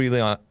speak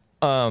freely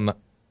on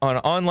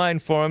online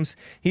forums.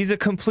 He's a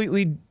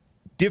completely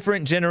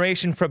different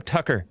generation from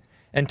Tucker,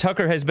 and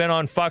Tucker has been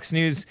on Fox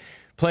News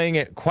playing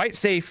it quite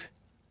safe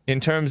in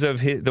terms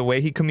of the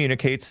way he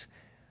communicates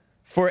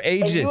for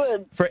ages.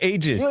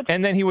 would-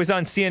 And then he was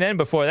on CNN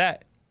before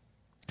that.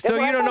 So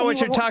That's you I don't know thought what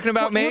he you're was- talking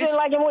about, You Maze? didn't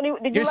like him when he,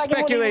 did you You're like him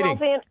when he was speculating. on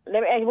CNN?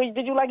 Let me ask you,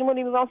 did you like him when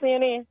he was on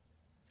CNN?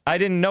 I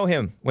didn't know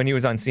him when he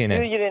was on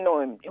CNN. You didn't know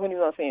him when he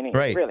was on CNN,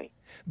 Right. Really?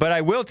 But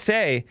I will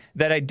say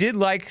that I did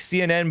like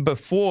CNN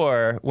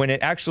before when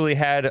it actually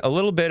had a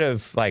little bit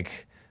of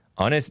like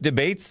honest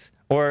debates,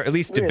 or at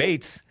least Really?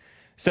 debates,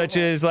 such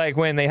as like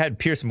when they had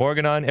Pierce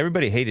Morgan on.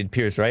 Everybody hated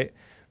Pierce, right?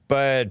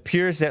 But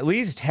Pierce at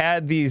least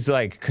had these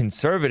like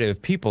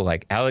conservative people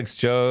like Alex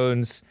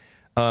Jones,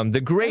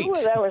 the great. Who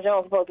was Alex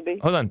Jones supposed to be?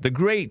 Hold on, the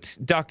great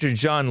Dr.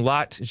 John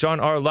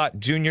R. Lott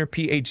Jr.,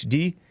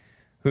 PhD,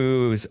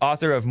 who's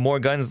author of More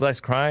Guns, Less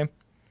Crime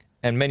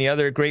and many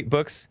other great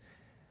books.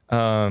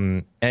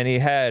 And he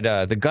had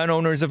the Gun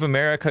Owners of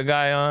America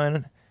guy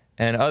on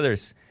and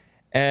others.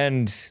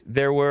 And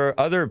there were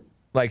other,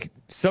 like,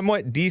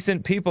 somewhat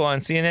decent people on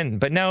CNN.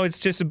 But now it's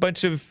just a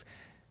bunch of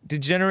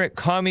degenerate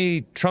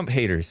commie Trump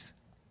haters.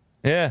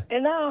 Yeah.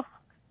 And now,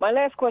 my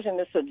last question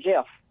is to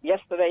Jeff.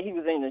 Yesterday, he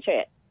was in the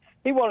chat.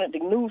 He wanted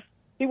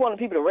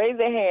people to raise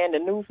their hand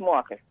and news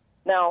Marcus.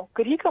 Now,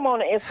 could he come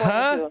on and explain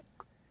to...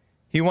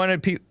 He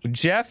wanted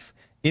Jeff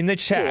in the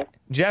chat. Yeah.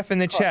 Jeff in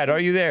the chat, are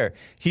you there?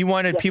 He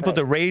wanted people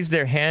to raise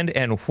their hand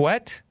and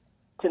what?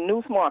 To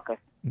Noose Marcus.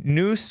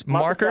 Noose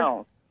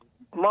Marker?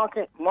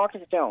 Marcus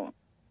Jones.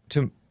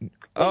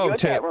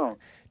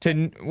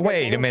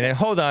 Wait a minute.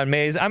 Hold on,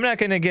 Maze. I'm not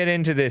going to get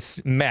into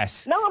this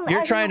mess. No, I'm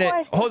You're trying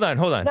to hold on.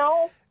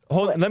 No.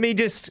 Let me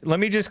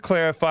just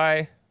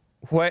clarify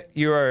what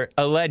you're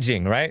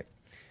alleging, right?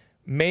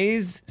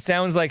 Maze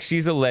sounds like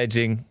she's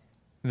alleging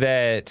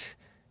that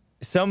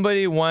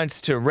somebody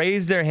wants to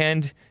raise their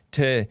hand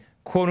to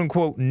quote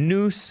unquote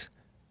noose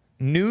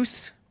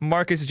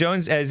Marcus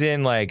Jones, as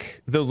in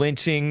like the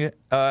lynching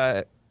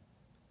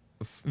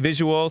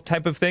visual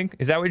type of thing.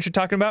 Is that what you're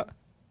talking about?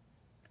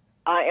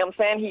 I am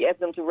saying he asked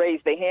them to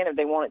raise their hand if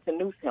they wanted to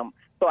noose him.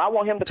 So I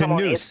want him to come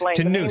on and explain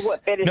to me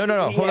what fetish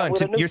No, hold on.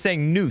 You're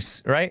saying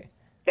noose, right?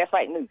 That's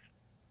right, noose.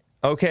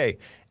 Okay,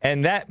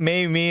 and that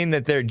may mean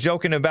that they're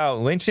joking about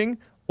lynching,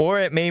 or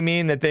it may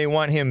mean that they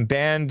want him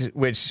banned,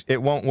 which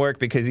it won't work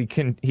because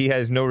he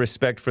has no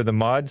respect for the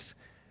mods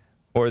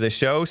or the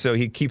show, so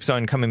he keeps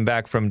on coming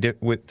back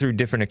through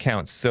different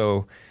accounts.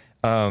 So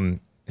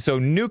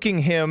nuking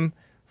him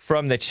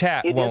from the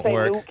chat won't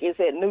work. Nuke, it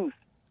said noose.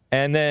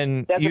 And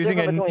then using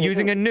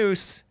a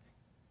noose,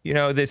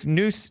 this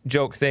noose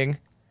joke thing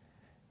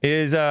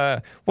is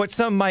what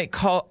some might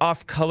call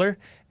off color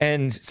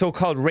and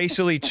so-called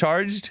racially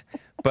charged.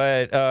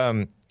 But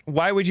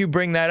why would you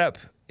bring that up?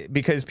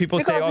 Because people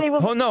say,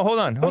 hold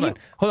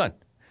on.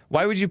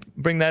 Why would you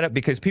bring that up?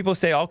 Because people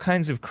say all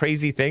kinds of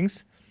crazy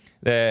things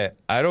that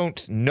I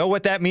don't know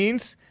what that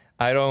means.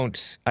 I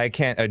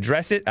can't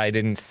address it. I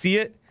didn't see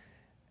it.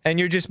 And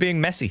you're just being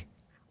messy.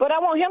 But I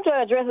want him to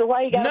address it.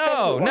 Why he got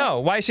No.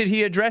 Why should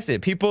he address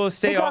it? People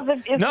say... Because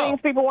it's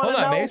things people want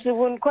to know. It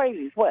wouldn't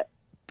crazy. What?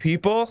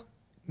 People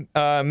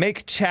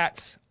make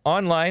chats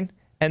online,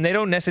 and they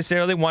don't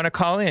necessarily want to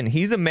call in.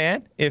 He's a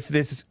man. If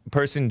this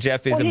person,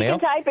 Jeff, is a male... He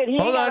can type it.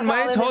 Hold on,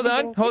 Mace. Hold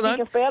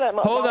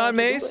on,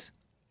 Mace.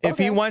 If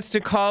he wants to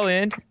call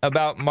in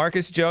about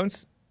Marcus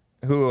Jones,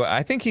 who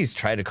I think he's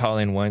tried to call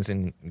in once,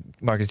 and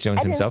Marcus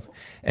Jones himself,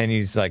 and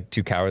he's like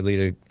too cowardly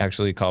to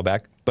actually call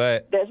back.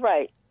 But that's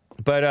right.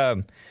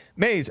 But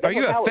Maze, are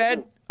you a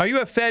Fed? Are you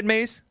a Fed,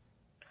 Maze?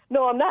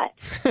 No, I'm not.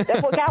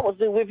 That's what cowards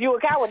do. If you're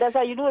a coward, that's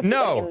how you do it.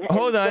 No,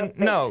 hold on.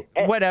 No,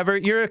 whatever.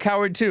 You're a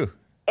coward too.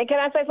 And can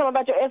I say something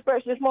about your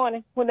experts this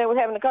morning when they were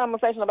having a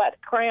conversation about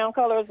crayon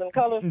colors and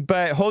colors?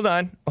 But hold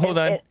on.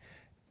 Okay.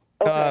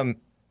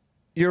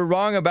 You're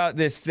wrong about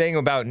this thing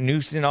about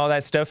noose and all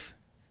that stuff.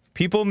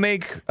 People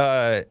make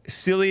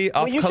silly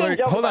off-color.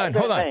 Hold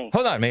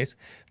on, Mace.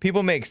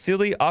 People make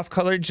silly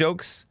off-color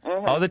jokes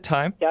all the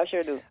time. Yeah, I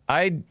sure do.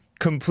 I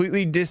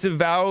completely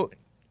disavow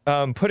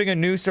putting a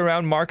noose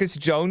around Marcus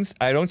Jones.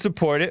 I don't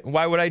support it.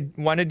 Why would I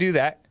want to do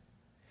that?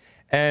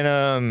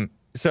 And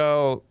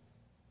so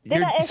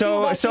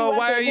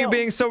why are you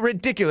being so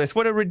ridiculous?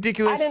 What a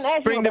ridiculous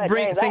thing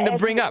to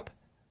bring up.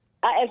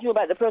 I asked you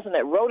about the person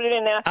that wrote it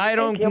in there. I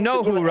don't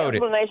know who wrote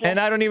it, and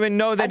I don't even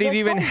know that it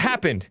even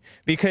happened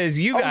because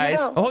you guys.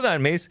 Hold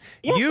on, Mace.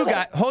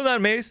 Hold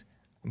on, Mace.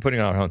 I'm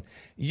putting it on hold.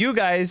 You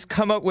guys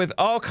come up with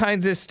all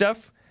kinds of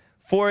stuff.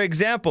 For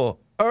example,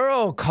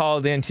 Earl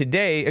called in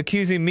today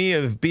accusing me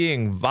of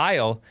being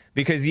vile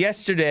because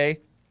yesterday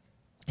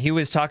he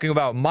was talking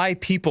about my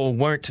people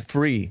weren't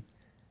free,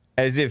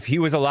 as if he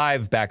was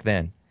alive back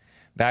then,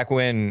 back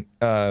when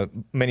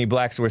many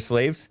blacks were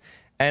slaves.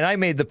 And I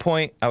made the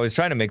point, I was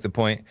trying to make the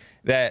point,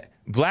 that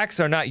blacks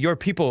are not your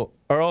people,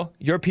 Earl.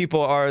 Your people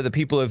are the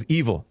people of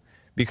evil.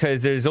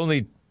 Because there's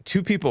only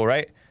two people,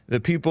 right? The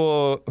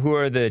people who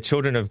are the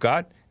children of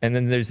God, and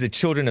then there's the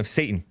children of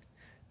Satan.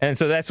 And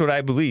so that's what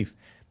I believe.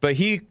 But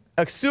he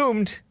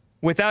assumed,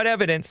 without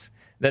evidence,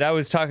 that I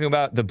was talking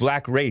about the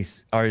black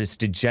race is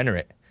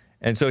degenerate.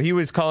 And so he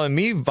was calling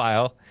me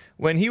vile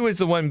when he was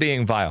the one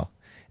being vile.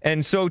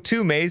 And so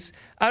too, Mace,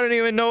 I don't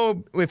even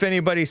know if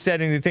anybody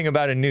said anything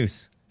about a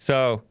noose.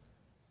 So,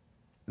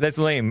 that's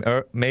lame,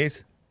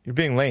 Maze. You're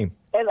being lame.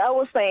 As I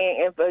was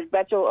saying,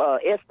 about your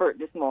expert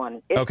this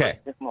morning.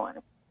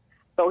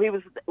 So he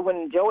was,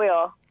 when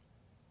Joel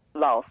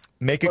lost.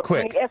 Make it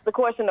quick. He asked the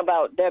question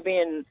about there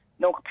being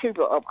no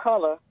people of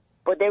color,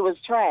 but they was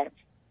tribes.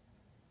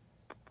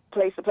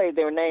 Place to place,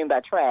 they were named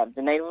by tribes.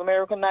 The Native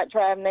American not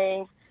tribe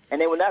names,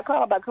 and they were not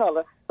called by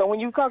color. So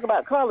when you talk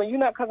about color, you're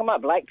not talking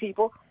about black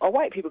people or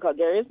white people, because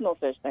there is no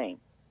such thing.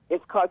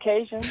 It's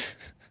Caucasian.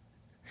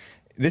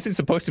 This is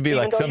supposed to be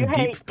like some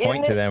deep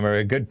point to them, or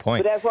a good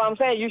point. But that's what I'm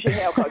saying. You should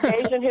have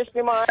Caucasian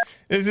History Month.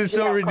 This is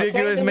so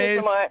ridiculous,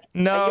 Maze.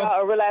 No. And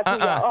y'all realize who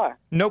y'all are.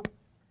 Nope.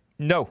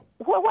 No.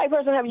 What white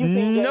person have you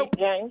seen, Nope.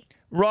 James?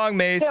 Wrong,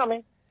 Maze. Tell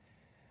me.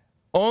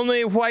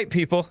 Only white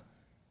people.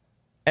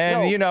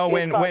 And, No, you know, it's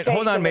when hold on,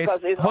 Caucasian Mace. because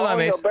it's Hold on, on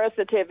Mace. your birth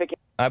certificate.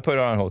 I put it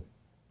on hold.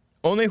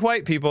 Only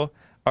white people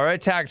are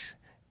attacked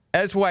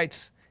as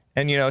whites.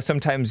 And, you know,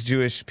 sometimes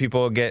Jewish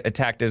people get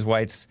attacked as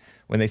whites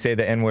when they say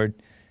the N-word.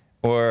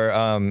 Or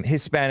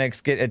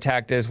Hispanics get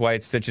attacked as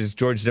whites, such as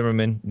George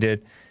Zimmerman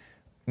did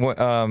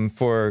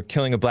for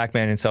killing a black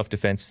man in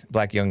self-defense,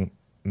 black young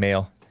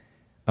male,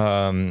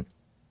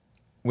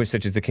 which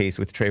such is the case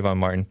with Trayvon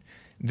Martin.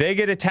 They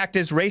get attacked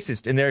as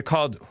racist, and they're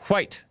called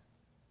white.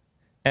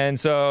 And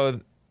so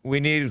we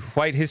need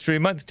White History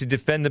Month to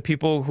defend the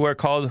people who are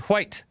called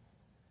white.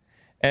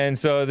 And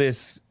so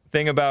this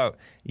thing about,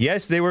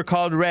 yes, they were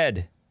called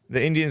red.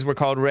 The Indians were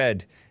called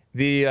red.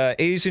 The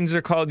Asians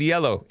are called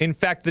yellow. In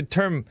fact, the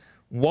term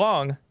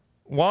Wong,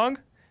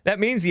 that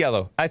means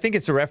yellow. I think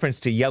it's a reference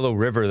to Yellow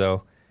River,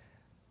 though.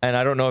 And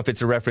I don't know if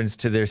it's a reference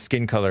to their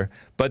skin color.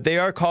 But they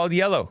are called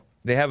yellow.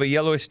 They have a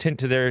yellowish tint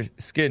to their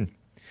skin.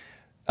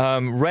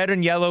 Red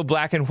and yellow,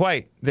 black and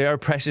white. They are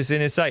precious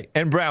in his sight.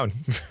 And brown.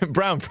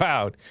 Brown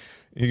proud.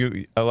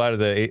 A lot of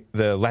the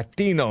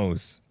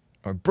Latinos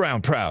are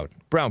brown proud.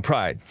 Brown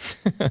pride.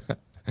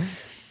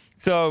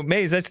 So,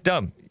 Maze, that's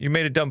dumb. You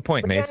made a dumb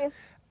point, Maze. James,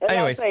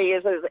 Anyways. I say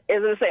is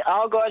it say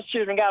all God's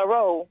children got a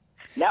role.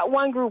 Not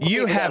one group. Of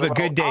You people have got a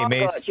good day, all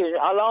Mace. God's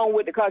children, along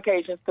with the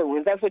Caucasians too.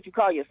 If that's what you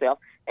call yourself.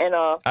 And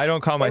I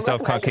don't call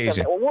myself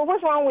Caucasian. Well,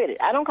 what's wrong with it?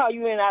 I don't call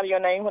you in out of your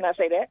name when I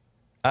say that.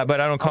 But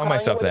I don't call I'm calling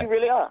myself you what that. You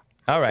really are.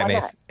 All right, Why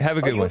Mace. not? Have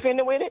a good Are you one.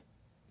 offended with it?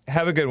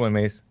 Have a good one,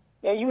 Mace.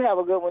 Yeah, you have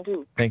a good one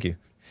too. Thank you.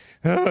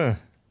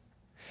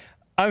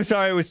 I'm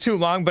sorry it was too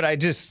long, but I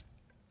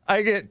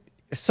get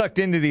sucked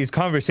into these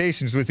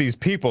conversations with these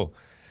people.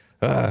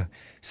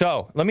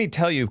 So let me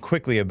tell you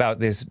quickly about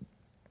this.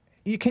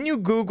 Can you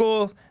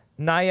Google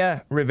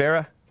Naya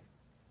Rivera?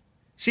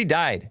 She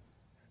died.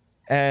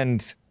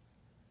 And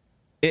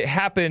it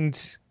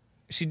happened,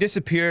 she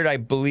disappeared, I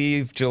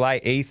believe, July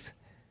 8th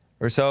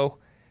or so.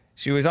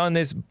 She was on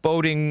this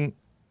boating,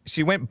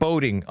 she went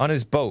boating on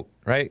his boat,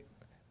 right?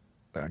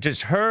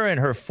 Just her and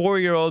her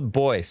 4-year-old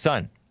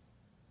son.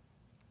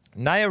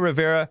 Naya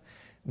Rivera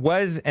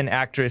was an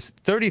actress,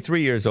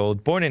 33 years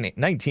old, born in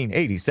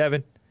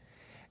 1987.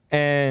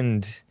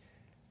 And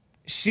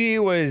she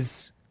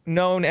was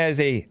known as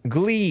a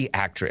Glee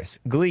actress.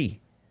 Glee,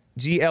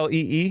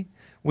 Glee,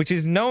 which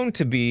is known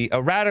to be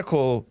a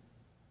radical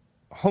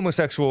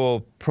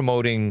homosexual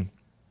promoting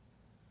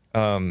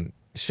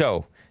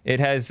show. It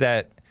has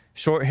that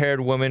short-haired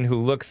woman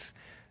who looks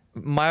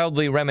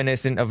mildly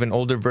reminiscent of an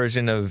older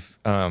version of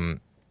Ellen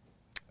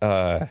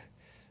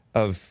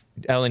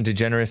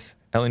DeGeneres.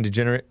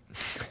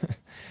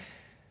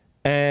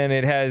 And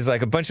it has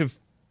like a bunch of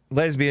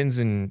lesbians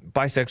and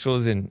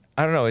bisexuals, and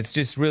I don't know, it's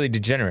just really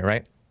degenerate,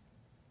 right?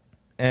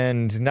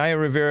 And Naya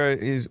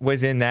Rivera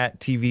was in that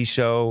TV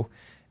show,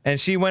 and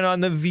she went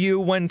on The View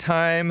one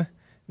time.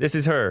 This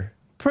is her.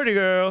 Pretty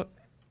girl.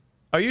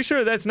 Are you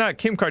sure that's not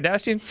Kim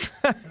Kardashian?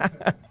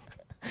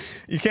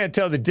 You can't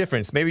tell the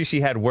difference. Maybe she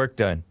had work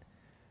done.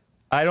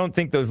 I don't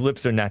think those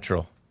lips are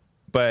natural,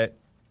 but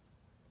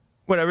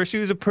whatever. She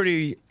was a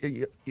pretty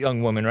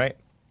young woman, right?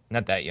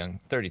 Not that young,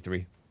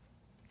 33.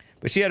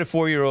 But she had a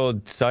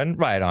 4-year-old son,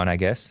 right on, I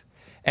guess.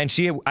 And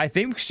I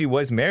think she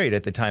was married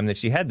at the time that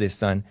she had this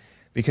son,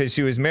 because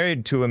she was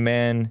married to a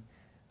man.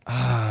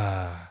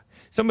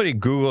 Somebody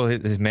Google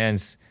this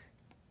man's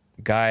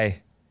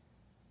guy.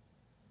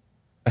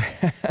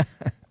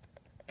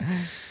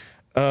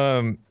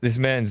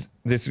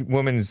 This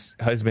woman's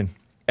husband,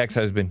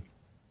 ex-husband.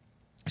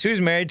 She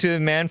was married to a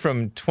man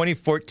from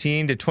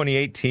 2014 to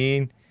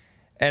 2018,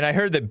 and I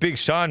heard that Big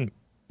Sean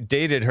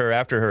dated her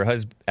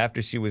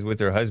after she was with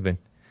her husband.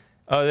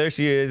 Oh, there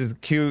she is,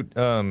 cute,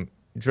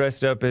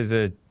 dressed up as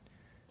a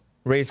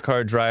race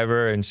car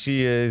driver, and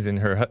she is, and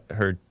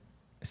her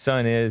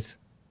son is.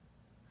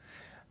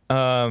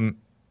 But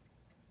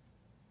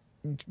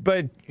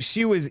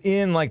she was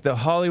in like the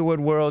Hollywood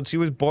world. She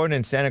was born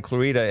in Santa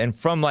Clarita, and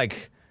from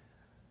like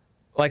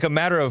a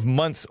matter of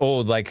months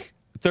old, like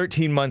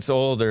 13 months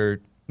old, or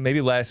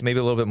maybe less, maybe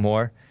a little bit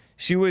more,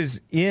 she was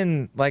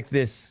in like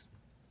this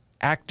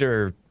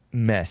actor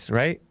mess,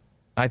 right?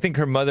 I think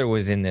her mother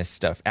was in this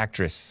stuff,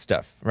 actress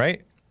stuff,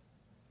 right?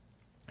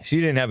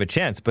 She didn't have a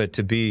chance but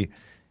to be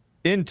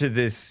into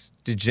this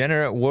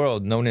degenerate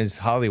world known as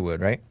Hollywood,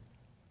 right?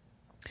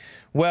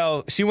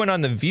 Well, she went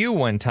on The View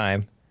one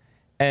time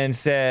and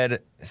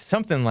said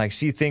something like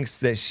she thinks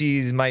that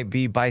she might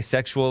be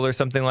bisexual or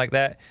something like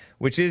that,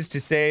 which is to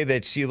say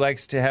that she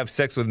likes to have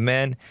sex with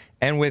men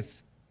and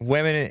with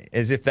women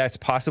as if that's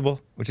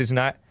possible, which is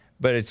not,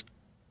 but it's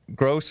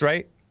gross,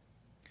 right?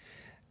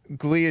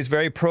 Glee is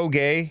very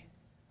pro-gay,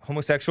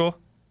 homosexual.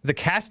 The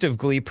cast of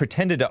Glee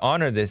pretended to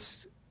honor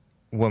this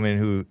woman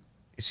who,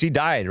 she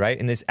died, right,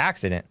 in this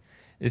accident.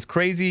 It's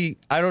crazy.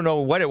 I don't know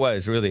what it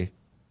was, really.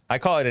 I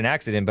call it an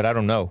accident, but I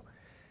don't know.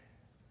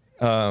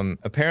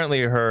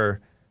 Apparently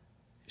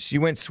she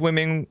went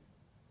swimming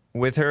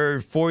with her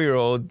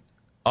 4-year-old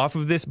off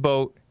of this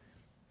boat,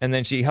 and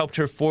then she helped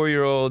her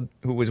 4-year-old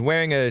who was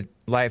wearing a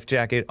life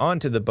jacket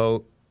onto the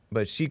boat,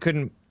 but she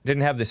didn't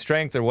have the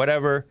strength or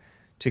whatever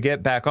to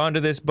get back onto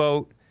this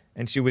boat,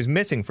 and she was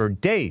missing for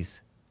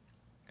days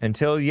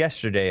until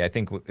yesterday, I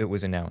think it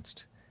was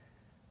announced.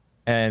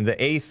 And the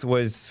 8th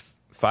was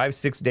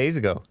 5-6 days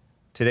ago.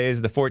 Today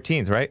is the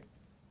 14th, right?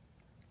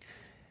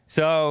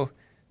 So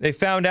they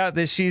found out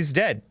that she's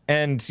dead.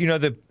 And, you know,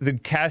 the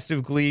cast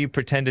of Glee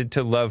pretended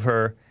to love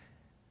her,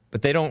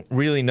 but they don't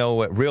really know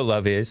what real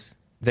love is.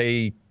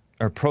 They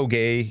are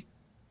pro-gay,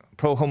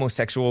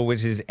 pro-homosexual,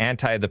 which is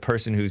anti the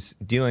person who's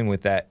dealing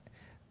with that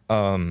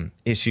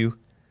issue.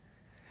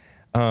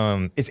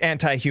 It's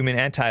anti-human,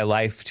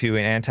 anti-life, too,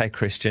 and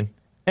anti-Christian.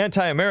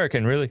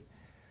 Anti-American, really.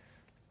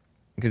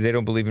 Because they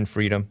don't believe in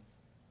freedom.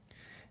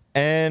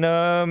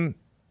 And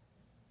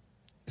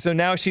so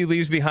now she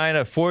leaves behind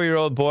a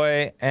 4-year-old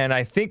boy, and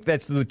I think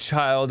that's the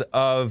child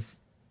of,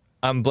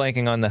 I'm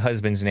blanking on the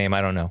husband's name,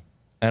 I don't know.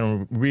 I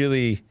don't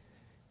really,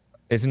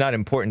 it's not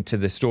important to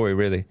the story,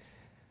 really.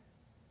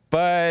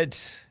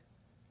 But,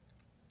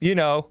 you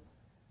know,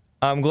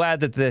 I'm glad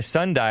that the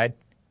son died.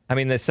 I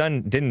mean, the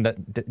son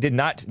did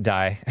not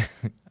die.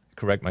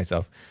 Correct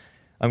myself.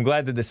 I'm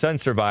glad that the son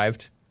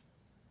survived.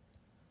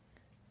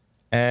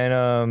 And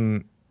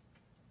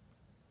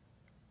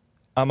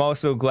I'm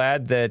also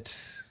glad that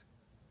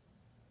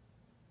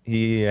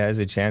he has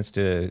a chance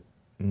to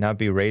not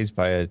be raised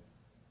by a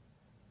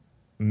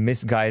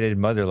misguided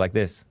mother like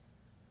this,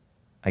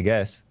 I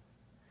guess.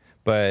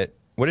 But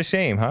what a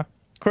shame, huh?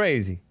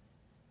 Crazy.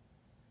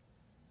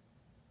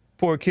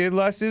 Poor kid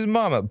lost his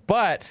mama.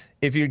 But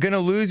if you're going to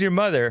lose your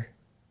mother,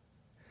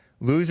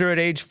 lose her at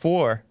age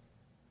 4.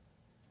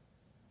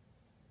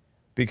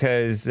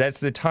 Because that's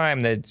the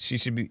time that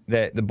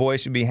that the boy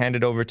should be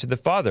handed over to the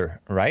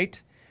father,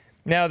 right?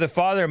 Now, the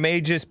father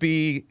may just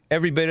be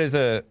every bit as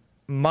a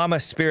mama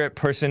spirit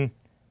person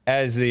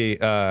as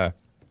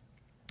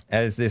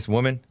as this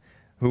woman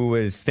who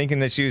was thinking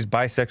that she was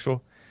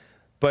bisexual.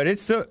 But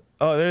it's so,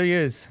 oh, there he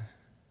is.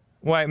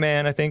 White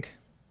man, I think.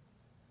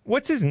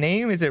 What's his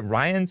name? Is it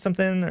Ryan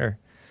something? Or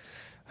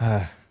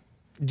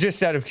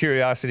just out of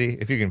curiosity,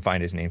 if you can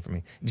find his name for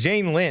me.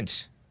 Jane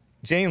Lynch.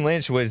 Jane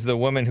Lynch was the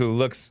woman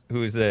who's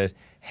the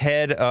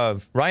head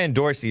of, Ryan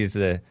Dorsey is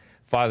the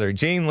father.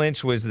 Jane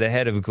Lynch was the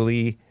head of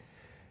Glee.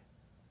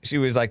 She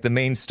was like the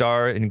main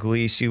star in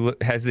Glee. She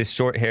has this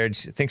short hair. I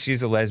think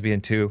she's a lesbian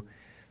too.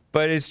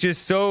 But it's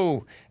just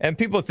so, and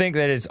people think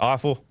that it's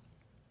awful.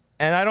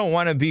 And I don't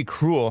want to be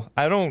cruel.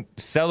 I don't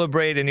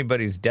celebrate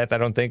anybody's death, I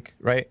don't think,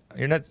 right?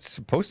 You're not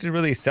supposed to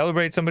really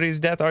celebrate somebody's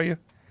death, are you?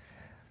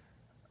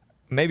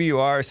 Maybe you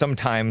are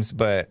sometimes,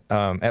 but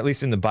at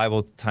least in the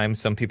Bible times,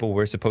 some people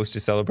were supposed to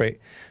celebrate.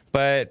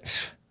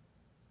 But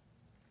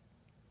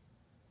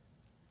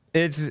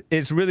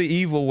it's really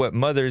evil what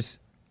mothers...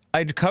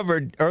 I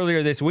covered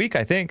earlier this week,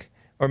 I think,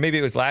 or maybe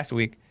it was last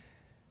week.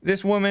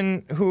 This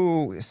woman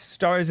who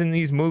stars in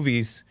these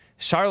movies,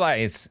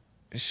 Charlize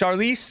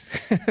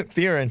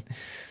Theron,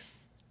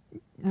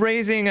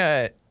 raising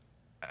a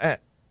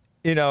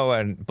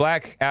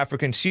black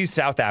African... She's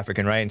South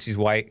African, right? And she's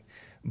white.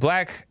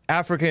 Black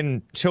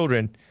African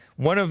children,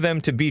 one of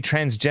them to be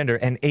transgender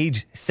and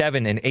age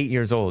 7 and 8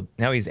 years old.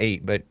 Now he's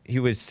 8, but he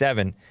was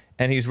 7,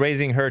 and she's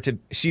raising her to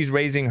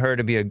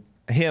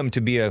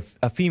be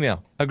a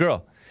female, a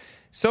girl.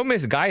 So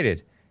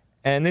misguided.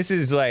 And this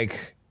is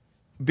like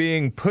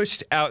being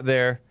pushed out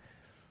there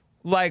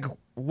like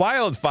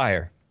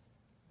wildfire.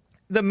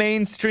 The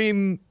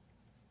mainstream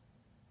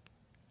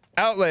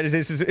outlet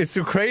it's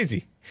so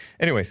crazy.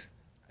 Anyways,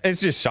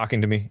 it's just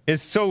shocking to me.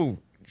 It's so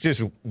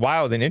just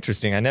wild and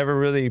interesting. I never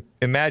really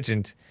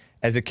imagined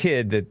as a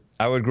kid that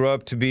I would grow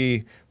up to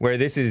be where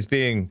this is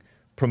being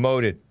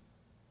promoted.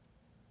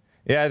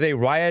 Yeah, they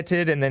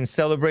rioted and then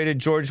celebrated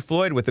George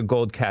Floyd with a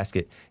gold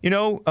casket. You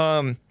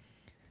know,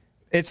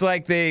 it's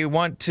like they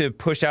want to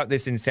push out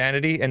this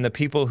insanity, and the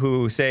people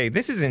who say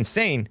this is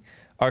insane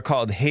are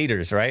called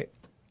haters, right?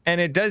 And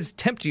it does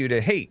tempt you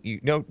to hate. You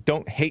know,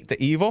 don't hate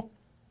the evil.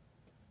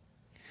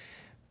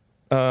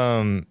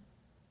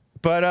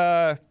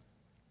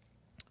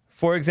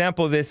 For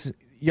example, this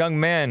young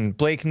man,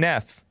 Blake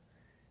Neff,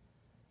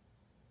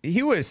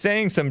 he was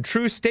saying some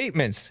true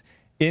statements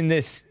in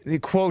this,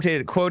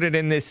 quoted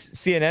in this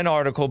CNN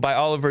article by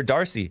Oliver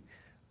Darcy.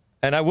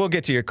 And I will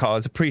get to your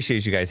calls.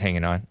 Appreciate you guys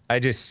hanging on. I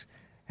just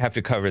have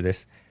to cover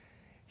this.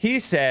 He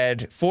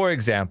said, for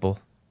example,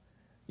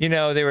 you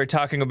know, they were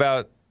talking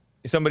about,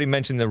 somebody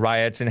mentioned the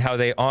riots and how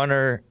they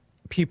honor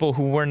people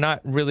who were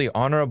not really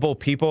honorable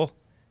people.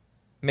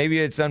 Maybe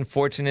it's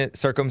unfortunate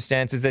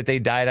circumstances that they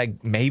died.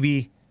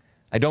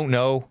 I don't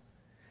know.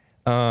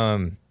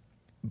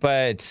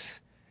 But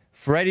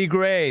Freddie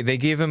Gray, they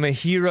gave him a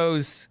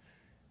hero's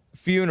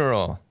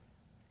funeral.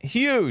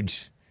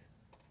 Huge.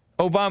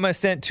 Obama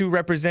sent 2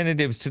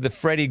 representatives to the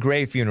Freddie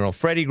Gray funeral.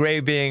 Freddie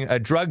Gray being a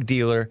drug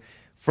dealer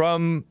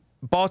from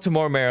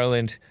Baltimore,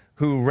 Maryland,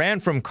 who ran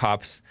from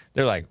cops.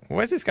 They're like,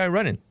 where's this guy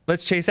running?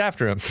 Let's chase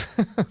after him.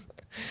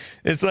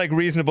 It's like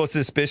reasonable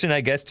suspicion,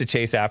 I guess, to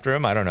chase after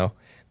him. I don't know.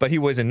 But he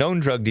was a known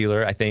drug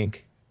dealer, I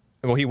think.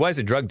 well, he was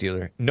a drug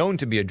dealer, known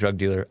to be a drug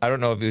dealer. I don't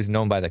know if he was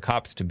known by the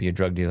cops to be a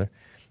drug dealer.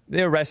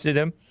 They arrested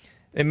him.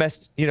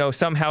 It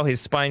somehow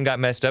his spine got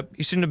messed up.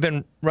 He shouldn't have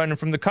been running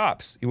from the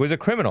cops. He was a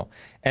criminal.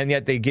 And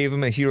yet they gave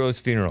him a hero's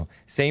funeral.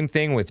 Same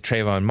thing with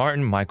Trayvon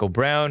Martin, Michael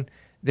Brown.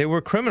 They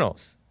were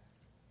criminals.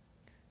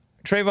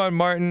 Trayvon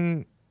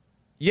Martin,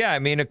 yeah, I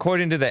mean,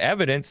 according to the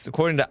evidence,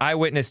 according to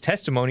eyewitness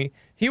testimony,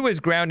 he was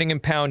grounding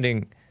and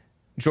pounding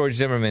George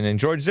Zimmerman. And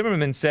George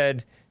Zimmerman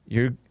said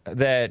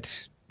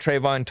that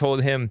Trayvon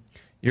told him,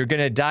 "You're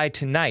going to die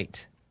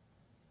tonight."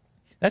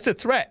 That's a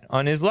threat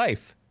on his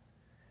life.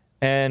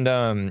 And,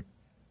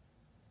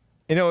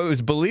 it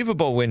was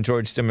believable when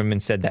George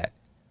Zimmerman said that.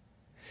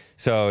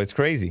 So it's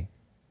crazy.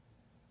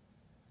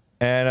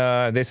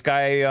 And this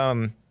guy,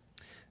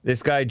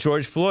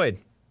 George Floyd,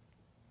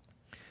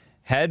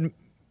 had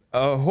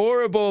a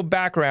horrible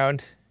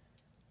background,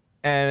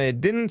 and it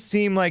didn't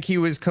seem like he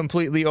was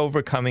completely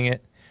overcoming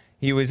it.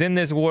 He was in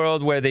this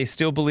world where they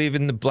still believe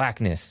in the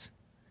blackness.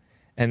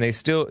 And they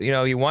still,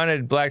 he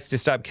wanted blacks to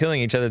stop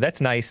killing each other.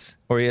 That's nice.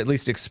 Or he at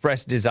least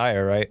expressed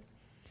desire, right?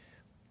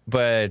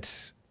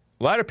 But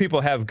a lot of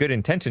people have good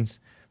intentions,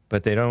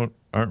 but they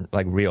aren't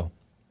like real.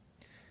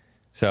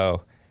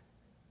 So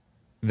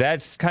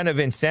that's kind of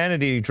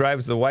insanity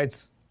drives the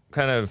whites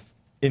kind of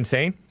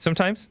insane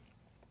sometimes.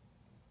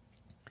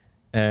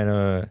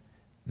 And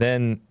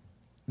then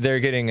they're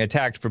getting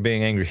attacked for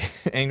being angry.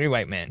 Angry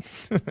white men.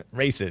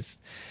 Racist.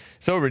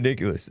 So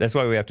ridiculous. That's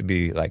why we have to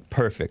be like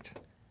perfect.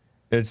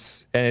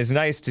 It's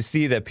nice to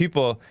see that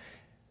people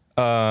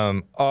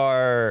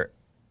are...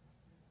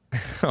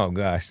 Oh,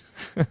 gosh.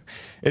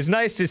 It's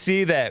nice to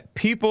see that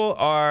people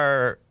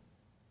are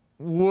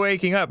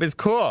waking up. It's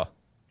cool.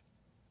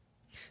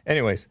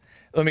 Anyways,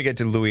 let me get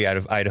to Louis out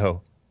of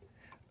Idaho.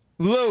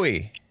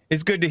 Louis,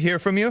 it's good to hear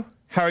from you.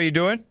 How are you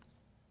doing?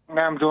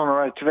 I'm doing all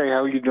right today.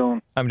 How are you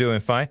doing? I'm doing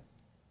fine.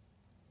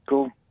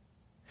 Cool.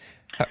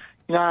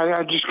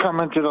 I just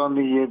commented on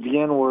the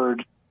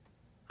N-word.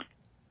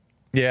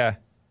 Yeah.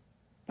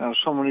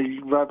 So many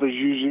rappers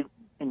use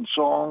it in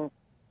song.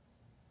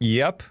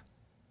 Yep.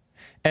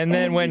 And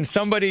then when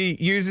somebody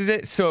uses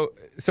it, so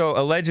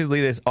allegedly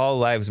this All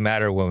Lives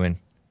Matter woman,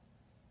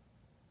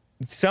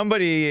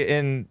 somebody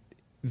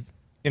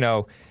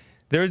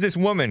there was this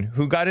woman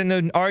who got in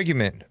an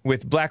argument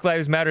with Black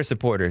Lives Matter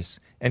supporters,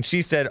 and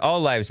she said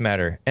all lives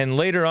matter, and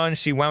later on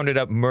she wound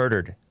up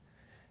murdered.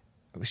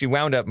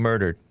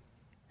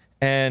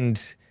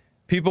 And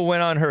people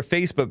went on her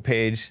Facebook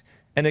page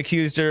and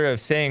accused her of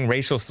saying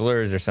racial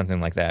slurs or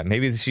something like that.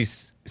 Maybe she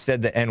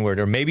said the N-word,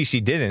 or maybe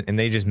she didn't, and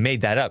they just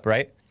made that up,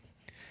 right?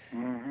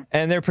 Mm-hmm.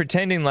 And they're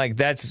pretending like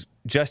that's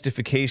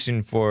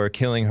justification for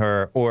killing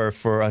her or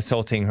for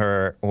assaulting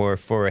her or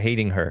for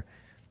hating her.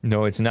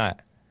 No, it's not.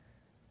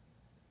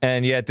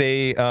 And yet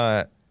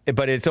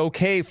but it's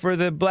okay for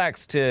the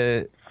blacks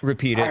to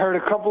repeat it. I heard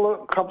a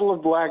couple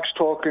of blacks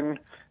talking,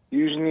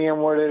 using the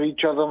N-word at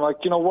each other. I'm like,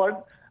 you know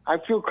what? I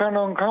feel kind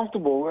of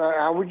uncomfortable.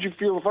 How would you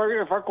feel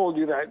if I called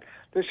you that?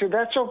 They said,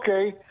 that's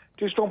okay.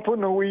 Just don't put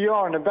who you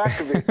are in the back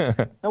of it.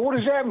 Now, what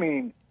does that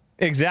mean?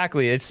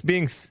 Exactly. It's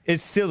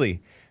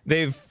silly.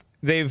 They've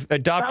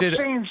adopted.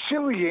 Stop saying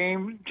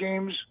silly,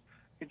 James.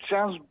 It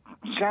sounds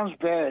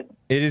bad.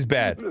 It is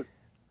bad.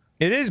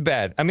 It is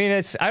bad. I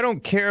mean, I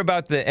don't care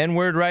about the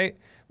N-word, right?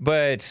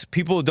 But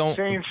people don't.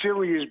 Saying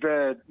silly is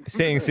bad.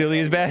 Saying silly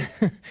is bad.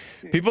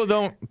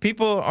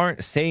 People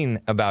aren't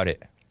sane about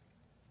it.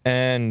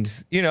 And,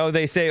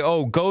 they say,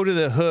 oh, go to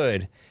the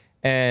hood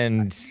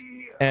and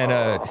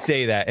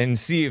say that and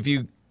see if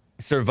you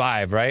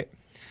survive, right?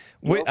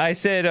 Yep. I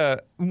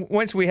said,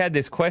 once we had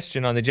this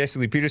question on the Jesse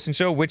Lee Peterson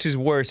show, which is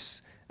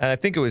worse, and I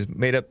think it was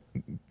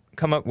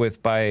come up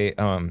with by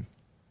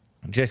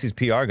Jesse's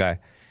PR guy.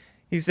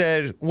 He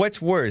said,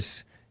 what's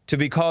worse, to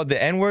be called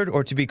the N-word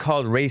or to be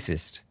called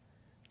racist?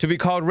 To be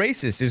called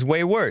racist is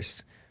way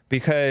worse,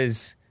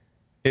 because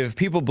if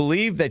people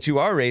believe that you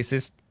are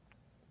racist,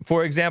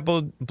 for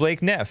example,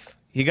 Blake Neff,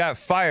 he got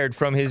fired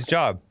from his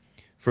job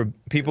for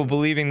people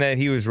believing that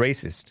he was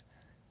racist.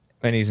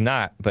 And he's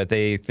not, but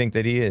they think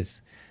that he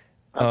is.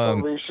 I thought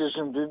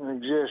racism didn't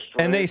exist. Right?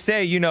 And they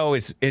say,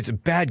 it's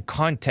bad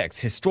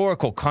context,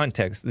 historical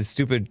context, the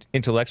stupid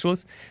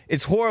intellectuals.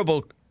 It's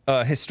horrible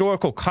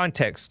historical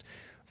context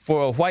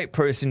for a white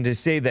person to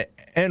say the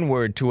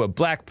N-word to a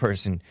black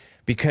person,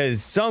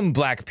 because some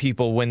black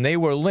people, when they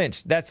were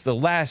lynched, that's the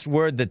last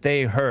word that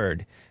they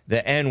heard,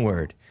 the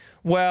N-word.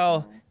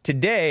 Well,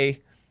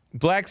 today,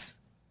 blacks,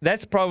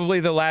 that's probably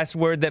the last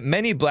word that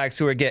many blacks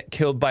who get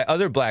killed by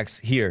other blacks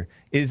hear,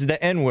 is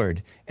the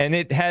N-word. And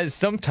it has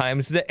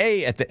sometimes the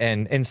A at the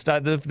end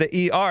instead of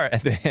the ER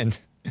at the end.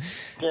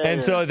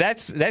 So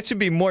that should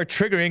be more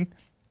triggering.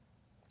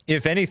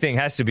 If anything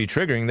has to be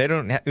triggering, they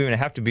don't even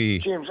have to be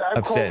James, I've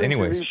upset anyways.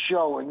 Called into this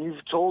show, and you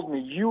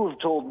have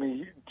told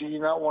me, do you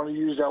not want to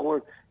use that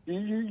word?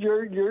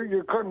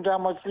 You're cutting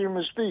down my freedom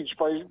of speech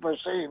by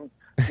saying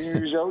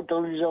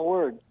don't use that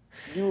word.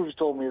 You have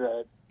told me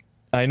that.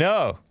 I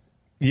know.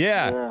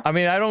 Yeah. I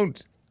mean,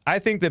 I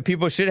think that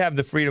people should have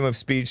the freedom of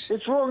speech.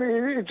 It's wrong.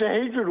 It's a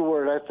hatred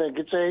word, I think.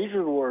 It's a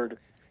hatred word.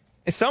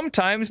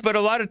 Sometimes, but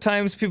a lot of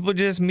times people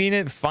just mean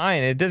it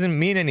fine. It doesn't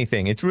mean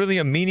anything. It's really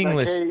a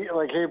meaningless.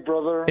 Hey,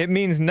 brother. It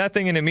means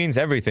nothing and it means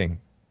everything.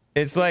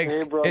 It's like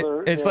Hey,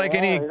 brother. it's like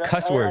any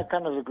cuss word. I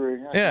kind of agree.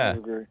 Yeah.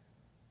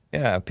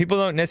 Yeah, people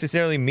don't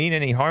necessarily mean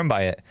any harm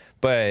by it,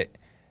 but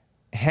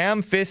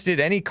ham-fisted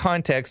any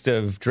context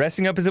of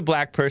dressing up as a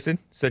black person,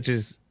 such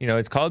as,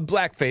 it's called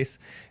blackface.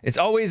 It's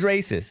always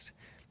racist.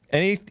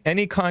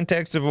 Any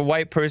context of a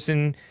white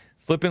person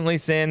flippantly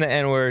saying the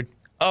N-word,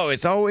 oh,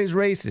 it's always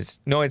racist.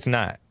 No, it's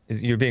not.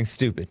 You're being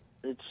stupid.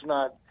 It's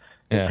not.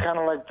 Yeah. It's kind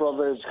of like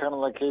brother. It's kind of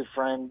like hey,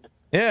 friend.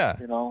 Yeah.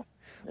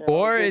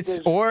 Or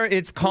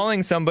it's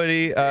calling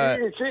somebody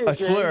it's a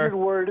slur. A good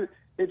word.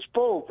 It's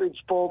both. It's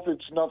both.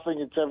 It's nothing.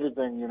 It's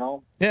everything.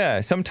 Yeah.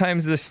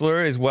 Sometimes the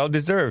slur is well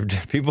deserved.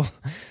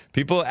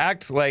 People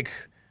act like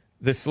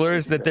the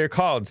slurs that they're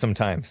called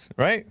sometimes,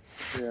 right?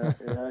 Yeah,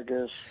 I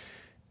guess.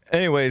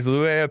 Anyways,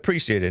 Lou, I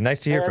appreciate it.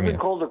 Nice to hear from you. I've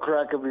been called a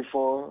cracker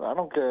before. I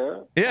don't care.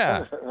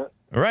 Yeah.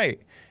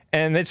 Right.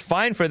 And it's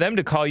fine for them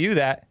to call you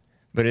that,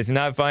 but it's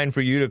not fine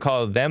for you to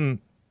call them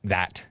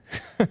that.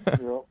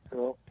 Yep.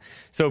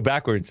 So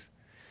backwards.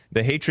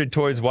 The hatred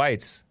towards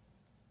whites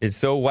is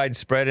so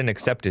widespread and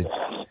accepted.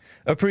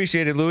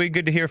 Appreciate it, Louis.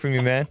 Good to hear from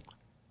you, man.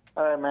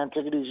 All right, man.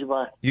 Take it easy.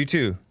 Bye. You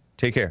too.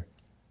 Take care.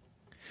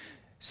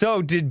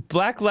 So, did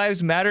Black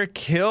Lives Matter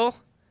kill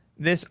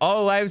this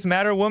All Lives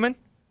Matter woman?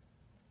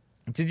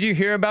 Did you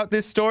hear about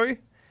this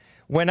story?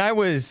 When I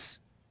was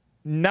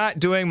not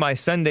doing my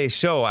Sunday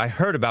show, I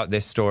heard about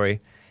this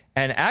story.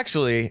 And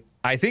actually,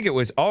 I think it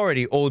was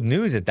already old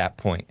news at that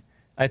point.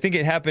 I think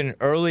it happened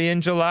early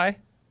in July.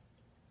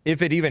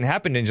 If it even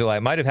happened in July,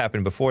 it might have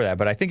happened before that,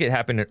 but I think it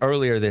happened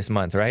earlier this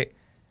month, right?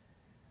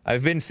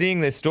 I've been seeing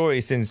this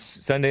story since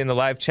Sunday in the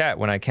live chat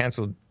when I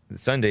canceled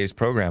Sunday's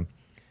program.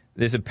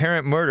 This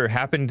apparent murder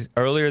happened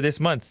earlier this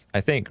month,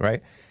 I think,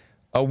 right?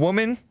 A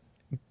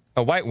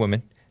white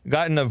woman,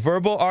 got in a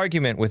verbal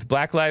argument with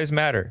Black Lives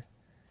Matter,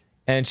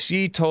 and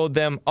she told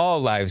them all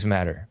lives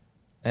matter.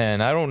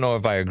 And I don't know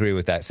if I agree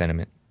with that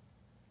sentiment,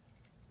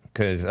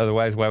 because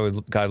otherwise, why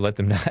would God let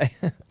them die?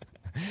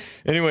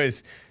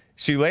 Anyways,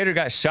 she later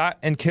got shot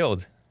and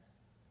killed.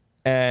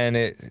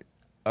 And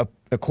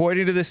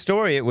according to the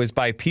story, it was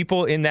by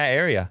people in that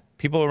area,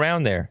 people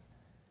around there,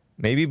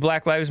 maybe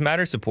Black Lives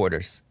Matter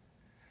supporters.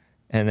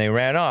 And they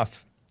ran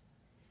off.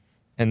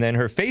 And then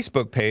her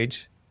Facebook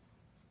page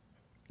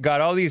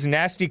got all these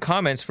nasty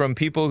comments from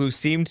people who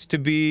seemed to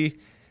be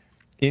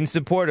in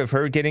support of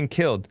her getting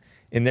killed.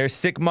 In their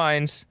sick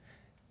minds,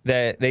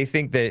 that they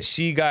think that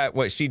she got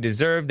what she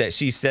deserved, that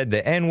she said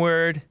the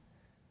N-word.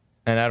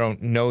 And I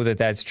don't know that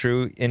that's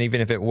true. And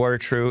even if it were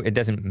true, it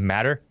doesn't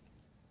matter.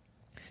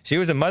 She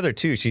was a mother,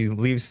 too. She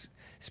leaves,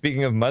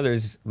 speaking of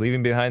mothers,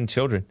 leaving behind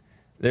children.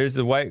 There's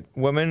the white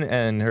woman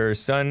and her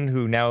son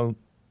who now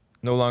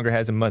no longer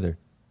has a mother.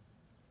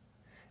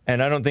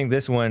 And I don't think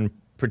this one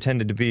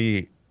pretended to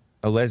be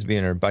a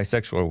lesbian or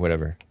bisexual or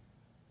whatever.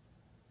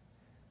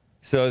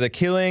 So the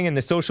killing and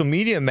the social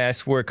media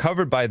mess were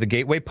covered by the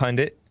Gateway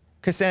pundit,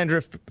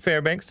 Cassandra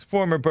Fairbanks,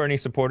 former Bernie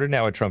supporter,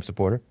 now a Trump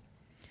supporter,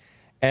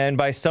 and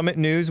by Summit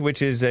News,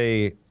 which is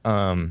a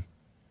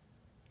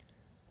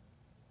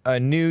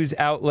news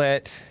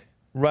outlet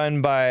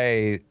run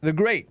by the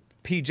great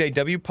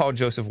PJW, Paul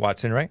Joseph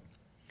Watson, right?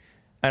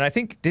 And I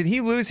think, did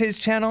he lose his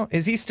channel?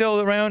 Is he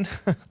still around?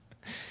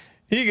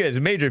 He gets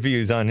major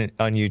views on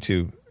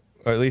YouTube,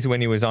 or at least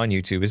when he was on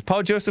YouTube. Is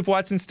Paul Joseph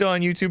Watson still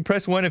on YouTube?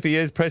 Press 1 if he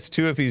is, press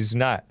 2 if he's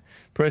not.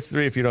 Press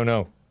 3 if you don't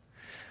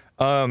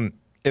know.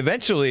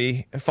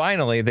 Eventually,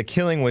 finally, the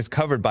killing was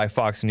covered by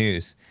Fox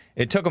News.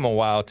 It took them a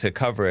while to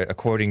cover it,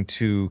 according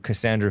to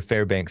Cassandra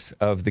Fairbanks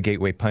of the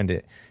Gateway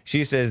Pundit.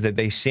 She says that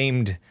they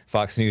shamed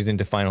Fox News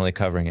into finally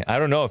covering it. I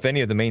don't know if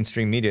any of the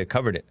mainstream media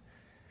covered it.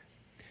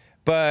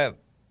 But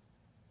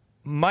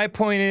my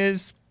point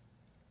is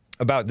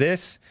about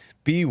this,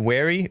 be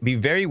wary, be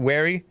very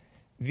wary.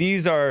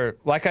 These are,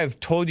 like I've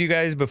told you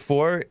guys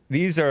before,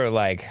 these are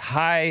like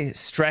high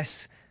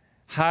stress,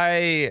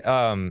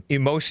 high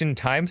emotion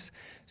times.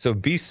 So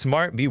be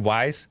smart, be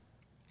wise.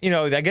 You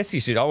know, I guess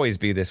you should always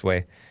be this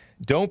way.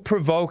 Don't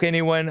provoke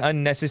anyone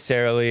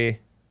unnecessarily.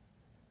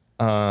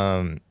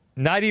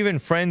 Not even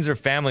friends or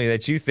family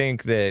that you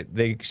think that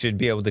they should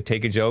be able to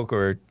take a joke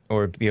or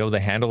be able to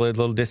handle a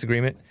little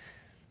disagreement.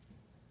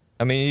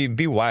 I mean, you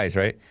be wise,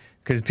 right?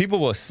 Because people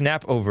will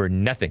snap over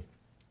nothing.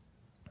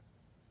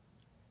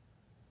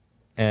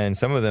 And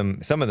some of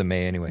them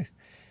may anyways.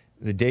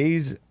 The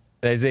days,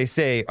 as they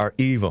say, are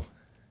evil.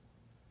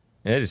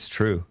 It is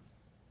true.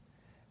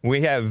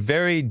 We have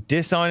very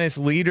dishonest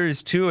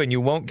leaders too, and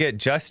you won't get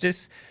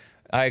justice.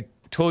 I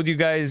told you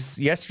guys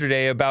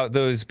yesterday about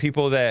those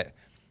people that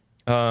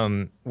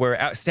were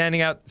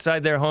standing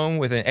outside their home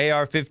with an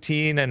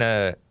AR-15 and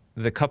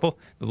the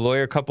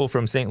lawyer couple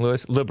from St.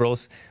 Louis,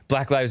 liberals,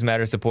 Black Lives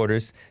Matter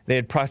supporters. They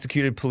had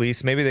prosecuted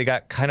police. Maybe they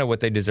got kind of what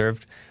they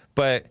deserved,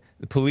 but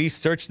the police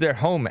searched their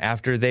home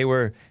after they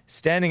were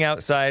standing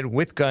outside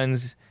with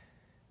guns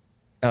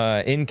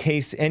in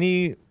case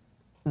any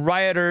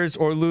rioters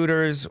or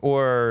looters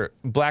or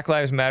Black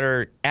Lives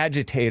Matter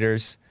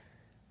agitators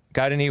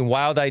got any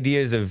wild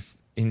ideas of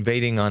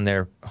invading on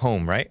their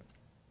home, right?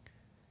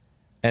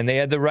 And they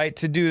had the right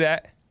to do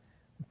that,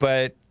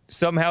 but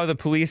somehow the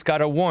police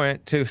got a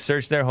warrant to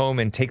search their home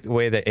and take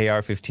away the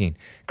AR-15.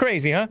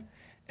 Crazy, huh?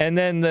 And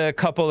then the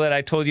couple that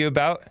I told you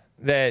about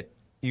that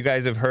you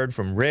guys have heard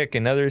from Rick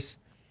and others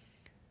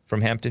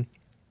from Hampton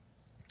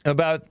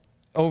about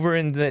over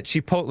in the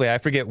Chipotle, I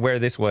forget where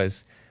this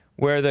was,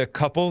 where the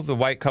couple, the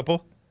white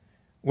couple,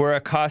 were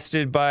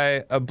accosted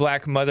by a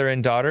black mother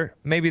and daughter.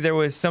 Maybe there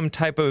was some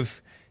type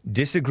of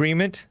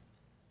disagreement,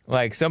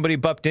 like somebody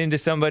bumped into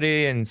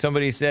somebody and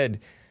somebody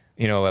said,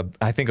 you know,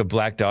 I think a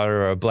black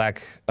daughter or a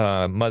black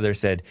mother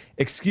said,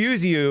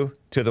 "Excuse you,"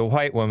 to the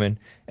white woman.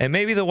 And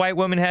maybe the white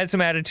woman had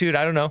some attitude,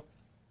 I don't know.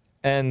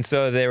 And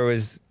so there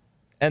was,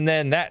 and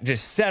then that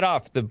just set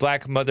off the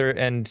black mother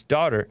and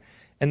daughter.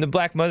 And the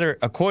black mother,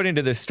 according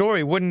to the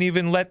story, wouldn't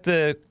even let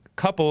the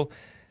couple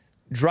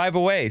drive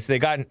away. So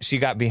she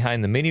got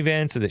behind the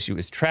minivan so that she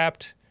was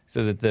trapped,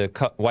 so that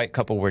the white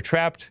couple were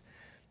trapped,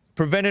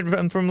 prevented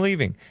them from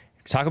leaving.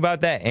 Talk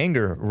about that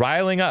anger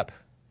riling up.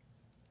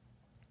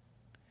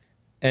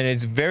 And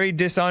it's very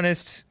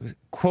dishonest,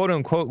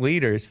 quote-unquote,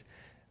 leaders.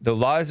 The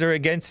laws are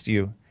against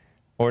you.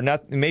 Or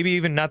not, maybe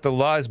even not the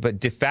laws, but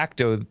de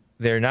facto,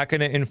 they're not going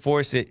to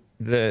enforce it,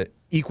 the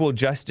equal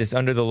justice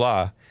under the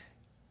law.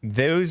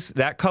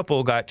 That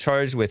couple got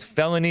charged with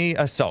felony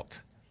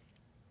assault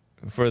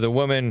for the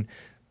woman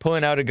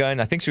pulling out a gun.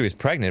 I think she was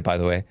pregnant, by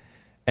the way,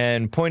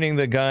 and pointing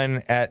the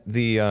gun at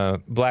the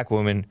black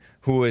woman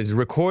who was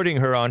recording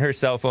her on her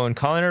cell phone,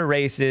 calling her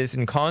racist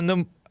and calling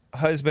the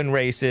husband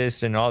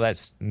racist and all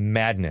that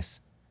madness.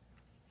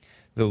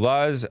 The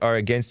laws are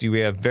against you.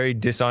 We have very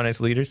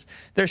dishonest leaders.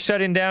 They're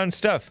shutting down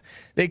stuff.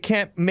 They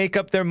can't make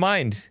up their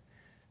mind.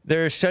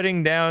 They're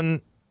shutting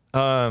down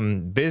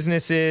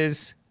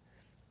businesses.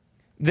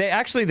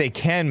 They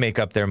can make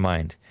up their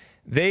mind.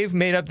 They've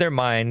made up their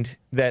mind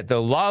that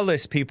the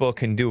lawless people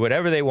can do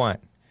whatever they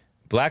want.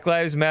 Black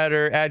Lives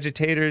Matter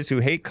agitators who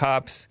hate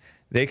cops,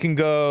 they can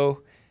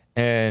go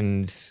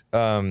and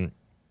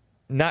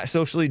not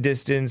socially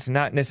distance,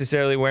 not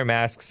necessarily wear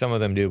masks. Some of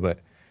them do, but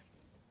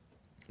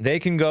they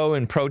can go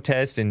and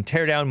protest and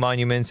tear down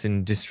monuments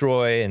and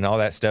destroy and all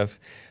that stuff.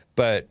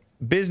 But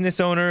business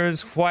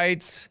owners,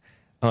 whites,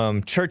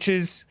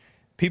 churches,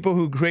 people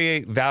who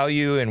create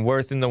value and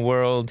worth in the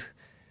world,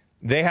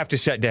 they have to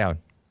shut down.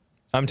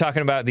 I'm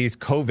talking about these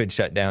COVID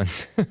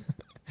shutdowns.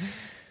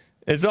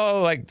 It's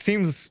all like,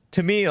 seems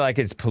to me like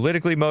it's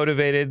politically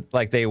motivated.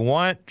 Like they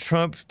want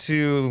Trump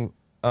to,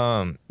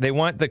 they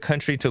want the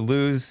country to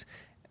lose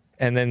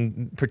and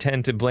then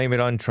pretend to blame it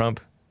on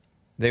Trump.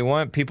 They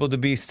want people to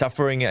be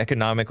suffering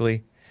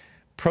economically.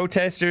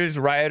 Protesters,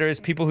 rioters,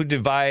 people who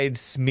divide,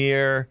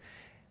 smear,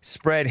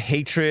 spread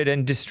hatred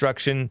and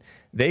destruction,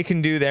 they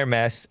can do their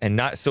mess and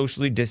not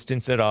socially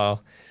distance at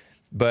all.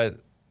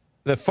 But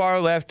the far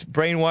left,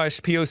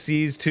 brainwashed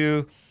POCs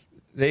too,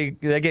 they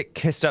get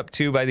kissed up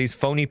too by these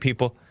phony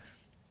people.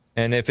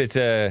 And if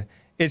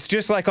it's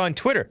just like on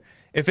Twitter.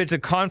 If it's a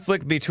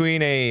conflict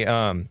between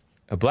a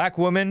black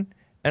woman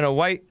and a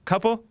white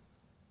couple,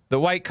 the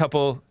white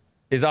couple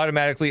is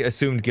automatically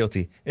assumed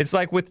guilty. It's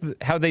like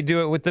with how they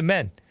do it with the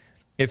men.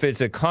 If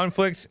it's a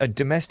conflict, a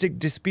domestic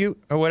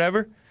dispute or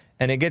whatever,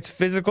 and it gets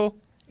physical,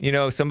 you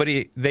know,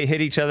 they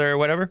hit each other or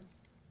whatever,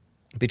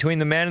 between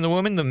the man and the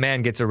woman, the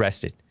man gets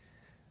arrested.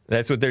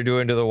 That's what they're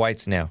doing to the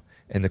whites now,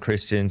 and the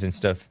Christians and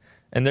stuff.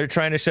 And they're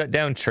trying to shut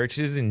down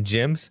churches and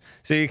gyms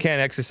so you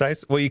can't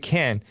exercise. Well, you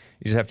can.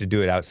 You just have to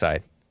do it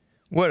outside.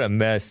 What a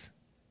mess.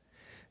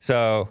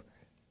 So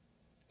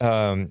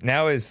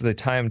now is the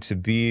time to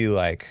be,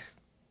 like,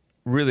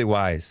 really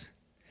wise.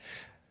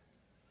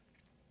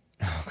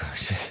 Oh,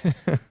 gosh.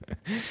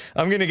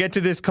 I'm going to get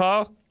to this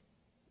call.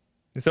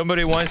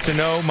 Somebody wants to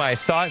know my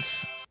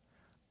thoughts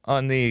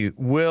on the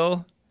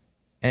Will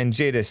and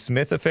Jada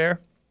Smith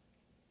affair.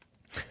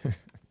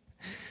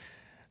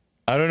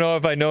 I don't know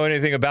if I know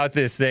anything about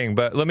this thing,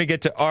 but let me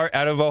get to Art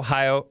out of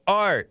Ohio.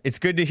 Art, it's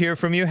good to hear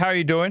from you. How are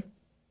you doing?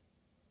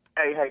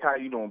 Hey, how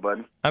you doing,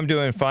 buddy? I'm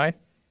doing fine.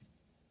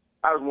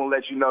 I just want to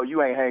let you know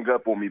you ain't hang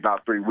up on me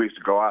about 3 weeks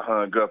ago. I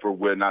hung up or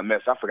will not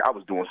mess. I forgot I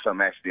was doing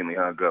something, accidentally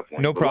hung up on you.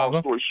 No problem.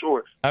 Long story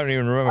short, I don't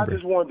even remember. I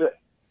just wanted to,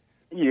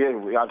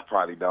 yeah, I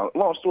probably don't.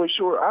 Long story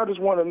short, I just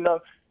want to know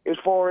as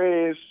far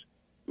as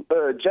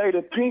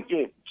Jada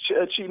Pinkett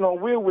cheating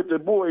on Will with the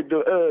boy,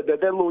 that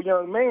little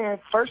young man.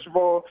 First of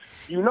all,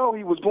 you know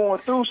he was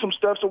going through some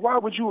stuff, so why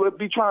would you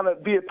be trying to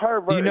be a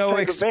pervert and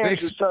take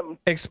advantage of something?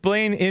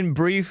 Explain in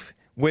brief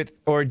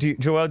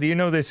Joel, do you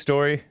know this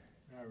story?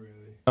 Not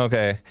really.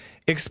 Okay.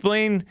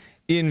 Explain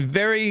in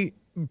very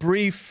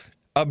brief,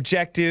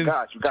 objective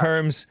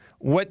terms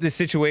what the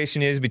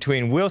situation is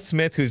between Will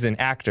Smith, who's an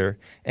actor,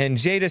 and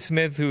Jada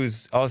Smith,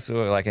 who's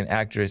also like an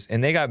actress,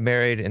 and they got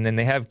married, and then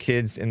they have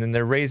kids, and then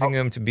they're raising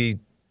them to be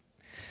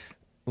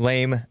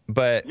lame,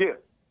 but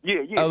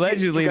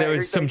allegedly there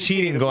was some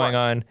cheating going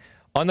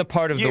on the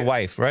part of the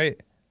wife, right?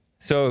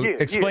 So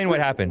explain what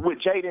happened. With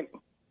Jaden,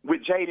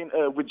 with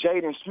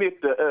Jaden Smith,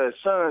 the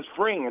son's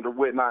friend or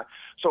whatnot.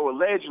 So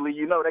allegedly,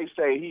 they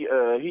say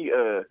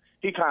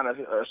he kind of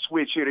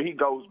switch hitter. He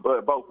goes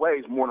both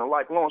ways, more than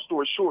like. Long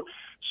story short,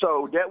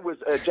 so that was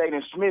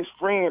Jaden Smith's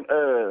friend,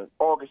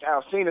 August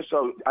Alsina.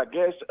 So I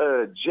guess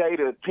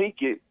Jada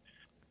Pinkett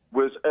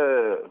was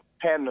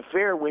had an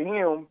affair with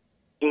him.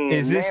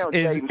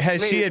 And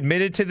has she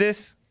admitted to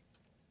this?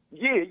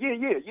 Yeah.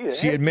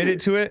 She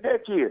admitted to it?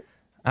 Heck yeah.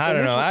 I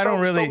don't know. I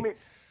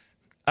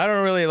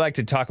don't really like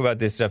to talk about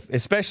this stuff,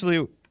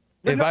 especially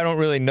if I don't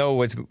really know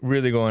what's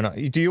really going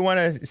on. Do you want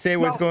to say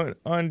what's going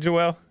on,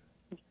 Joel?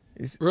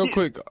 Real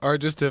quick, or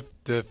just to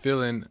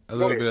fill in a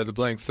little bit of the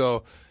blank.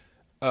 So,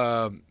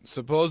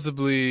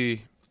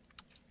 supposedly,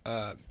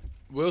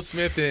 Will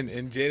Smith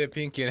and Jada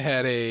Pinkett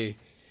had a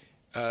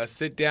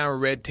sit-down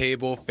red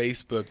table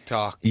Facebook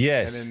talk.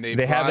 Yes, and then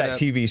they have that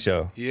TV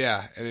show.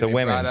 Yeah, and the they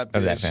women brought up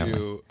of the that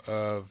issue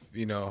of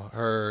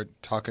her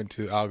talking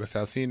to August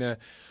Alsina.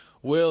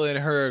 Will and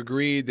her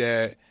agreed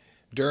that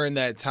during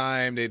that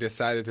time they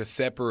decided to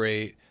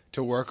separate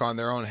to work on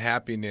their own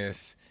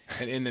happiness,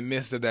 and in the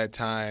midst of that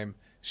time,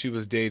 she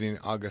was dating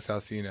August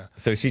Alsina.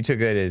 So she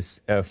took it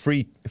as a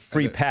free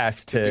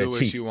pass to do what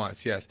cheat. she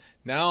wants. Yes.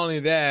 Not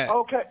only that,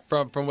 okay.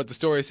 From what the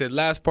story said,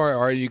 last part,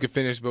 or you can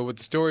finish. But what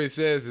the story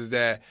says is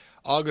that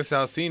August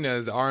Alsina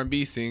is an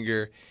R&B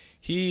singer.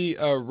 He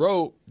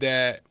wrote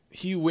that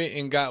he went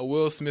and got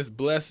Will Smith's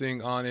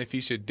blessing on if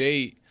he should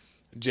date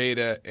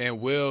Jada, and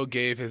Will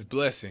gave his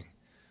blessing.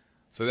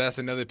 So that's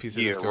another piece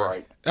of the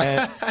story.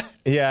 Right.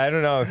 Yeah, I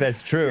don't know if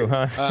that's true,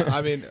 huh?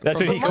 I mean, that's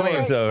what he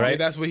claims, though, right? Yeah,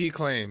 that's what he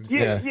claims.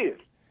 Yeah.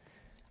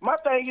 My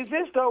thing is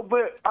this, though,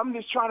 but I'm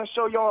just trying to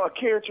show y'all a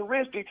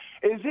characteristic.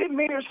 Is it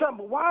me or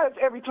something? Why is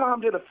every time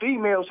that a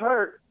female's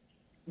hurt,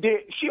 that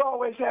she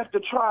always has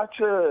to try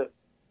to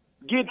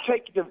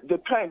take the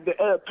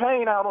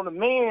pain out on the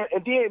man,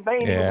 and then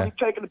when you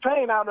taking the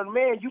pain out on the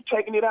man, you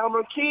taking it out on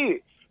the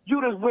kid.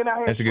 You just went out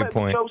here and slept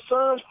with your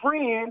son's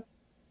friend.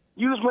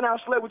 You just went out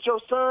and slept with your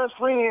son's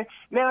friend.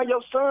 Now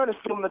your son is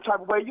feeling the type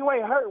of way. You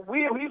ain't hurt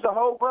Will. He's a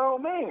whole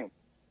grown man.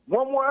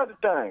 One more other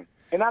thing.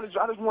 And I just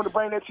wanted to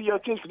bring that to your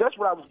attention. That's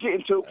what I was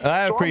getting to.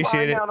 I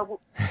appreciate it.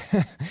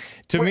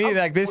 To me,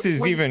 this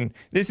is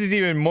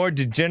even more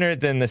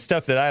degenerate than the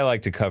stuff that I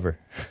like to cover.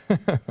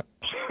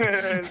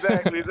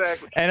 Exactly.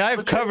 And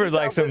I've covered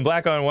like some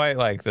black on white,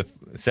 like the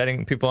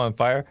setting people on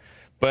fire,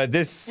 but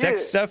this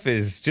sex stuff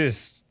is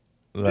just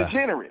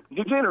degenerate.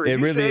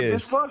 It really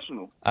is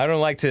dysfunctional. I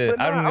don't like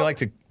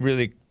to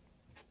really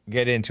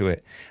get into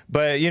it,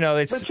 but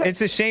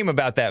it's a shame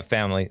about that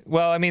family.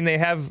 Well, I mean, they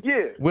have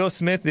Will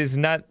Smith is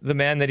not the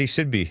man that he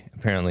should be,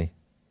 apparently.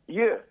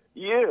 Yeah.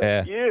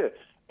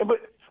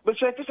 But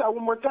check this out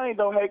one more thing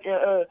though, Hank.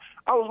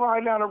 I was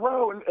riding down the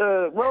road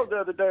the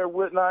other day or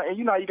whatnot, and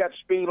you got the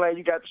speed lane,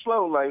 you got the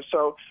slow lane.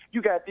 So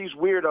you got these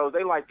weirdos.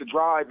 They like to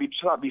drive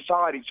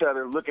beside each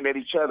other, looking at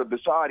each other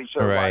beside each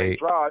other while they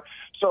drive.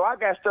 So I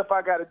got stuff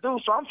I got to do.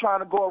 So I'm trying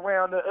to go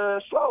around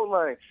the slow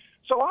lane.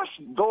 So I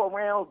go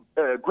around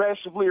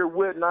aggressively or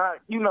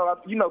whatnot. You know,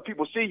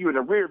 people see you in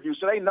the rear view,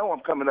 so they know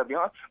I'm coming up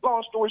behind.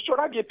 Long story short,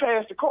 I get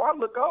past the car. I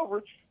look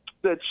over.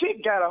 The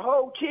chick got a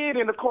whole kid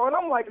in the car, and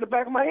I'm like in the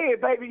back of my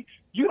head, baby,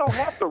 you don't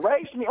have to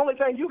race me. Only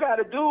thing you got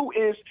to do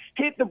is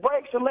hit the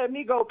brakes and let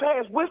me go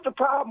past. What's the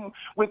problem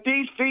with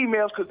these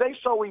females? Because they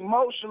so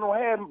emotional,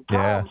 having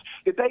problems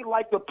that they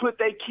like to put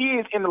their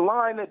kids in the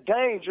line of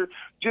danger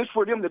just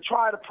for them to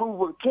try to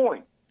prove a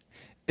point.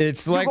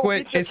 It's like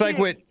what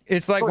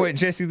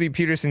Jesse Lee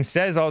Peterson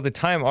says all the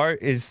time. Art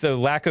is the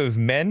lack of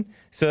men,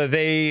 so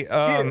they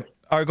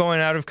are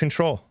going out of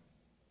control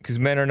because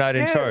men are not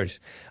in charge.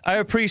 I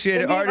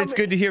appreciate it, Art. It's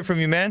good to hear from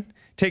you, man.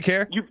 Take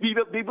care. You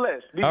be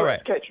blessed. All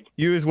right. Catch you.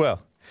 You as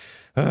well.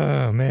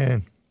 Oh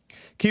man,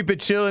 keep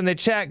it chill in the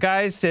chat,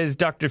 guys. Says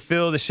Dr.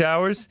 Phil the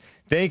Showers.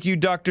 Thank you,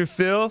 Dr.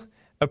 Phil.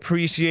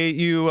 Appreciate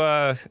you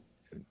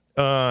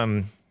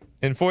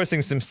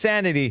enforcing some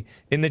sanity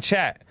in the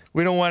chat.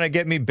 We don't want to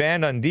get me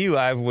banned on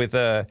D-Live with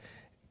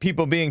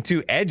people being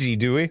too edgy,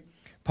 do we?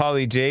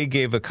 Polly J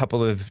gave a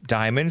couple of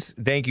diamonds.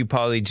 Thank you,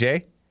 Polly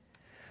J.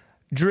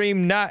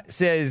 Dream Not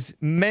says,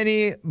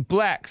 many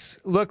blacks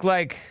look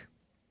like,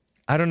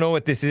 I don't know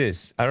what this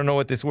is. I don't know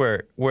what this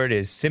word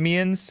is.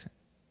 Simians?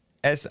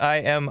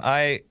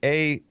 S-I-M-I-A-N-S.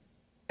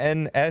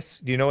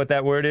 Do you know what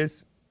that word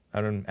is?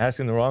 I'm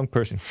asking the wrong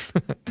person.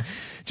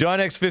 John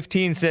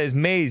X15 says,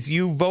 Maze,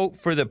 you vote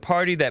for the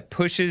party that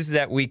pushes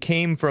that we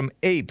came from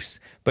apes,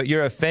 but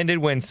you're offended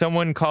when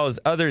someone calls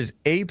others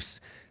apes?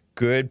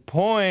 Good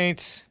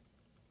point.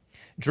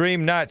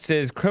 Dream Not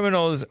says,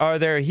 criminals are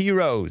their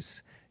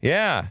heroes.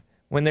 Yeah,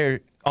 when they're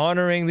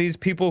honoring these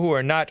people who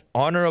are not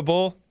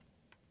honorable,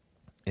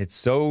 it's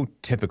so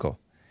typical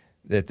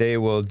that they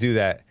will do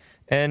that.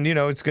 And,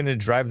 it's going to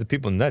drive the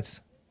people nuts.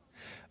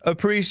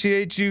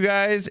 Appreciate you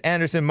guys,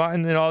 Anderson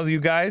Martin and all of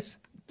you guys.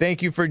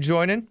 Thank you for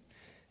joining.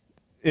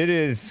 It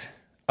is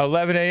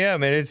 11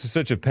 a.m. and it's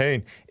such a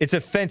pain. It's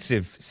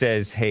offensive,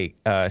 says Hakum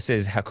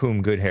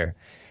Goodhair.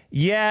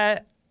 Yeah,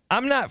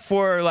 I'm not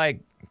for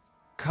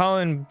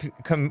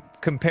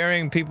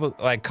comparing people,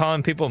 like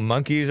calling people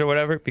monkeys or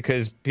whatever,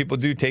 because people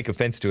do take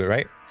offense to it,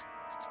 right?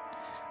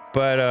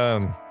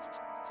 But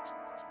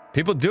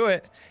people do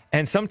it,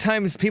 and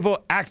sometimes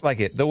people act like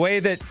it. The way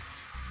that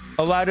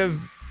a lot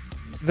of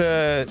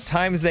the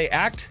times they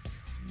act,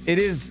 it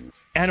is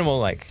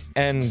animal-like,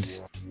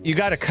 and you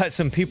got to cut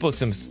some people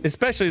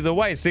especially the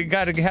whites. They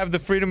got to have the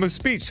freedom of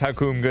speech.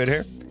 Hakum good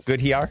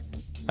here.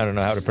 I don't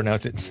know how to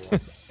pronounce it.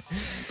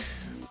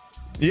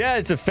 Yeah,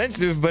 it's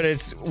offensive, but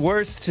it's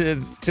worse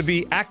to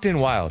be acting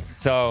wild.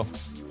 So,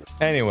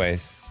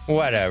 anyways,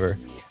 whatever.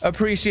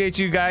 Appreciate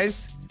you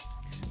guys.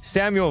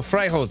 Samuel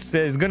Freiholtz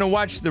says, gonna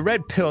watch The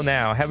Red Pill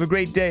now. Have a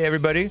great day,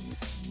 everybody.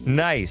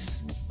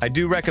 Nice. I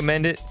do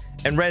recommend it.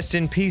 And rest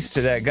in peace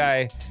to that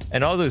guy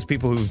and all those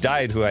people who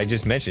died who I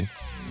just mentioned.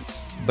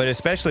 But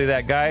especially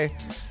that guy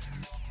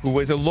who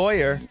was a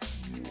lawyer,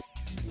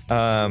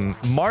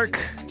 Mark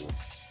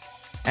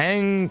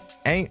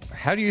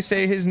how do you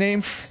say his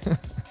name?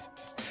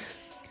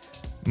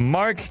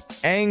 Mark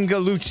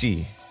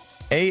Angelucci.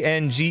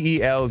 Angelucci.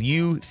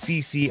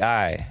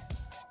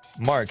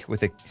 Mark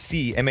with a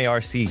C,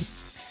 M-A-R-C.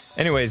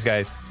 Anyways,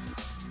 guys,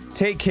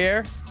 take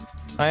care.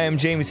 I am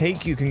James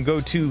Hake. You can go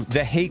to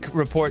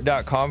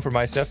thehakereport.com for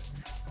my stuff.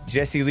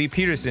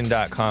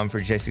 JesseLeePeterson.com for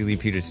Jesse Lee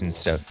Peterson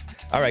stuff.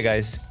 All right,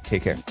 guys,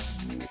 take care.